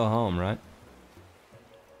ready to go home, right?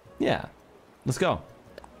 Yeah. Let's go.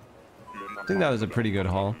 I think that was a pretty good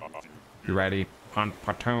haul. You ready? Hunt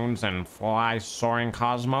platoons and fly soaring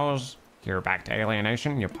cosmos? You're back to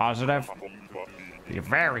alienation? You positive? Be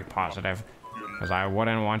very positive. Because I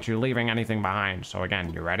wouldn't want you leaving anything behind. So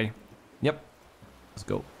again, you ready? Yep. Let's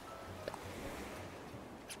go.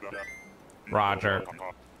 Roger.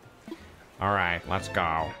 Alright, let's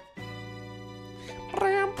go.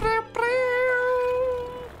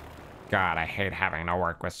 God, I hate having to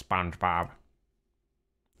work with SpongeBob.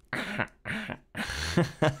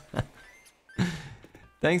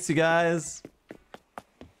 Thanks, you guys.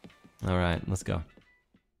 All right, let's go.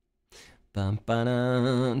 Time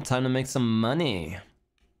to make some money.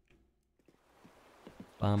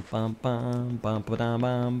 Not the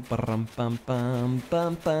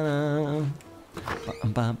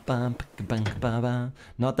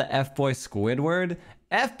F-boy Squidward?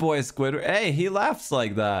 F-boy Squidward? Hey, he laughs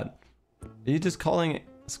like that. Are you just calling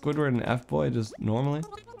Squidward an F-boy just normally?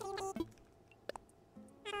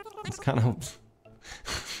 It's kind of...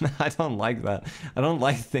 I don't like that. I don't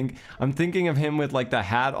like I'm thinking of him with like the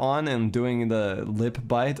hat on and doing the lip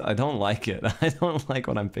bite. I don't like it. I don't like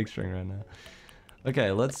what I'm picturing right now. Okay,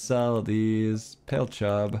 let's sell these. Pale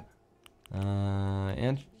chub.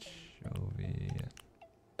 Anchovy.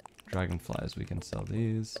 Dragonflies, we can sell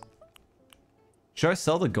these. Should I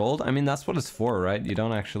sell the gold? I mean, that's what it's for, right? You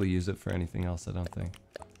don't actually use it for anything else, I don't think.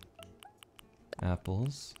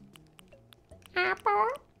 Apples.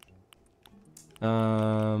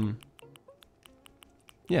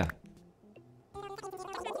 Yeah.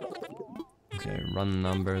 Okay, run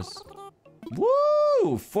numbers.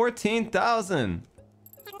 Woo! 14,000!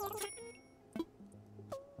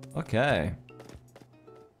 Okay.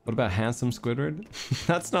 What about handsome Squidward?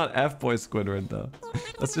 That's not F-boy Squidward though.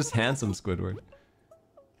 That's just handsome Squidward.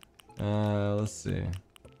 Let's see.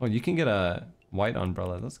 Oh, you can get a white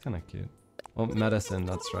umbrella. That's kind of cute. Oh, medicine.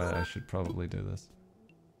 That's right. I should probably do this.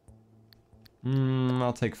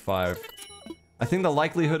 I'll take 5. I think the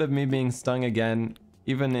likelihood of me being stung again,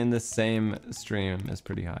 even in the same stream, is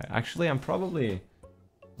pretty high. Actually, I'm probably...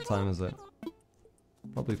 What time is it?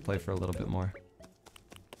 Probably play for a little bit more.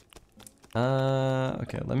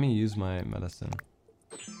 Okay, let me use my medicine.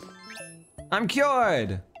 I'm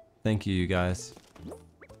cured! Thank you, you guys.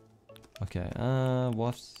 Okay,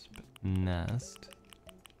 wasp nest.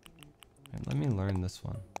 Okay, let me learn this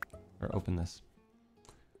one. Or open this.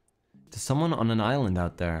 To someone on an island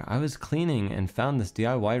out there, I was cleaning and found this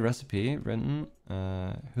DIY recipe written,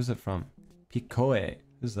 who's it from? Picoe.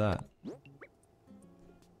 Who's that?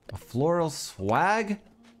 A floral swag?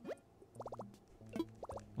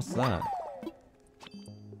 What's that?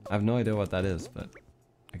 I have no idea what that is, but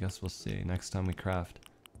I guess we'll see next time we craft.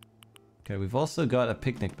 Okay, we've also got a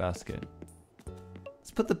picnic basket.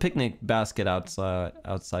 Let's put the picnic basket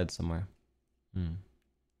outside somewhere.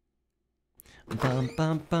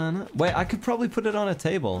 Wait, I could probably put it on a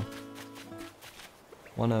table.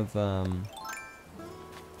 One of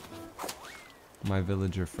my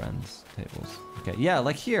villager friends' tables. Okay, yeah,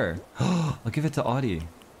 like here. I'll give it to Audie.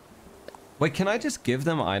 Wait, can I just give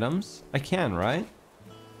them items? I can, right?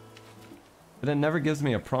 But it never gives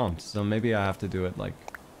me a prompt, so maybe I have to do it like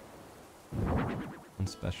on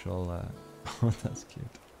special. Oh, that's cute.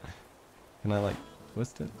 Can I like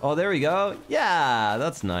twist it? Oh, there we go. Yeah,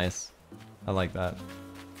 that's nice. I like that.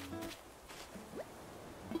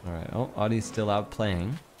 All right. Oh, Audie's still out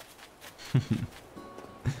playing.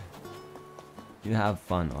 You have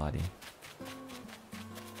fun, Audie.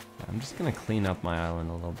 Yeah, I'm just gonna clean up my island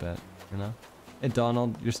a little bit, you know? Hey,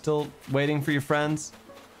 Donald, you're still waiting for your friends?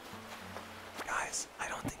 Guys, I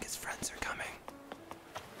don't think his friends are coming.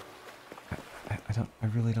 I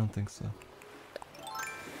really don't think so.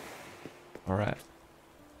 All right.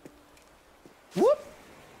 Whoop!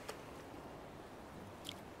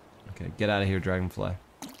 Okay, get out of here, Dragonfly.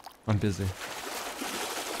 I'm busy.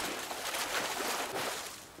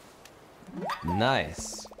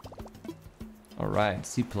 Nice. All right,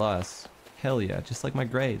 C+. Hell yeah, just like my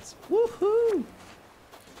grades. Woohoo!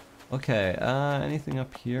 Okay, anything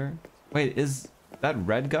up here? Wait, is that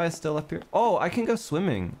red guy still up here? Oh, I can go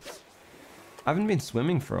swimming. I haven't been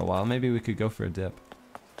swimming for a while. Maybe we could go for a dip.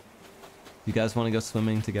 You guys want to go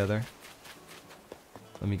swimming together?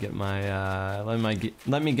 Let me get my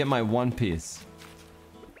let me get my one piece.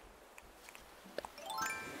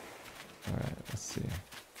 All right, let's see.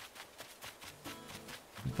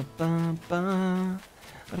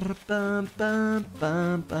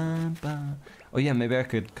 Oh yeah, maybe I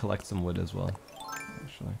could collect some wood as well.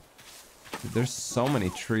 Actually, dude, there's so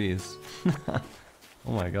many trees.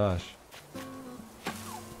 Oh my gosh.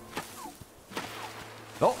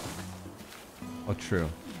 Oh. Oh, true.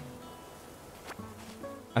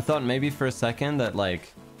 I thought maybe for a second that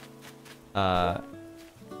like,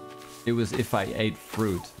 it was if I ate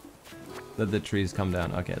fruit that the trees come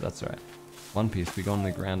down. Okay, that's right. One piece. We go on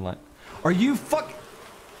the Grand Line. Are you fuck?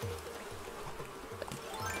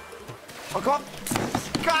 Fuck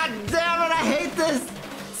off! God damn it! I hate this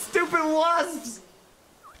stupid wasps.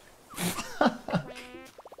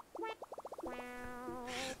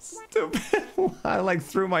 Stupid. I like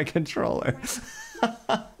threw my controller.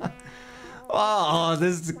 Oh,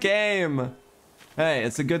 this game. Hey,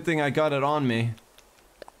 it's a good thing I got it on me.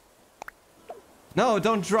 No,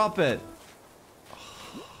 don't drop it.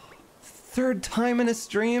 Third time in a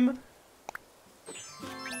stream?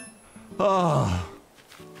 Oh,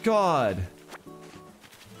 God.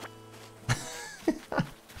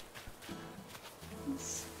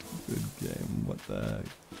 Stupid game, what the heck?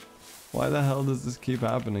 Why the hell does this keep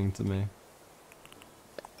happening to me?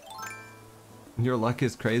 Your luck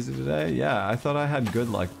is crazy today? Yeah, I thought I had good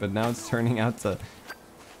luck, but now it's turning out to...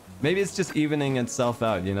 Maybe it's just evening itself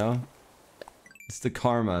out, you know? It's the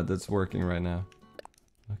karma that's working right now.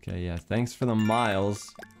 Okay, yeah, thanks for the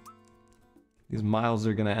miles. These miles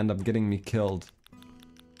are gonna end up getting me killed.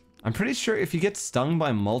 I'm pretty sure if you get stung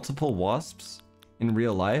by multiple wasps in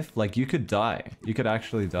real life, like, you could die. You could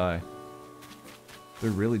actually die.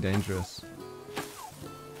 They're really dangerous.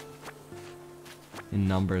 In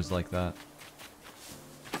numbers like that.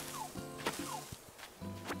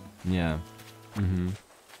 Yeah. Mm-hmm.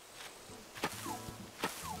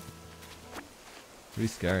 Pretty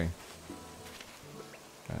scary.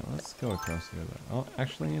 Alright, let's go across here though. Oh,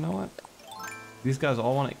 actually, you know what? These guys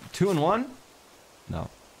all want 2 in 1? No.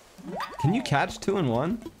 Can you catch 2 in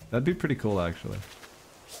 1? That'd be pretty cool, actually.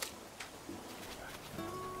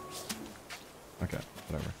 Okay,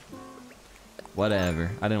 whatever.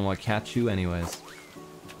 Whatever. I didn't want to catch you anyways.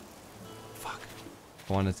 Fuck.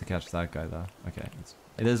 I wanted to catch that guy though. Okay,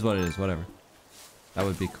 it is what it is, whatever. That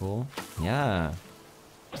would be cool. Yeah.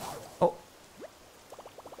 Oh.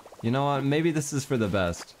 You know what? Maybe this is for the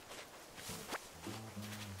best.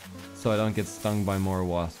 So I don't get stung by more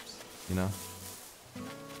wasps, you know?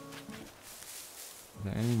 Is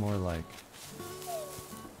there any more like...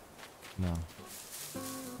 No.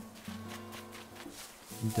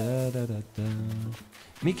 Da da da da.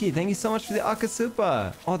 Miki, thank you so much for the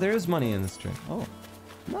Akasupa! Oh, there is money in this stream. Oh,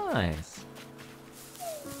 nice.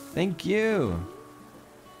 Thank you.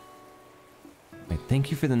 Wait,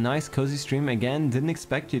 thank you for the nice cozy stream again. Didn't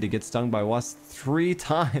expect you to get stung by wasps 3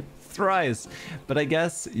 times. Thrice. But I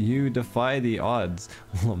guess you defy the odds.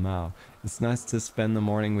 Lamau. It's nice to spend the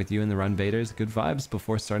morning with you and the Renvaderz. Good vibes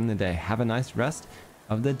before starting the day. Have a nice rest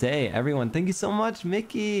of the day, everyone. Thank you so much,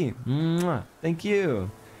 Mickey. Mwah. Thank you.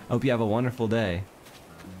 I hope you have a wonderful day.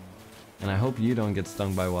 And I hope you don't get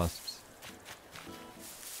stung by wasps.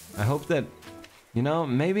 I hope that, you know,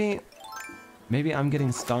 maybe I'm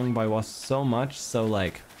getting stung by wasps so much, so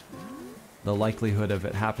like, the likelihood of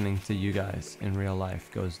it happening to you guys in real life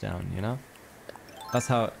goes down, you know? That's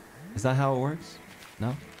how, is that how it works?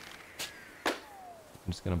 No? I'm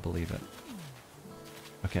just gonna believe it.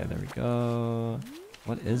 Okay, there we go.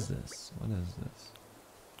 What is this? What is this?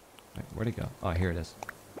 Wait, where'd it go? Oh, here it is.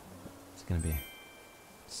 It's gonna be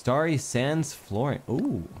Starry Sands flooring.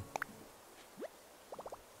 Ooh.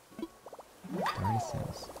 Starry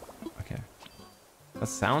Sands. Okay. That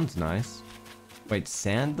sounds nice. Wait,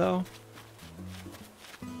 sand though?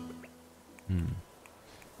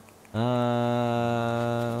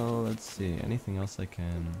 Let's see. Anything else I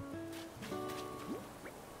can...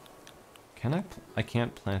 Can I? I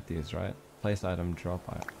can't plant these, right? Place item, drop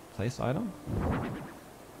item. Place item?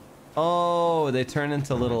 Oh, they turn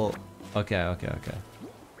into little... Okay, okay, okay.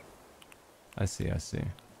 I see, I see.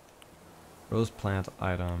 Rose plant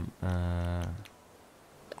item.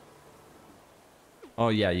 Oh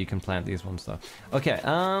yeah, you can plant these ones though. Okay,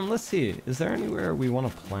 let's see. Is there anywhere we want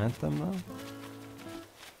to plant them though?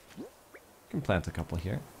 Can plant a couple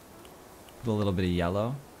here. Put a little bit of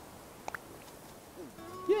yellow.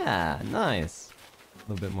 Yeah, nice.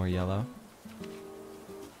 A little bit more yellow.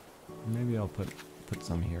 Maybe I'll put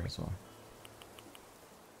some here as well.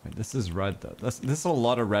 Wait, this is red though. This is a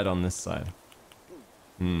lot of red on this side.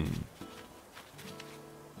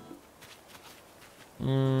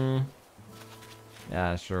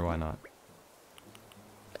 Yeah, sure, why not?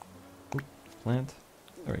 Oop, plant.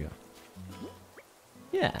 There we go.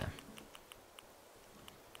 Yeah.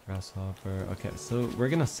 Grasshopper. Okay, so we're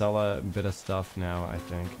gonna sell a bit of stuff now, I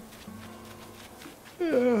think.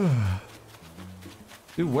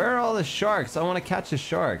 Dude, where are all the sharks? I want to catch a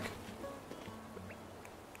shark.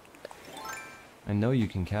 I know you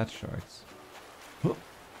can catch sharks.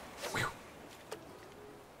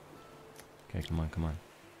 Okay, come on, come on.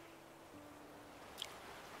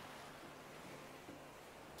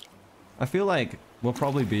 I feel like we'll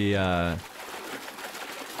probably be,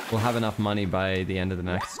 we'll have enough money by the end of the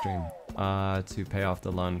next stream, to pay off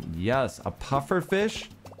the loan. Yes, a puffer fish?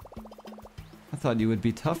 I thought you would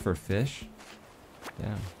be tougher, fish.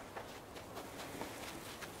 Damn.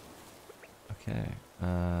 Okay,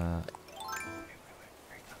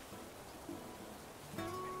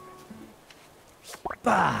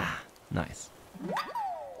 bah! Nice.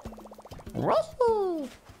 Woohoo!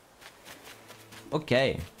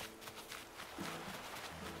 Okay.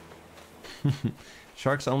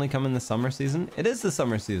 Sharks only come in the summer season? It is the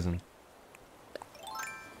summer season.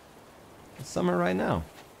 It's summer right now.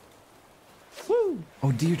 Woo!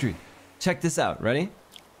 Oh, Deirdre, check this out. Ready?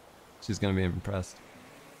 She's gonna be impressed.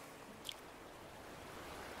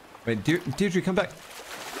 Wait, Deirdre, come back.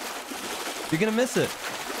 You're gonna miss it.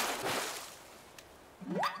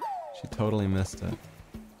 She totally missed it.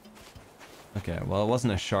 Okay, well, it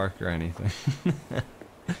wasn't a shark or anything.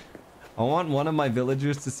 I want one of my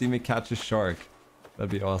villagers to see me catch a shark.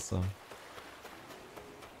 That'd be awesome.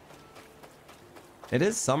 It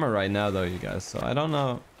is summer right now though, you guys, so I don't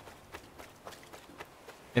know.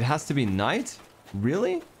 It has to be night?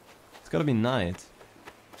 Really? It's gotta be night.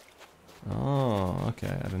 Oh, okay,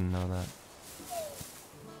 I didn't know that.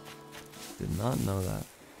 Did not know that.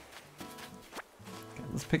 Okay,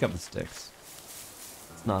 let's pick up the sticks.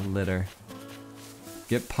 Let's not litter.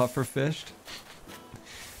 Get puffer fished.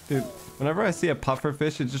 Dude, whenever I see a puffer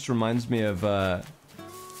fish, it just reminds me of,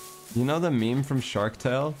 you know the meme from Shark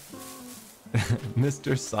Tale?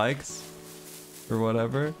 Mr. Sykes? Or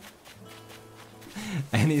whatever?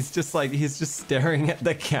 And he's just like, he's just staring at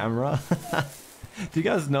the camera. Do you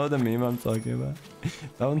guys know the meme I'm talking about?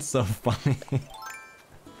 That one's so funny.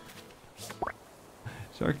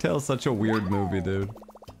 Shark Tale is such a weird movie, dude.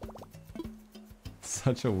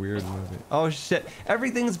 Such a weird movie. Oh shit,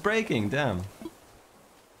 everything's breaking, damn.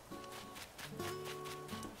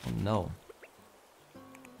 Oh no.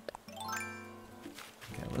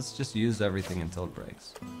 Okay, let's just use everything until it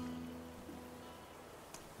breaks.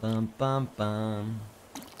 Bum bum bum.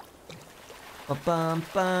 Bum bum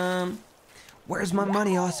bum. Where's my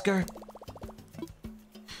money, Oscar?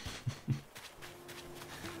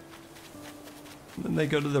 Then they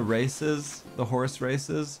go to the races, the horse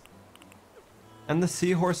races. And the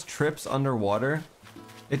seahorse trips underwater.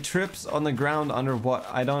 It trips on the ground under what?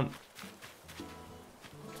 I don't...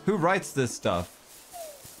 Who writes this stuff?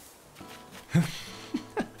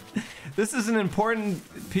 This is an important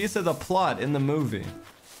piece of the plot in the movie.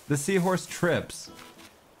 The seahorse trips.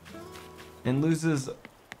 And loses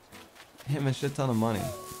him a shit ton of money.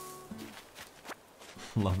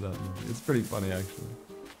 Love that movie. It's pretty funny, actually.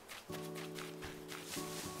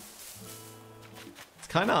 It's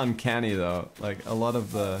kind of uncanny, though. Like, a lot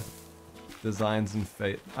of the designs and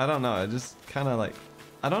fate. I don't know. It just kind of like...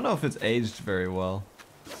 I don't know if it's aged very well.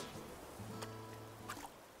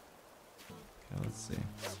 Okay, let's see.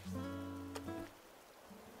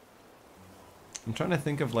 I'm trying to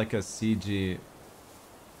think of like a CG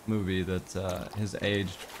movie that has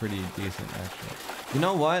aged pretty decent, actually. You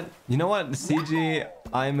know what? You know what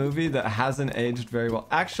CGI movie that hasn't aged very well?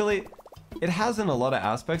 Actually, it has in a lot of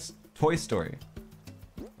aspects. Toy Story.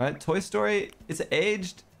 Right? Toy Story, it's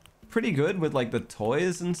aged pretty good with like the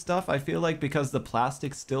toys and stuff. I feel like because the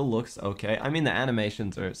plastic still looks okay. I mean, the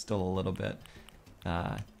animations are still a little bit,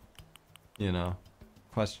 you know,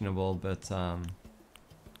 questionable, but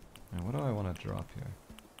what do I want to drop here?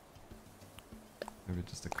 Maybe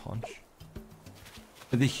just a conch.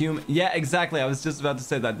 The human, yeah, exactly. I was just about to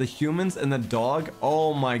say that. The humans and the dog.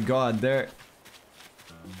 Oh my god, they're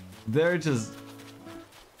just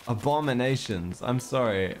abominations. I'm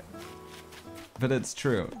sorry, but it's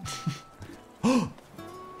true.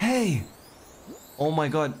 Hey! Oh my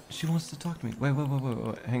god, she wants to talk to me. Wait.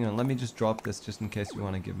 Hang on, let me just drop this just in case you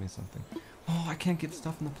want to give me something. Oh, I can't get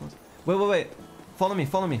stuff in the plus. Wait. Follow me.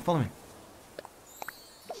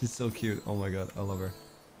 She's so cute. Oh my god, I love her.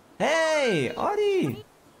 Hey, Audie!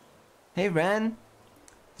 Hey, Ren.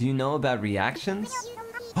 Do you know about reactions?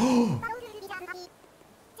 Oh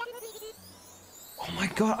my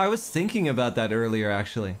god, I was thinking about that earlier,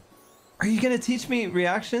 actually. Are you gonna teach me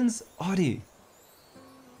reactions? Audie.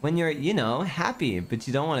 When you're, you know, happy, but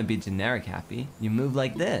you don't want to be generic happy, you move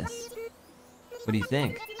like this. What do you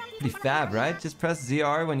think? Pretty fab, right? Just press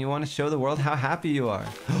ZR when you want to show the world how happy you are.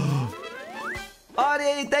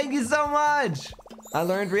 Audie, thank you so much! I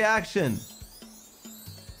learned reaction.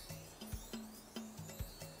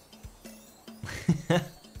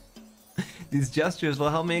 These gestures will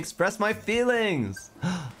help me express my feelings.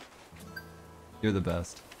 You're the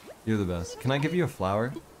best. You're the best. Can I give you a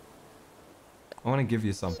flower? I want to give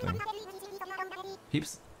you something.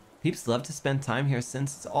 Peeps love to spend time here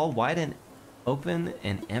since it's all wide and open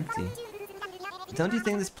and empty. Don't you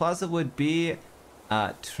think this plaza would be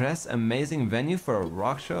a tres amazing venue for a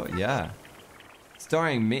rock show? Yeah.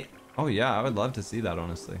 Starring me. Oh yeah, I would love to see that,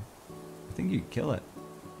 honestly. I think you'd kill it.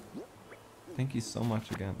 Thank you so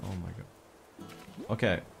much again. Oh my god.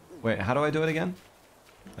 Okay. Wait, how do I do it again?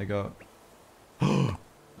 I go...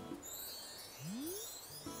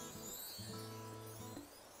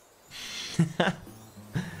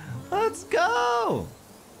 Let's go!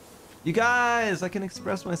 You guys, I can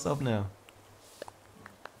express myself now.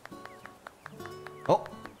 Oh!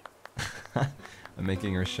 I'm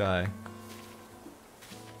making her shy.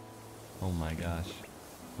 Oh my gosh.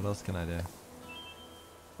 What else can I do?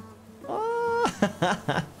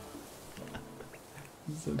 Oh!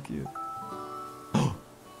 So cute. Oh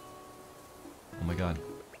my god.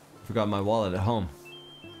 Forgot my wallet at home.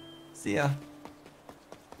 See ya.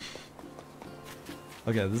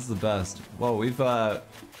 Okay, this is the best. Whoa, we've a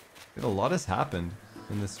lot has happened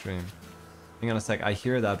in this stream. Hang on a sec, I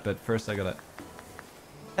hear that, but first I gotta...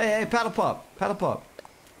 Hey, paddle pop! Paddle pop!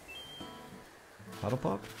 Paddle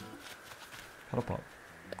pop? Paddle pop.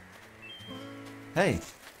 Hey!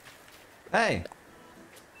 Hey!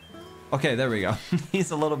 Okay, there we go.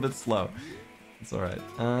 He's a little bit slow. It's alright.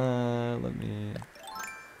 Let me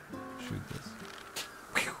shoot this.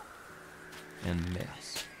 And miss.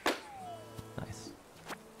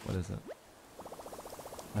 What is it?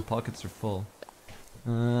 My pockets are full.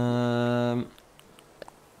 Let's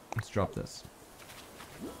drop this.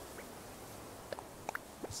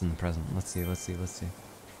 It's in the present. Let's see, let's see, let's see.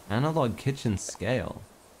 Analog kitchen scale.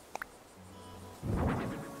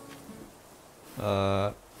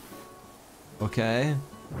 Okay.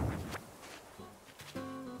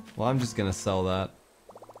 Well, I'm just gonna sell that.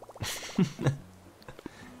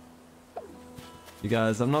 You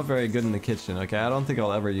guys, I'm not very good in the kitchen, okay? I don't think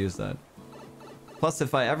I'll ever use that. Plus,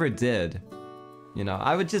 if I ever did, you know,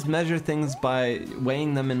 I would just measure things by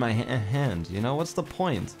weighing them in my hand, you know? What's the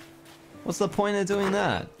point? What's the point of doing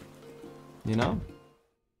that? You know?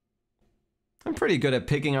 I'm pretty good at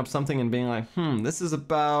picking up something and being like, this is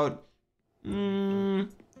about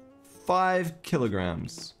 5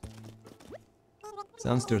 kilograms.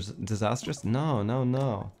 Sounds disastrous? No, no,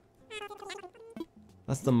 no.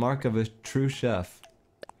 That's the mark of a true chef.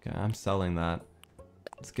 Okay, I'm selling that.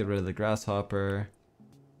 Let's get rid of the grasshopper.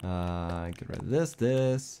 Get rid of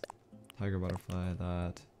this. Tiger butterfly,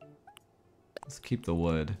 that. Let's keep the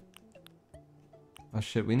wood. Oh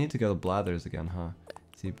shit, we need to go to Blathers again, huh?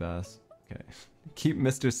 Sea bass. Okay. Keep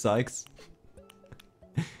Mr. Sykes.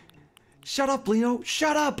 Shut up, Leo!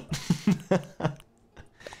 Shut up!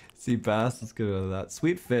 Sea bass, let's get rid of that.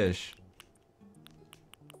 Sweet fish.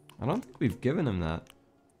 I don't think we've given him that.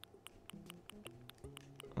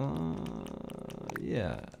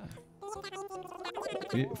 Yeah.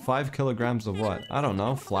 5 kilograms of what? I don't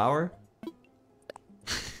know. Flour?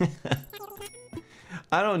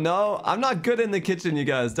 I don't know. I'm not good in the kitchen, you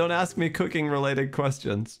guys. Don't ask me cooking related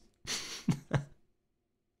questions.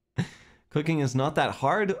 Cooking is not that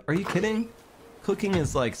hard. Are you kidding? Cooking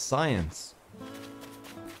is like science.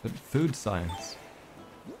 But food science.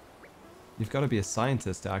 You've got to be a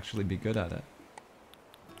scientist to actually be good at it.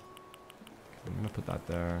 I'm gonna put that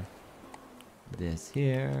there. This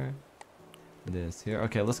here. This here.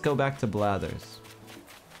 Okay, let's go back to Blathers.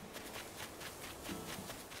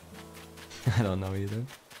 I don't know either.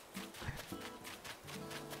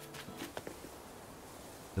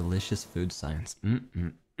 Delicious food science.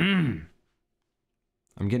 I'm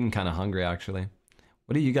getting kind of hungry, actually.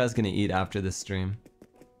 What are you guys gonna eat after this stream?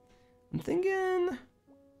 I'm thinking...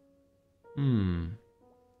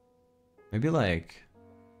 Maybe like...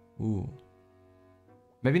 Ooh.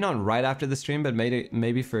 Maybe not right after the stream, but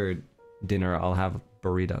maybe for dinner I'll have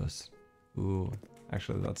burritos. Ooh.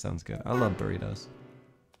 Actually, that sounds good. I love burritos.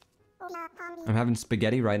 I'm having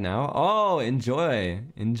spaghetti right now. Oh, enjoy.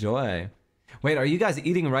 Enjoy. Wait, are you guys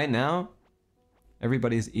eating right now?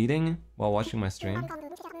 Everybody's eating while watching my stream?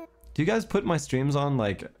 Do you guys put my streams on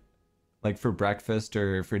like for breakfast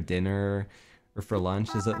or for dinner or for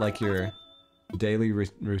lunch? Is it like your daily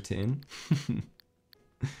routine?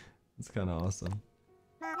 It's kind of awesome.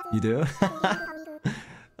 You do?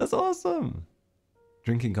 That's awesome.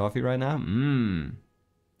 Drinking coffee right now?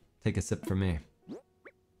 Take a sip for me.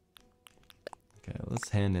 Okay, let's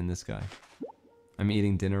hand in this guy. I'm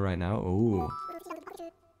eating dinner right now. Ooh.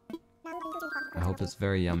 I hope it's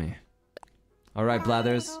very yummy. Alright,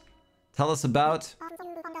 Blathers. Tell us about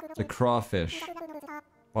the crawfish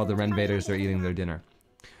while the Renvaderz are eating their dinner.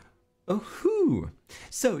 Oh-hoo!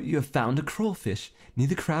 So, you have found a crawfish.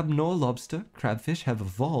 Neither crab nor lobster, crabfish have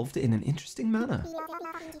evolved in an interesting manner.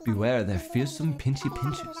 Beware their fearsome pinchy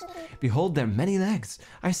pinchers. Behold their many legs.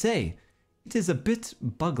 I say, it is a bit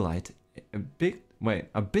bug-like. A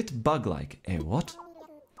bit bug-like. Eh, what?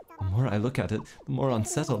 The more I look at it, the more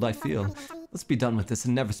unsettled I feel. Let's be done with this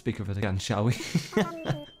and never speak of it again, shall we?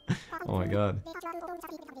 Oh my god.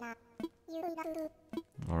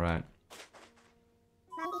 Alright.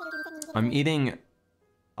 I'm eating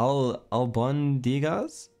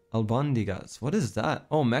albondigas? Albondigas. What is that?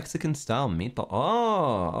 Oh, Mexican style meatball.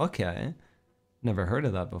 Oh, okay. Never heard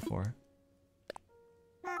of that before.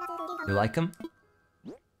 You like them?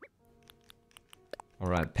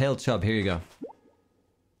 Alright, pale chub, here you go.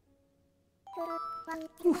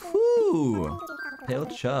 Woohoo! Pale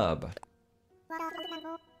chub.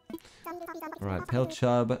 Alright, pale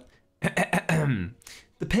chub.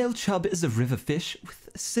 The pale chub is a river fish with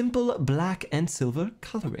simple black and silver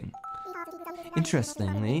coloring.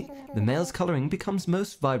 Interestingly, the male's coloring becomes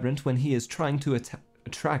most vibrant when he is trying to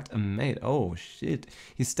attract a mate. Oh shit,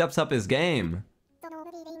 he steps up his game.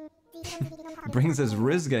 Brings his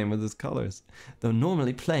Riz game with his colors. Though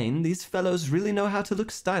normally plain, these fellows really know how to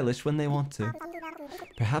look stylish when they want to.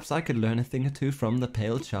 Perhaps I could learn a thing or two from the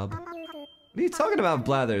pale chub. What are you talking about,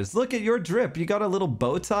 Blathers? Look at your drip. You got a little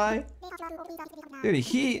bow tie? Dude,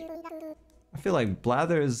 I feel like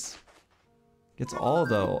Blathers gets all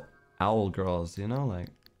the owl girls, you know? Like...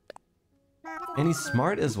 And he's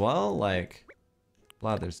smart as well? Like...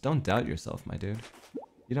 Blathers, don't doubt yourself, my dude.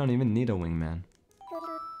 You don't even need a wingman.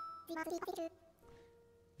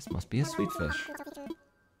 This must be a sweet fish.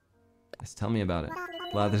 Just tell me about it.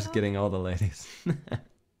 Blathers getting all the ladies.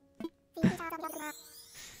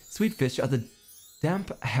 Sweet fish are the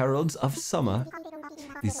damp heralds of summer.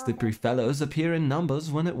 These slippery fellows appear in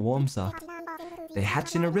numbers when it warms up. They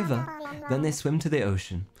hatch in a river, then they swim to the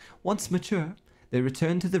ocean. Once mature, they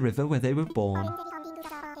return to the river where they were born.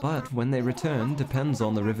 But when they return depends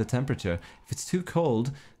on the river temperature. If it's too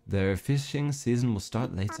cold, their fishing season will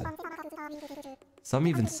start later. Some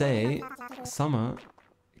even say summer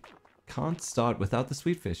can't start without the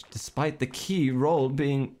sweet fish, despite the key role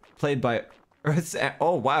being played by Earth's...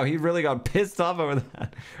 Oh wow, he really got pissed off over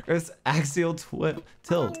that. Earth's axial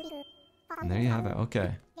tilt. And there you have it,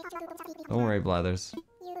 okay. Don't worry, Blathers.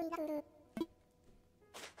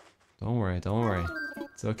 Don't worry, don't worry.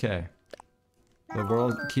 It's okay. The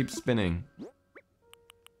world keeps spinning.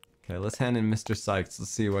 Okay, let's hand in Mr. Sykes.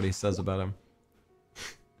 Let's see what he says about him.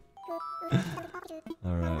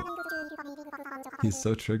 Alright. He's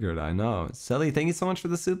so triggered, I know. Selly, thank you so much for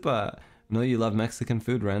the soup. I know you love Mexican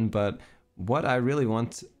food, Ren, but what I really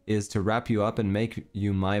want is to wrap you up and make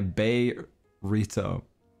you my Vibeyyy.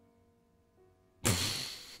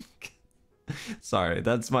 Sorry,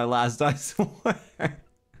 that's my last, I swear.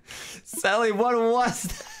 Sally, what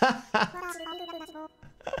was that?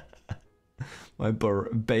 My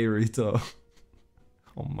Vibeyyy.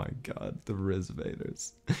 Oh my god, the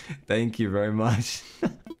Renvaderz. Thank you very much.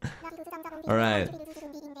 Alright,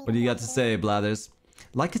 what do you got to say, Blathers?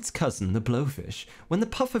 Like its cousin, the blowfish, when the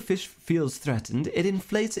pufferfish feels threatened, it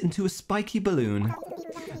inflates into a spiky balloon.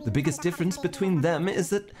 The biggest difference between them is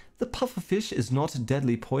that the pufferfish is not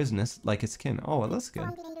deadly poisonous like its kin. Oh, well, that's good.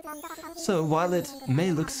 So, while it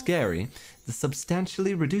may look scary, the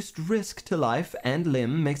substantially reduced risk to life and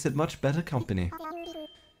limb makes it much better company.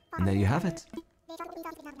 And there you have it.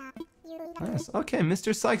 Nice. Okay,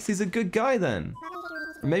 Mr. Sykes, he's a good guy then.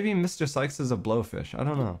 Or maybe Mr. Sykes is a blowfish. I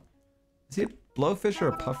don't know. Is he a blowfish or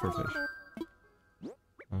a pufferfish?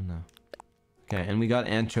 Oh no. Okay, and we got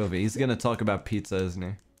anchovy. He's gonna talk about pizza, isn't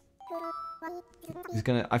he? He's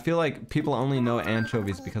gonna... I feel like people only know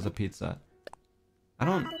anchovies because of pizza.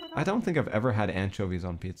 I don't think I've ever had anchovies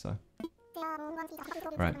on pizza.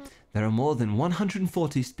 Right. There are more than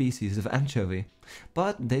 140 species of anchovy,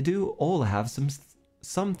 but they do all have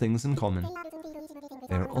some things in common.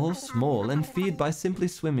 They are all small and feed by simply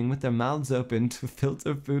swimming with their mouths open to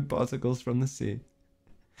filter food particles from the sea.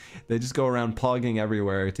 They just go around pogging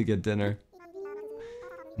everywhere to get dinner.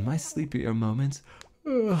 In my sleepier moments,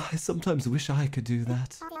 I sometimes wish I could do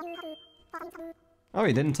that. Oh,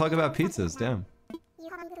 he didn't talk about pizzas, damn.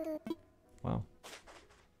 Wow.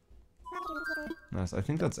 Nice, I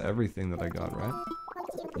think that's everything that I got, right?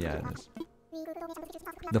 Yeah, it is.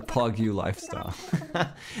 The Pog You lifestyle.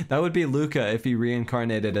 That would be Luca if he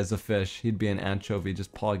reincarnated as a fish. He'd be an anchovy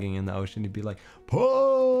just pogging in the ocean. He'd be like,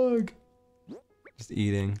 Pog! Just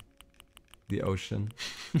eating the ocean.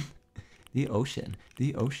 The ocean.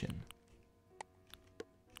 The ocean.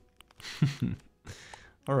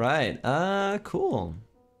 Alright, cool.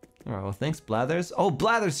 Alright, well thanks, Blathers. Oh,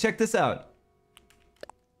 Blathers, check this out!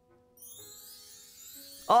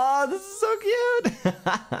 Oh, this is so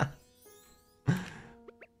cute!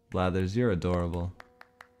 Blathers, you're adorable.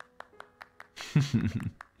 See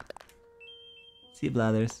you,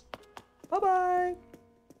 Blathers. Bye-bye!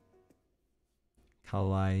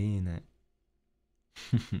 Kawaii ne.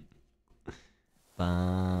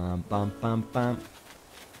 Bam, bam, bam, bam.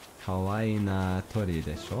 Kawaii na tori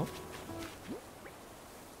desho?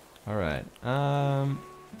 Alright, what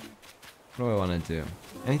do I want to do?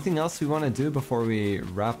 Anything else we want to do before we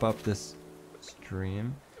wrap up this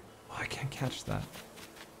stream? Oh, I can't catch that.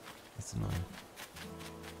 That's annoying.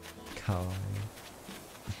 Kawaii.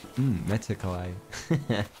 Meta kawaii.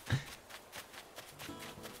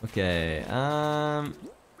 Okay,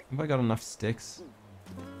 have I got enough sticks?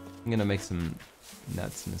 I'm gonna make some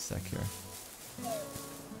nets in a sec here.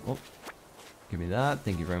 Oh, give me that.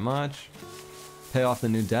 Thank you very much. Pay off the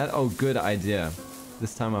new debt. Oh, good idea.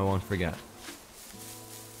 This time I won't forget.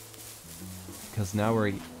 Because now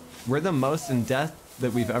we're the most in debt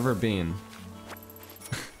that we've ever been.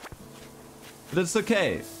 But it's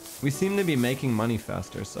okay. We seem to be making money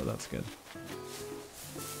faster, so that's good.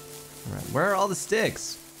 Alright, where are all the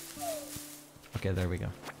sticks? Okay, there we go.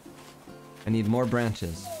 I need more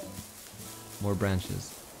branches. More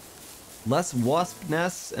branches. Less wasp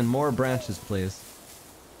nests and more branches, please.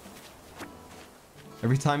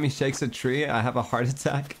 Every time he shakes a tree, I have a heart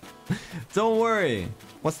attack. Don't worry.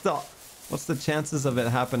 What's the chances of it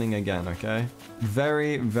happening again, okay?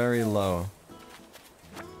 Very, very low.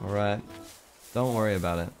 Alright. Don't worry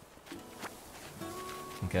about it.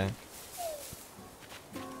 Okay.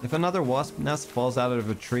 If another wasp nest falls out of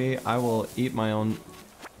a tree, I will eat my own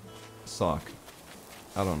sock.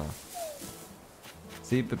 I don't know.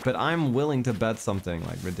 See, but I'm willing to bet something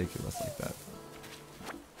like ridiculous like that.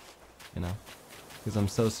 You know? Because I'm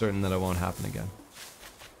so certain that it won't happen again.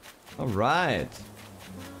 Alright.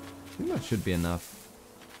 I think that should be enough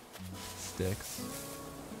sticks.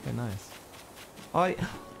 Okay, nice.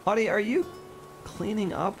 Audie, are you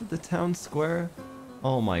cleaning up the town square?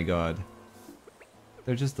 Oh my god.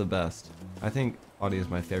 They're just the best. I think Audie is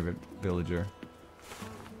my favorite villager.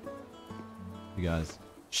 You guys.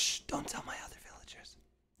 Shh, don't tell my other villagers.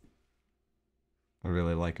 I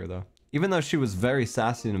really like her though. Even though she was very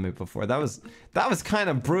sassy to me before. That was kind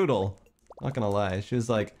of brutal. Not gonna lie. She was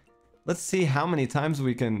like, let's see how many times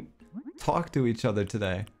we can talk to each other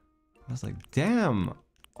today. I was like, damn,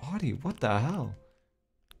 Audie, what the hell?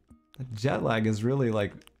 The jet lag is really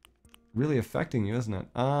like, really affecting you, isn't it?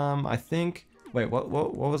 I think, wait, what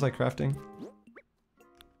was I crafting?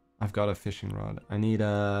 I've got a fishing rod. I need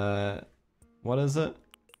a, what is it?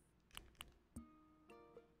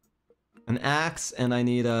 An axe, and I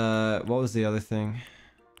need a, what was the other thing?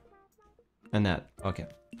 A net, okay.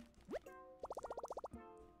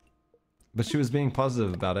 But she was being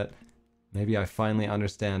positive about it. Maybe I finally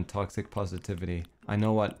understand toxic positivity. I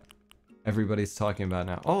know what everybody's talking about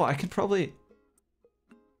now. Oh, I could probably...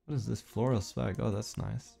 What is this? Floral swag. Oh, that's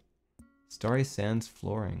nice. Starry sands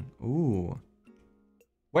flooring. Ooh.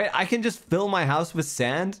 Wait, I can just fill my house with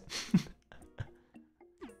sand?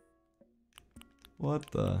 What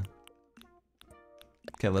the...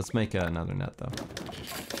 Okay, let's make another net though.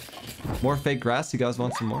 More fake grass? You guys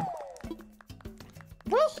want some more?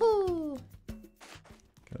 Woohoo!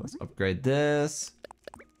 Okay, let's upgrade this.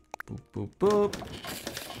 Boop, boop, boop.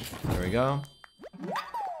 There we go.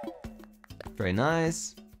 Very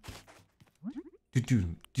nice.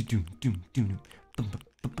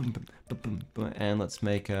 And let's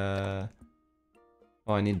make a...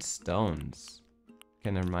 Oh, I need stones.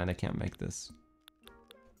 Okay, never mind. I can't make this.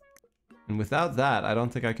 And without that, I don't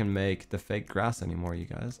think I can make the fake grass anymore, you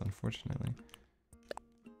guys, unfortunately.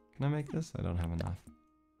 Can I make this? I don't have enough.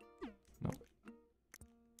 Nope.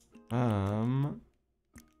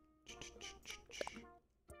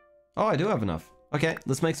 Oh, I do have enough. Okay,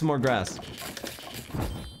 let's make some more grass.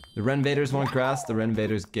 The Renvaderz want grass, the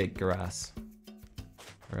Renvaderz get grass.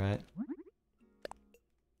 Alright.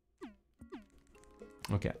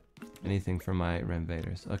 Okay. Anything for my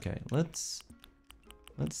Renvaderz. Okay, let's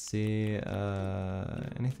see,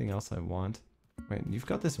 anything else I want? Wait, you've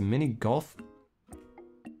got this mini golf?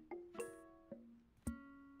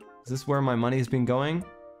 Is this where my money's been going,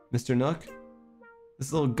 Mr. Nook?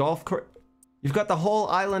 This little golf course? You've got the whole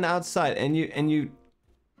island outside, and you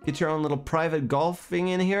get your own little private golfing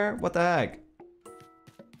in here? What the heck?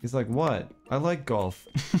 He's like, what? I like golf.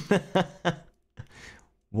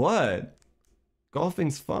 What?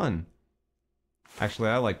 Golfing's fun. Actually,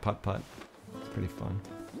 I like putt-putt. It's pretty fun.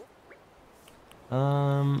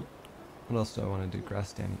 What else do I want to do? Grass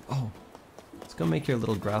standing. Oh, let's go make your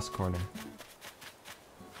little grass corner.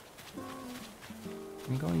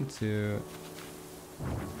 I'm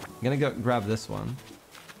gonna go grab this one,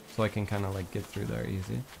 so I can kind of like get through there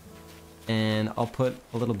easy. And I'll put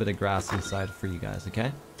a little bit of grass inside for you guys,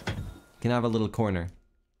 okay? You can have a little corner.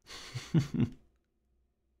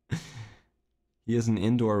 He is an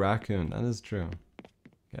indoor raccoon. That is true.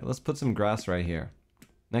 Okay, let's put some grass right here,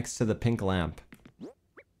 next to the pink lamp.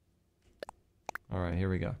 All right, here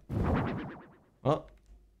we go. Oh,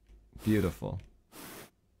 beautiful.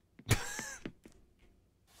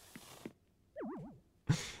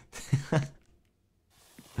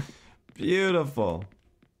 Beautiful.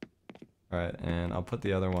 All right, and I'll put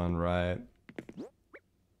the other one right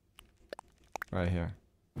here.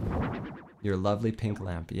 Your lovely pink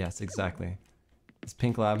lamp. Yes, exactly. This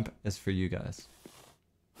pink lamp is for you guys.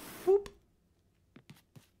 Whoop.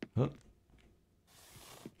 Whoop.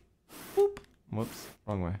 Whoop. Whoops,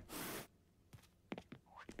 wrong way.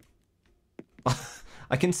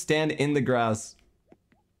 I can stand in the grass.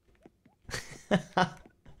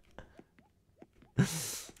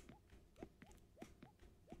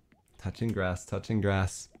 Touching grass, touching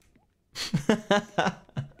grass.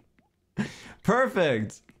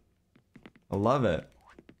 Perfect! I love it.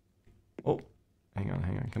 Oh, hang on,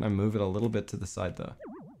 hang on. Can I move it a little bit to the side though?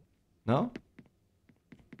 No?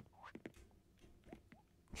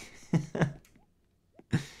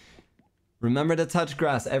 Remember to touch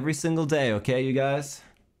grass every single day, okay, you guys?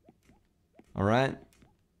 Alright?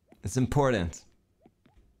 It's important.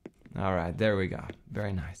 Alright, there we go.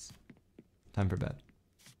 Very nice. Time for bed.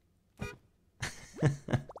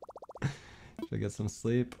 Should I get some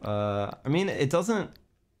sleep? I mean, it doesn't...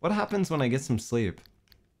 What happens when I get some sleep?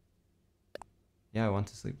 Yeah, I want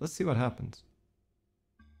to sleep. Let's see what happens.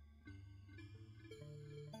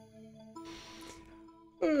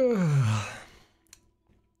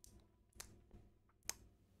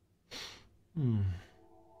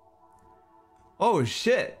 Oh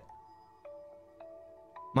shit!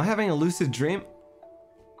 Am I having a lucid dream?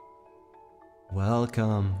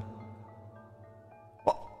 Welcome.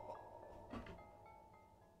 Oh.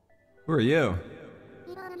 Who are you?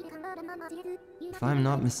 If I'm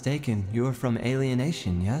not mistaken, you are from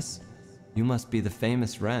Alienation, yes? You must be the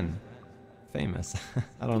famous Ren. Famous?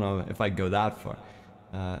 I don't know if I'd go that far.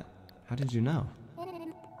 How did you know?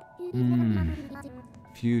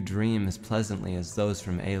 Few dream as pleasantly as those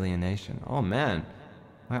from Alienation. Oh man,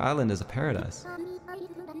 my island is a paradise.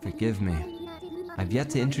 Forgive me. I've yet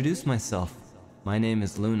to introduce myself. My name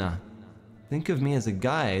is Luna. Think of me as a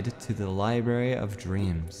guide to the Library of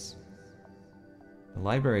Dreams. The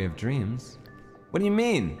Library of Dreams? What do you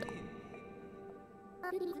mean?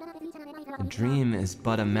 A dream is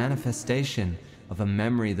but a manifestation of a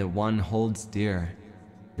memory that one holds dear,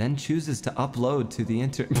 then chooses to upload to the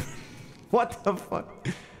internet. What the fuck?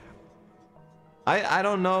 I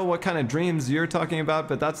don't know what kind of dreams you're talking about,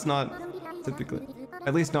 but that's not typically,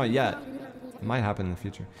 at least not yet. It might happen in the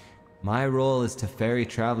future. My role is to ferry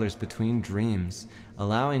travelers between dreams,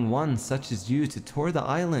 allowing one such as you to tour the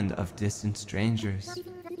island of distant strangers.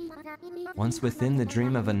 Once within the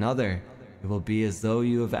dream of another, it will be as though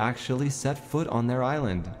you have actually set foot on their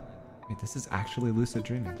island. Wait, this is actually lucid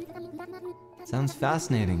dreaming. Sounds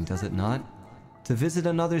fascinating, does it not? To visit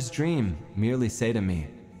another's dream, merely say to me,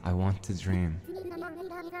 I want to dream.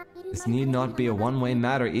 This need not be a one-way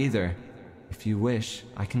matter either. If you wish,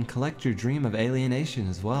 I can collect your dream of alienation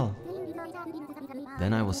as well.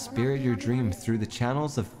 Then I will spirit your dream through the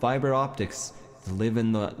channels of fiber optics to live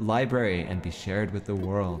in the library and be shared with the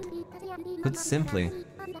world. Put simply,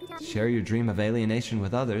 share your dream of alienation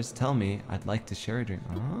with others, tell me I'd like to share a dream.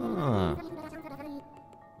 Ah.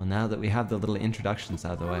 Well, now that we have the little introductions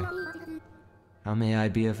out of the way, how may I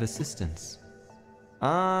be of assistance?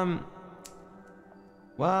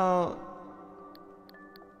 Well,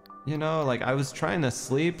 you know, like I was trying to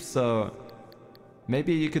sleep, so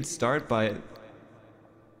maybe you could start by,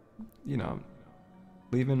 you know,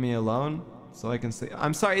 leaving me alone so I can sleep.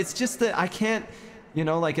 I'm sorry, it's just that I can't, you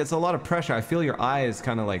know, like it's a lot of pressure. I feel your eyes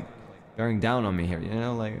kind of like bearing down on me here, you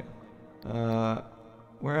know, like,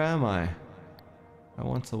 where am I? I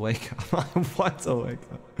want to wake up. I want to wake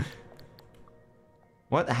up.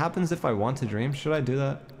 What happens if I want to dream? Should I do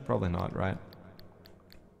that? Probably not, right?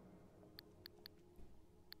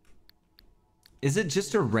 Is it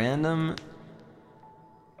just a random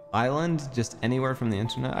island, just anywhere from the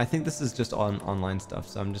internet? I think this is just online stuff,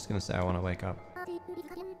 so I'm just gonna say I want to wake up.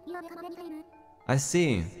 I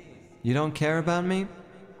see. You don't care about me?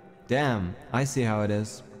 Damn, I see how it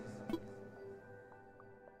is.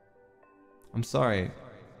 I'm sorry.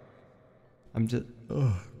 I'm just...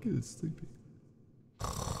 Oh, getting sleepy.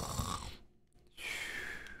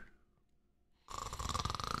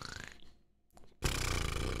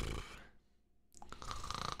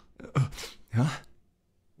 Huh?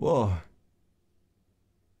 Whoa.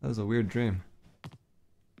 That was a weird dream. I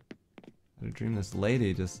had a dream this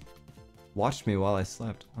lady just watched me while I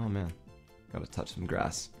slept. Oh man. Gotta touch some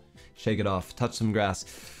grass. Shake it off. Touch some grass.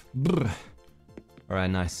 Alright,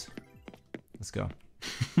 nice. Let's go.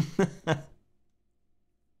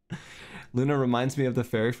 Luna reminds me of the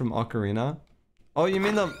fairy from Ocarina. Oh, you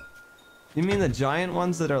mean the giant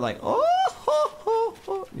ones that are like, oh, ho, ho,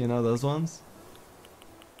 ho. You know those ones?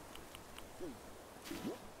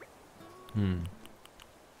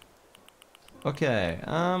 Okay,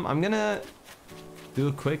 I'm gonna do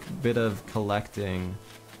a quick bit of collecting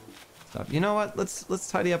stuff. You know what? Let's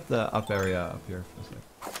tidy up the up area up here for a sec.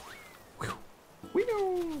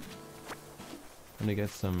 Let me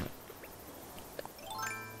get some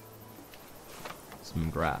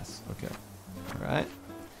grass. Okay. All right.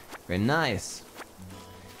 Very nice.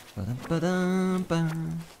 Does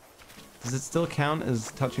it still count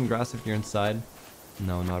as touching grass if you're inside?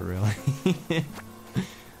 No, not really.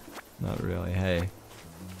 Not really, hey.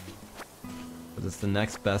 But it's the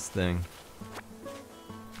next best thing.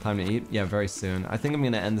 Time to eat? Yeah, very soon. I think I'm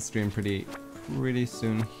gonna end the stream pretty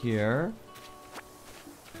soon here.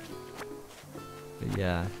 But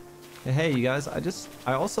yeah. Hey, you guys,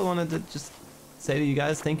 I also wanted to just say to you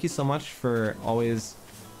guys, thank you so much for always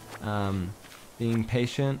being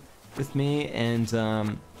patient with me and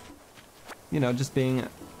you know, just being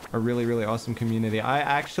a really awesome community. I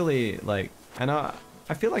actually, like, I know,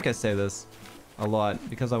 I feel like I say this a lot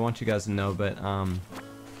because I want you guys to know, but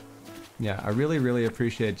yeah, I really, really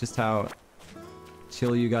appreciate just how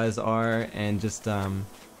chill you guys are and just,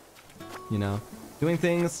 you know, doing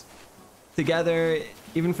things together,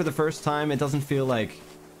 even for the first time. It doesn't feel like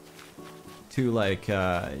too, like,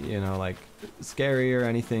 you know, like scary or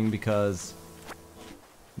anything because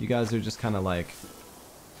you guys are just kind of like,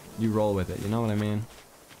 you roll with it, you know what I mean?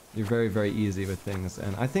 You're very, very easy with things,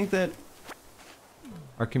 and I think that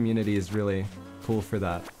our community is really cool for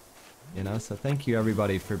that, you know? So thank you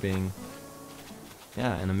everybody for being,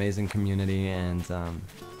 yeah, an amazing community, and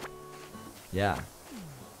yeah.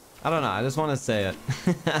 I don't know, I just want to say it.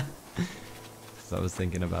 Because I was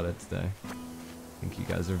thinking about it today. I think you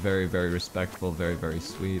guys are very, very respectful, very, very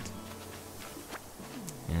sweet.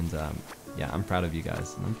 And yeah, I'm proud of you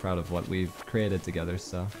guys, and I'm proud of what we've created together,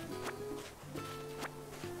 so.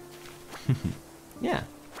 Yeah.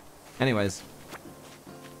 Anyways.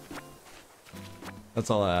 That's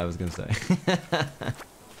all I was gonna say.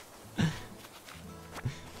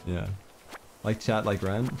 Yeah. Like chat like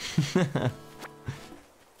Ren?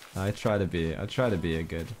 I try to be a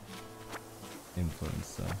good influence,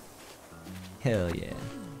 so. Hell yeah.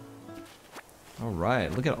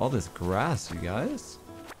 Alright, look at all this grass, you guys.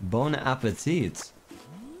 Bon appetit.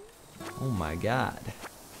 Oh my god.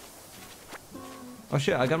 Oh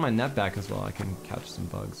shit, I got my net back as well. I can catch some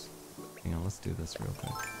bugs. Hang on, let's do this real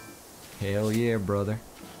quick. Hell yeah, brother.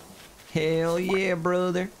 Hell yeah,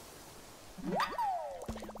 brother.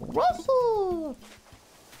 Russell!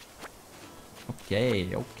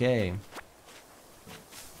 Okay, okay.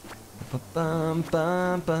 Ba-bum,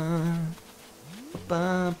 bum, bum.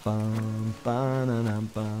 Ba-bum, bum, ba-na-na,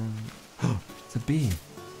 bum. It's a bee.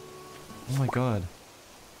 Oh my god.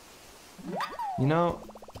 You know,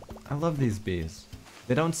 I love these bees.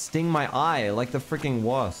 They don't sting my eye like the freaking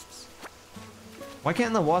wasps. Why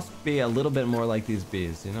can't the wasp be a little bit more like these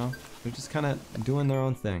bees, you know? They're just kind of doing their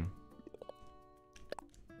own thing.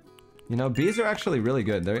 You know, bees are actually really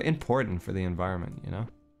good. They're important for the environment, you know?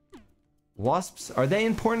 Wasps, are they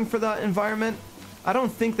important for the environment? I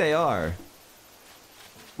don't think they are.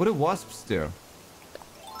 What do wasps do?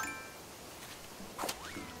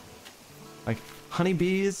 Like,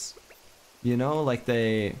 honeybees? You know, like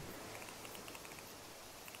they...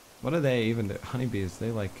 What do they even do? Honeybees,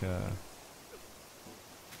 they like,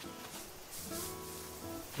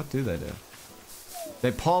 what do they do?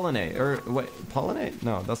 They pollinate, or wait, pollinate?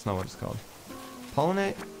 No, that's not what it's called.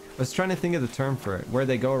 Pollinate? I was trying to think of the term for it, where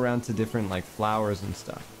they go around to different, like, flowers and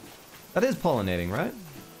stuff. That is pollinating, right?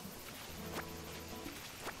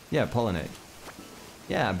 Yeah, pollinate.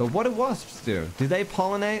 Yeah, but what do wasps do? Do they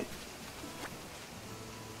pollinate?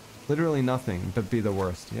 Literally nothing, but be the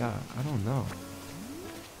worst. Yeah, I don't know.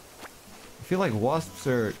 I feel like wasps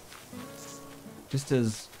are just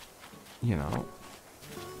as, you know,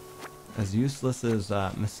 as useless as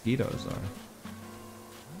mosquitoes are.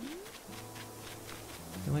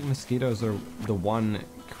 I feel like mosquitoes are the one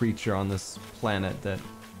creature on this planet that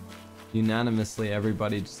unanimously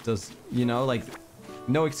everybody just does, you know, like,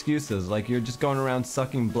 no excuses. Like, you're just going around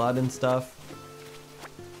sucking blood and stuff.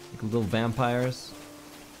 Like little vampires.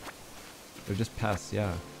 They're just pests,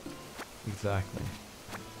 yeah. Exactly.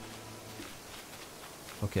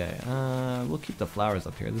 Okay, we'll keep the flowers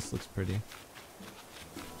up here. This looks pretty.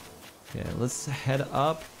 Okay, let's head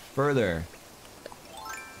up further.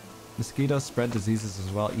 Mosquitoes spread diseases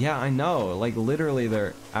as well. Yeah, I know. Like, literally,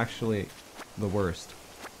 they're actually the worst.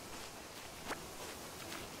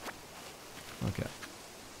 Okay.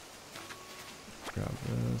 Grab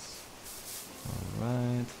this.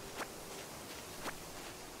 Alright.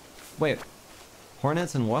 Wait.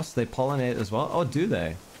 Hornets and wasps, they pollinate as well? Oh, do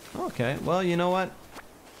they? Okay, well, you know what?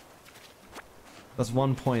 That's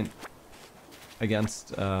 1 point against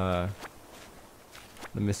the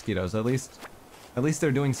mosquitoes. At least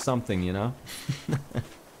they're doing something, you know?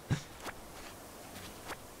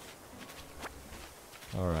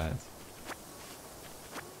 Alright.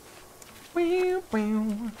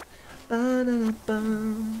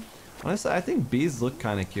 Honestly, I think bees look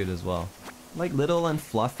kind of cute as well. Like little and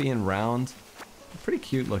fluffy and round. Pretty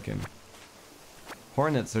cute looking.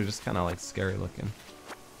 Hornets are just kind of like scary looking.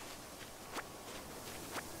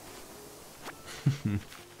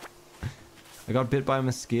 I got bit by a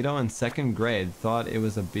mosquito in 2nd grade. Thought it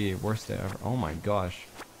was a bee. Worst day ever. Oh my gosh.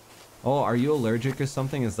 Oh, are you allergic or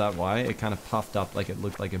something? Is that why? It kind of puffed up like it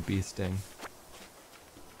looked like a bee sting.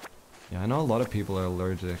 Yeah, I know a lot of people are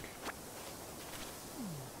allergic.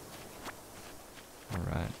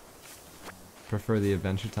 Alright. Prefer the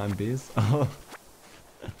Adventure Time bees? Oh.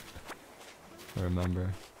 I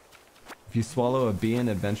remember. If you swallow a bee in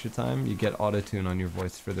Adventure Time, you get auto-tune on your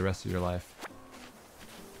voice for the rest of your life.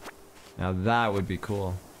 Now that would be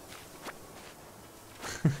cool.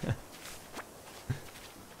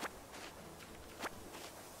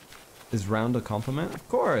 Is round a compliment? Of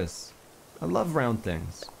course! I love round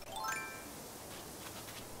things.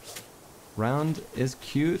 Round is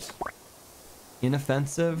cute,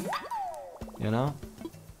 inoffensive, you know?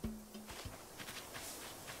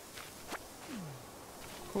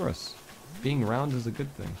 Of course, being round is a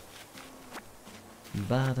good thing.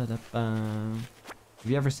 Ba-da-da-ba. Have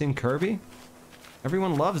you ever seen Kirby?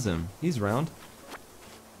 Everyone loves him. He's round.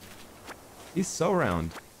 He's so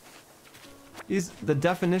round. He's the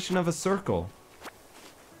definition of a circle.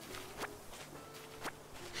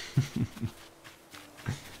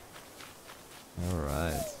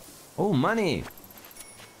 Alright. Oh, money!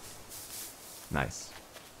 Nice.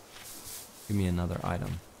 Give me another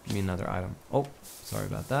item. Give me another item. Oh, sorry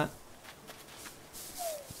about that.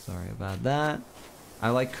 Sorry about that. I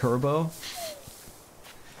like Kerbo.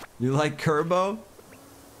 You like Kerbo?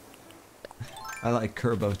 I like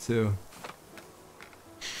Kerbo too.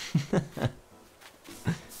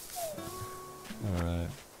 Alright.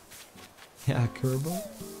 Yeah, Kerbo.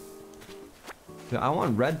 Dude, I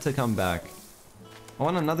want Red to come back. I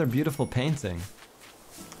want another beautiful painting.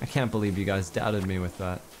 I can't believe you guys doubted me with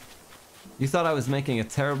that. You thought I was making a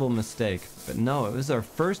terrible mistake, but no, it was our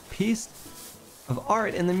first piece of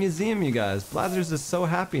art in the museum, you guys. Blathers is so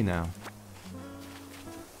happy now.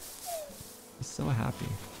 He's so happy.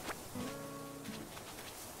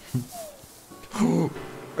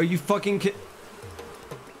 Are you fucking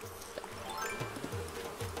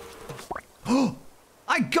Oh!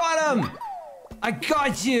 I got him! I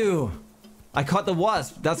got you! I caught the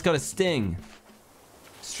wasp. That's got a sting.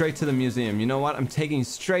 Straight to the museum. You know what? I'm taking you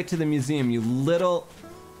straight to the museum, you little...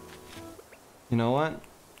 You know what?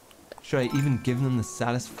 Should I even give them the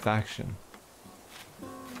satisfaction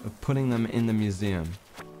of putting them in the museum?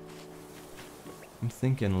 I'm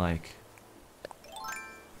thinking like...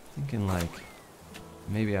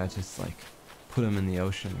 Maybe I just like put them in the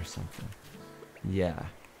ocean or something. Yeah.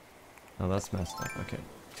 Oh, that's messed up. Okay.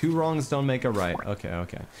 2 wrongs don't make a right. Okay,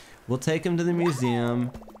 okay. We'll take him to the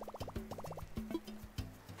museum.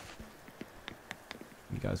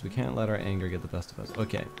 You guys, we can't let our anger get the best of us.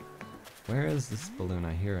 Okay. Where is this balloon?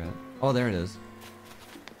 I hear it. Oh, there it is.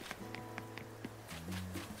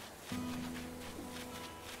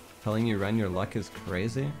 Telling you, Ren, your luck is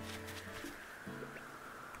crazy?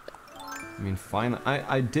 I mean, fine.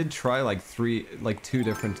 I did try like 2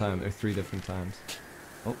 different times, or 3 different times.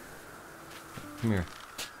 Oh. Come here.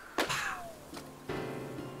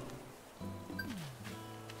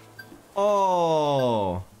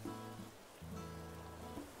 Oh!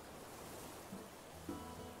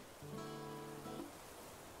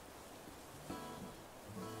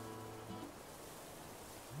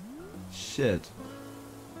 Shit.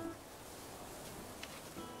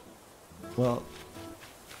 Well,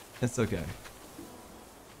 it's okay.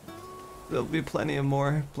 There'll be plenty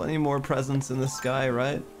more presents in the sky,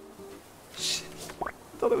 right? Shit.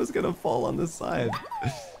 Thought it was gonna fall on this side.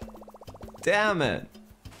 Damn it!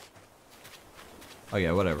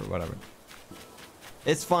 Okay, whatever.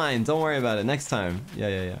 It's fine, don't worry about it. Next time.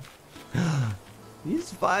 Yeah.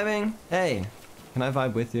 He's vibing. Hey, can I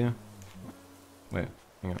vibe with you? Wait,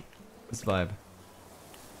 hang on. Let's vibe.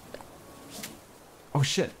 Oh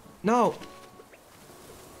shit, no!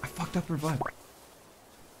 I fucked up her vibe.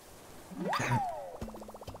 Damn it.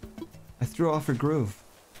 I threw off her groove.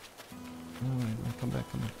 No, wait, come back.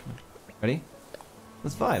 Ready?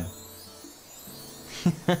 Let's vibe.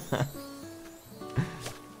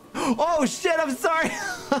 Oh shit, I'm sorry!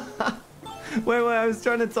 Wait, I was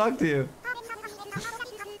trying to talk to you.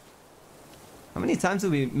 How many times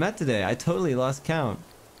have we met today? I totally lost count.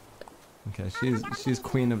 Okay, she's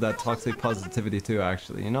queen of that toxic positivity too,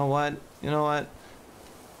 actually. You know what?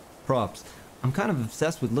 Props. I'm kind of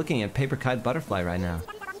obsessed with looking at paper kite butterfly right now.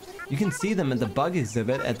 You can see them at the bug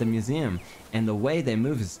exhibit at the museum, and the way they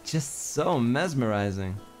move is just so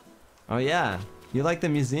mesmerizing. Oh yeah, you like the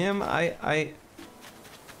museum? I've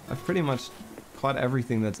pretty much caught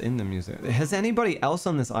everything that's in the museum. Has anybody else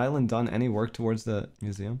on this island done any work towards the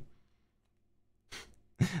museum?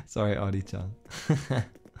 Sorry, Audi-chan.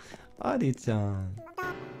 Audi-chan.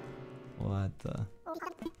 What the?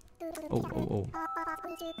 Oh.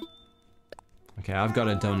 Okay, I've got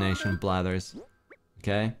a donation, Blathers.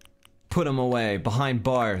 Okay? Put them away, behind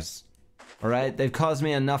bars. Alright? They've caused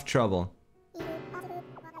me enough trouble.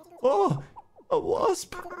 Oh! A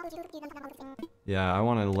wasp! Yeah, I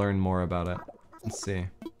want to learn more about it. Let's see.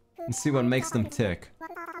 Let's see what makes them tick.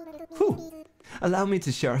 Whew! Allow me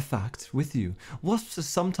to share a fact with you. Wasps are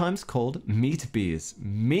sometimes called meat bees.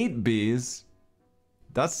 Meat bees?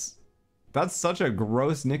 That's That's such a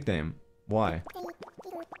gross nickname. Why?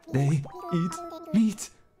 They eat meat.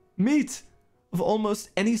 Meat! Of almost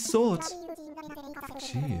any sort.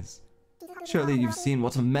 Jeez. Surely you've seen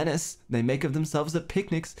what a menace they make of themselves at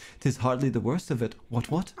picnics. 'Tis hardly the worst of it.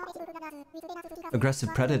 What?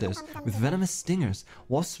 Aggressive predators with venomous stingers.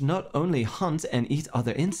 Wasps not only hunt and eat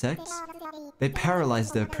other insects, they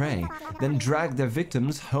paralyze their prey, then drag their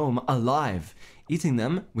victims home alive, eating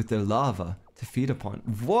them with their larvae to feed upon.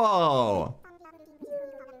 Whoa!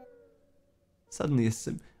 Suddenly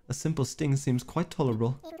a simple sting seems quite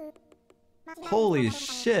tolerable. Holy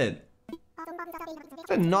shit!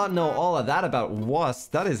 I did not know all of that about wasps.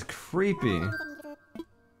 That is creepy.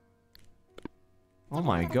 Oh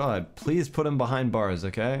my god. Please put him behind bars,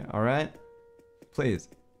 okay? Alright? Please.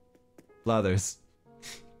 Blathers.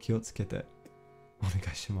 Kyotsukete.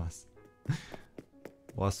 Onegaishimasu.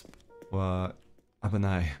 Wasp wa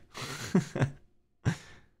abanai.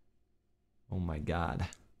 Oh my god.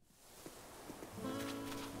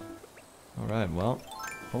 Alright, well.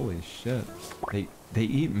 Holy shit. They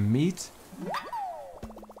eat meat?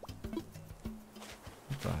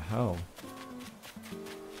 What the hell?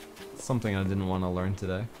 Something I didn't want to learn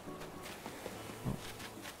today. Oh.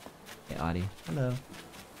 Hey, Adi. Hello.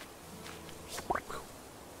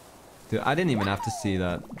 Dude, I didn't even have to see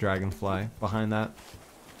that dragonfly behind that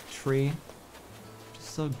tree.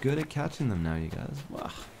 Just so good at catching them now, you guys. Wow.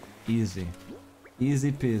 Easy.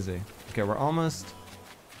 Easy peasy. Okay, we almost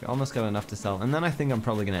got enough to sell. And then I think I'm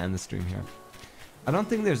probably going to end the stream here. I don't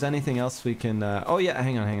think there's anything else we can... oh yeah,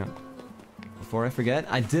 hang on. Before I forget,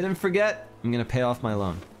 I didn't forget. I'm going to pay off my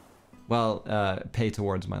loan. Well, pay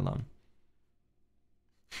towards my loan.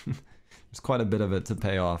 There's quite a bit of it to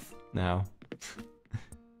pay off now.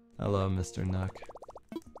 Hello, Mr. Nook.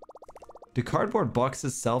 Do cardboard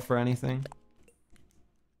boxes sell for anything?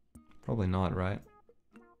 Probably not, right?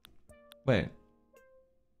 Wait.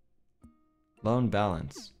 Loan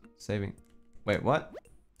balance. Saving. Wait, what?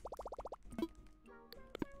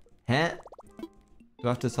 Huh? Do I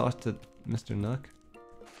have to talk to Mr. Nook?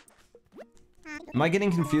 Am I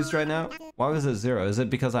getting confused right now? Why was it 0? Is it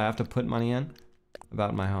because I have to put money in?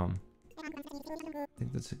 About my home. I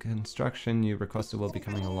think that's a construction you requested will be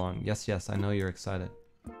coming along. Yes, I know you're excited.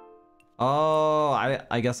 Oh,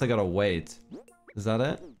 I guess I gotta wait. Is that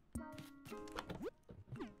it?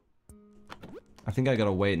 I think I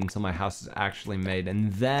gotta wait until my house is actually made,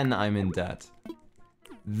 and then I'm in debt.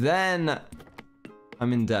 Then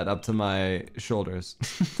I'm in debt up to my shoulders.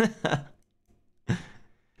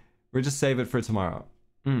 We'll just save it for tomorrow.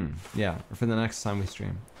 Yeah, or for the next time we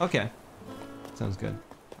stream. Okay. Sounds good.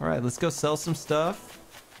 Alright, let's go sell some stuff.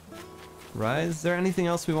 Right, is there anything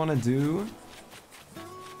else we want to do?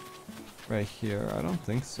 Right here? I don't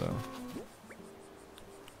think so.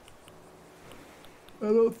 I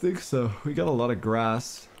don't think so. We got a lot of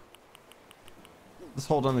grass. Let's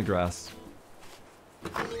hold on the grass.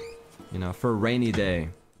 You know, for a rainy day.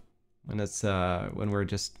 When it's, when we're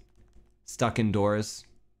just stuck indoors.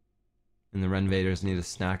 And the Renvaderz need a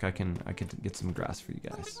snack, I could get some grass for you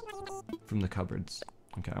guys. From the cupboards.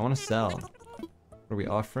 Okay, I want to sell. What are we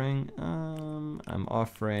offering? I'm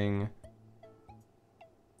offering...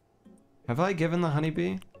 Have I given the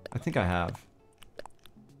honeybee? I think I have.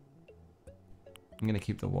 I'm gonna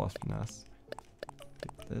keep the wasp nest.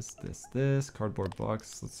 This. Cardboard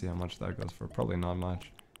box. Let's see how much that goes for. Probably not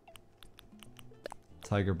much.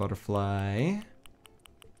 Tiger butterfly.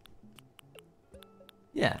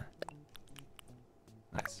 Yeah.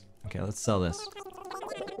 Nice. Okay, let's sell this.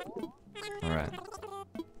 Alright.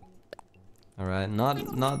 Alright,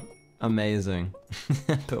 not amazing.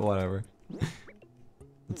 But whatever.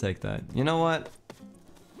 We'll take that. You know what?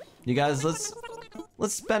 You guys, let's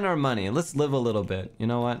spend our money. Let's live a little bit. You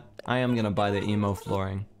know what? I am gonna buy the emo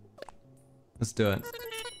flooring. Let's do it.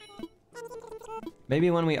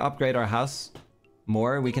 Maybe when we upgrade our house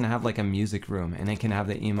more, we can have like a music room and it can have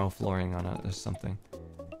the emo flooring on it or something.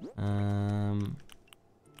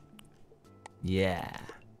 Yeah.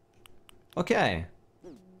 Okay.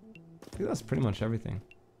 I think that's pretty much everything.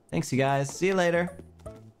 Thanks, you guys. See you later.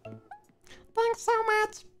 Thanks so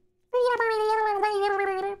much.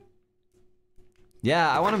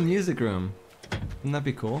 Yeah, I want a music room. Wouldn't that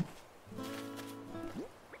be cool?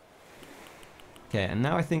 Okay, and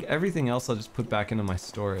now I think everything else I'll just put back into my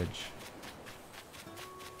storage.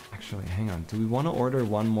 Actually, hang on. Do we want to order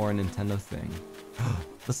one more Nintendo thing?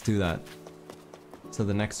 Let's do that. So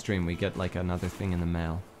the next stream we get like another thing in the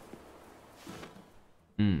mail.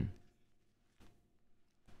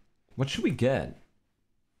 What should we get?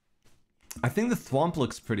 I think the Thwomp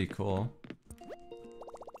looks pretty cool.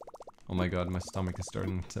 Oh my god, my stomach is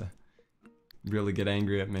starting to really get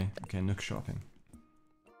angry at me. Okay, Nook shopping.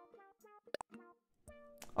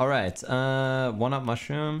 Alright, 1-up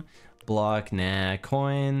mushroom. Block, nah.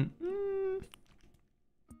 Coin.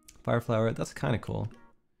 Fire flower, that's kind of cool.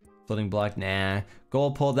 Floating block, nah.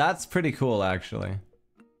 Gold pole, that's pretty cool actually.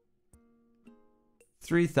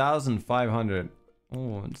 3,500.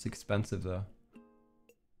 Oh, it's expensive though.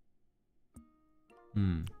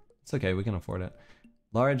 It's okay, we can afford it.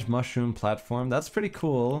 Large mushroom platform, that's pretty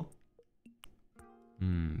cool.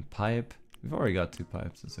 Pipe. We've already got 2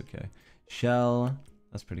 pipes, it's okay. Shell,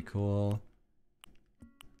 that's pretty cool.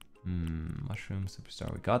 Mushroom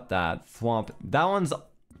superstar, we got that. Thwomp, that one's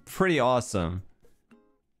pretty awesome.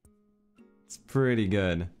 It's pretty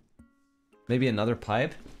good. Maybe another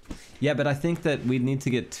pipe? Yeah, but I think that we need to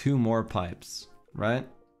get 2 more pipes, right?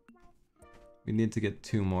 We need to get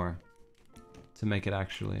 2 more to make it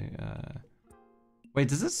actually, Wait,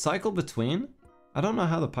 does it cycle between? I don't know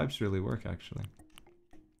how the pipes really work actually.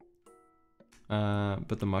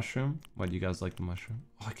 But the mushroom? What, do you guys like the mushroom?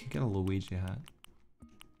 Oh, I could get a Luigi hat.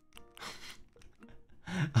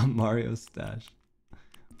 A Mario stash.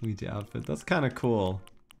 Luigi outfit, that's kind of cool.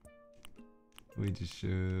 Luigi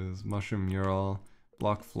shoes, mushroom mural,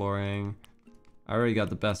 block flooring. I already got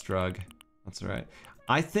the best rug. That's right.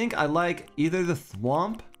 I think I like either the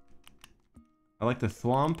thwomp. I like the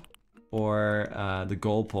thwomp or the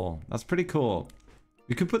goal pole. That's pretty cool.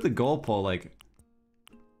 You could put the goal pole like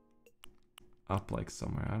up like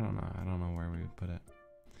somewhere. I don't know. I don't know where we would put it.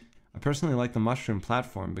 I personally like the mushroom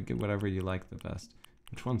platform, but get whatever you like the best.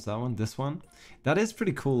 Which one's that one? This one? That is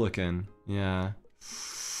pretty cool looking. Yeah.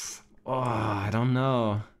 Oh, I don't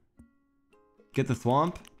know. Get the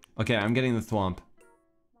thwomp? Okay, I'm getting the thwomp.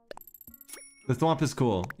 The thwomp is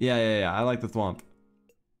cool. Yeah. I like the thwomp.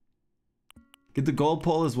 Get the gold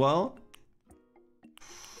pole as well?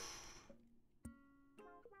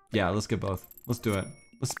 Yeah, let's get both. Let's do it.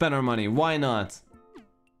 Let's spend our money. Why not?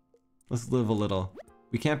 Let's live a little.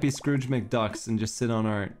 We can't be Scrooge McDucks and just sit on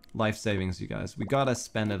our life savings, you guys. We gotta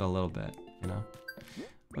spend it a little bit, you know?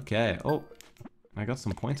 Okay. Oh, I got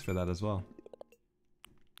some points for that as well.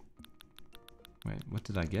 Wait, what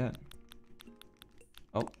did I get?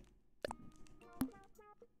 Oh.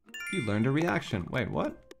 You learned a reaction. Wait,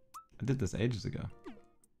 what? I did this ages ago.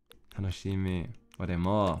 Tanoshimi.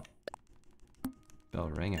 Waremo. Bell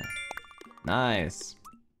ringer. Nice.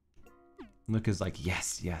 Look is like,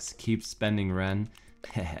 yes, keep spending, Ren.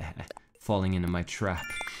 Falling into my trap.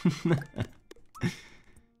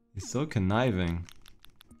 He's so conniving.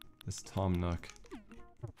 This Tom Nook.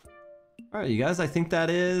 Alright, you guys, I think that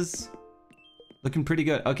is looking pretty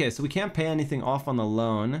good. Okay, so we can't pay anything off on the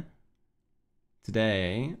loan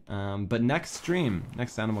today, but next stream,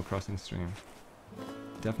 next Animal Crossing stream,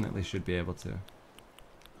 definitely should be able to.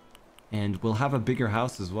 And we'll have a bigger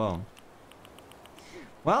house as well.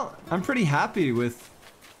 Well, I'm pretty happy with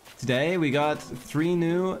today. We got 3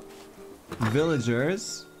 new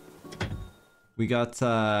villagers. We got,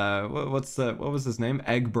 what was his name?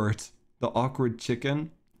 Egbert, the awkward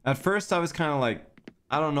chicken. At first I was kind of like,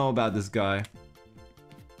 I don't know about this guy.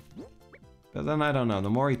 But then I don't know, the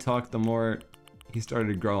more he talked, the more he started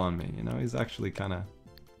to grow on me, you know? He's actually I kind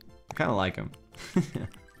of like him.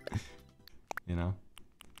 You know?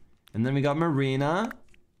 And then we got Marina,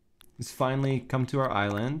 who's finally come to our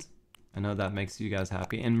island. I know that makes you guys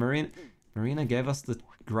happy. And Marina gave us the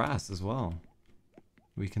grass as well.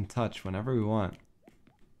 We can touch whenever we want.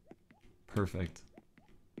 Perfect.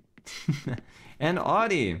 And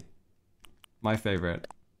Audie, my favorite.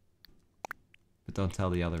 But don't tell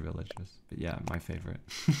the other villagers. But yeah, my favorite.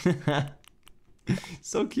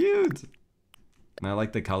 So cute. And I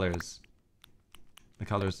like the colors. The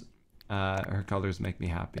colors, her colors make me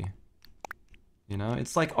happy. You know,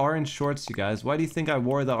 it's like orange shorts, you guys. Why do you think I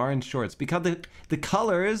wore the orange shorts? Because the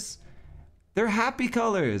colors, they're happy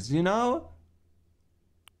colors, you know?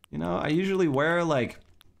 You know, I usually wear like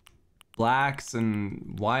blacks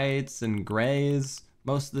and whites and grays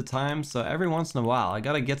most of the time. So every once in a while, I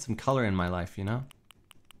gotta get some color in my life, you know?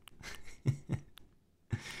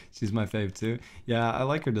 She's my fave too. Yeah, I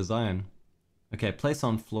like her design. Okay, place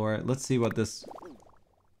on floor. Let's see what this...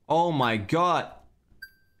 Oh my god!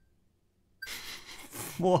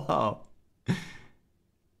 Wow.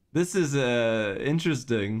 This is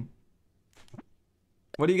interesting.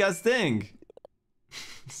 What do you guys think?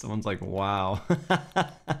 Someone's like, wow.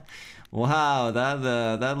 Wow,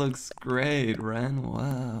 that looks great, Ren.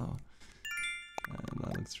 Wow.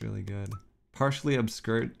 That looks really good. Partially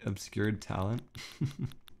obscured talent.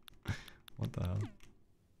 What the hell?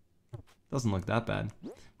 Doesn't look that bad.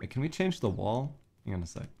 Wait, can we change the wall? Hang on a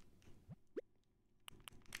sec.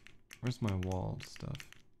 Where's my wall stuff?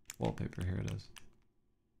 wallpaper. Here it is.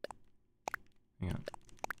 Hang on.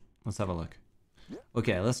 Let's have a look.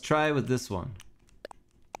 Okay, let's try with this one.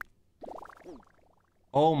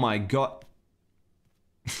 Oh my god.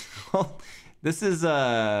 This is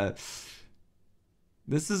a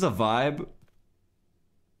vibe.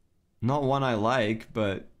 Not one I like,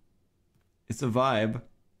 but it's a vibe.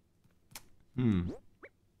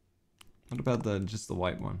 What about just the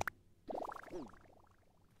white one?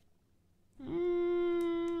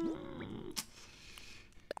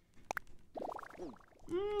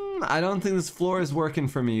 I don't think this floor is working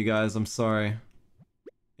for me, you guys. I'm sorry.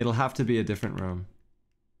 It'll have to be a different room.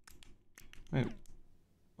 Wait.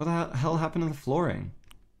 What the hell happened to the flooring?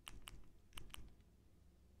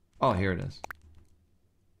 Oh, here it is.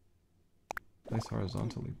 Place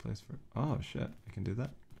horizontally, place for... Oh, shit. I can do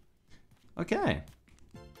that? Okay.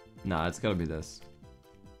 Nah, it's gotta be this.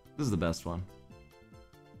 This is the best one.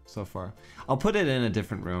 So far. I'll put it in a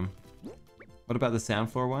different room. What about the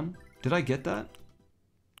sand floor one? Did I get that?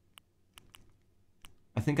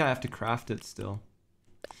 I think I have to craft it still.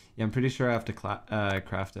 Yeah, I'm pretty sure I have to craft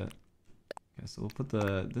it. Okay, so we'll put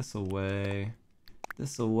this away.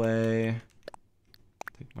 This away.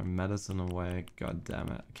 Take my medicine away. God damn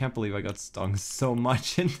it. I can't believe I got stung so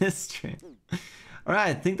much in this stream. Alright,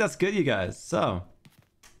 I think that's good, you guys. So,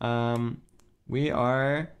 we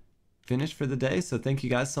are finished for the day. So thank you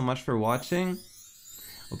guys so much for watching.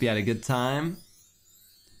 Hope you had a good time.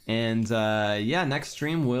 And yeah, next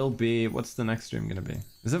stream will be... What's the next stream gonna be?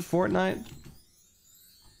 Is it Fortnite?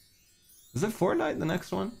 Is it Fortnite, the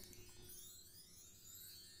next one?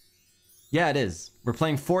 Yeah, it is. We're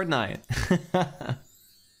playing Fortnite.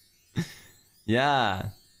 Yeah.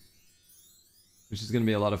 Which is gonna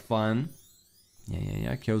be a lot of fun.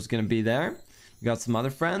 Yeah. Kyo's gonna be there. We got some other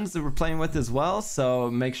friends that we're playing with as well, so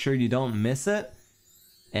make sure you don't miss it.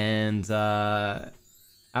 And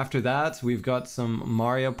after that, we've got some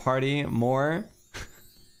Mario Party more.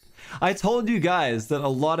 I told you guys that a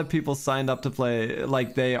lot of people signed up to play.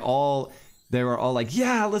 Like they were all like,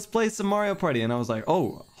 yeah, let's play some Mario Party. And I was like,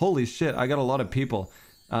 oh, holy shit, I got a lot of people.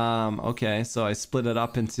 Okay, so I split it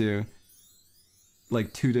up into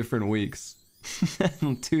like 2 different weeks.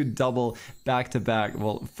 2 double back-to-back,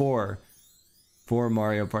 well, 4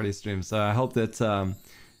 Mario Party streams. So I hope that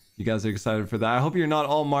you guys are excited for that. I hope you're not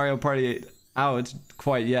all Mario Party out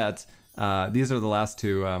quite yet. These are the last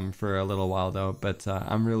 2 for a little while though, but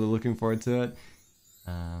I'm really looking forward to it.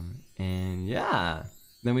 And yeah,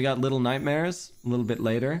 then we got Little Nightmares a little bit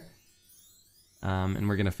later, and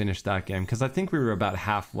we're gonna finish that game because I think we were about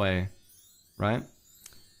halfway, right?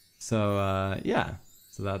 So yeah,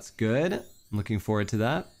 so that's good. I'm looking forward to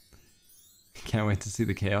that. Can't wait to see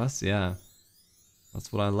the chaos. Yeah,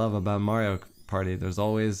 that's what I love about Mario Party. It's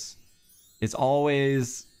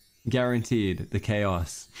always guaranteed the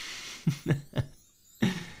chaos.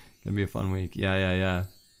 Gonna be a fun week. Yeah.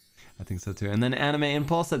 I think so too. And then Anime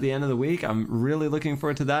Impulse at the end of the week. I'm really looking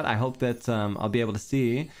forward to that. I hope that I'll be able to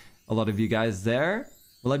see a lot of you guys there.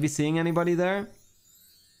 Will I be seeing anybody there?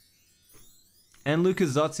 And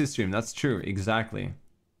Lucas Zotsu stream. That's true. Exactly.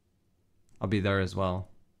 I'll be there as well.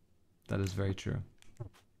 That is very true.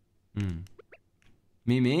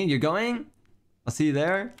 Me? You're going? I'll see you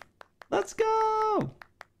there. Let's go!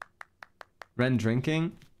 Ren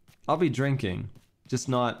drinking? I'll be drinking. Just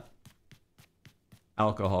not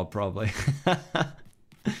alcohol, probably.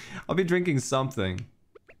 I'll be drinking something.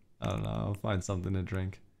 I don't know. I'll find something to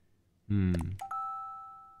drink. Maybe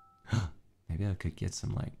I could get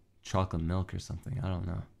some, like, chocolate milk or something. I don't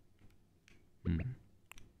know.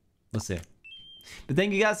 We'll see. But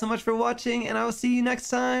thank you guys so much for watching, and I will see you next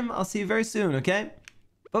time. I'll see you very soon, okay?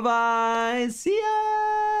 Bye-bye! See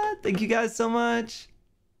ya! Thank you guys so much.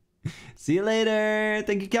 See you later.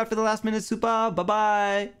 Thank you, Cat, for the last minute super.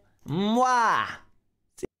 Bye-bye. Mwah!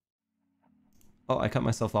 Oh, I cut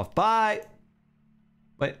myself off. Bye!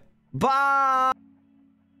 Wait. Bye!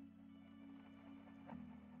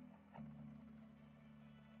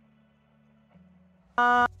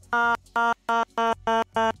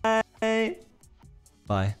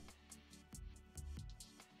 Bye.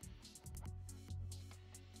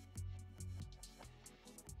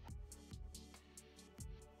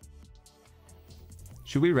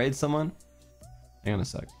 Should we raid someone? Hang on a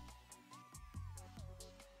sec.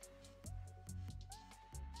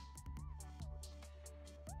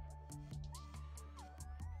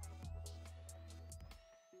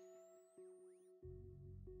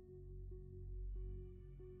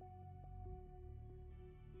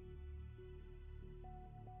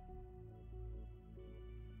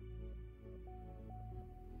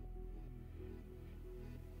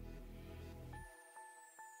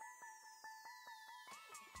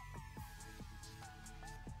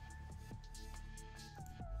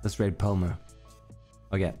 Let's raid Pomu.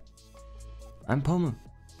 Okay. I'm Pomu.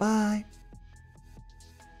 Bye.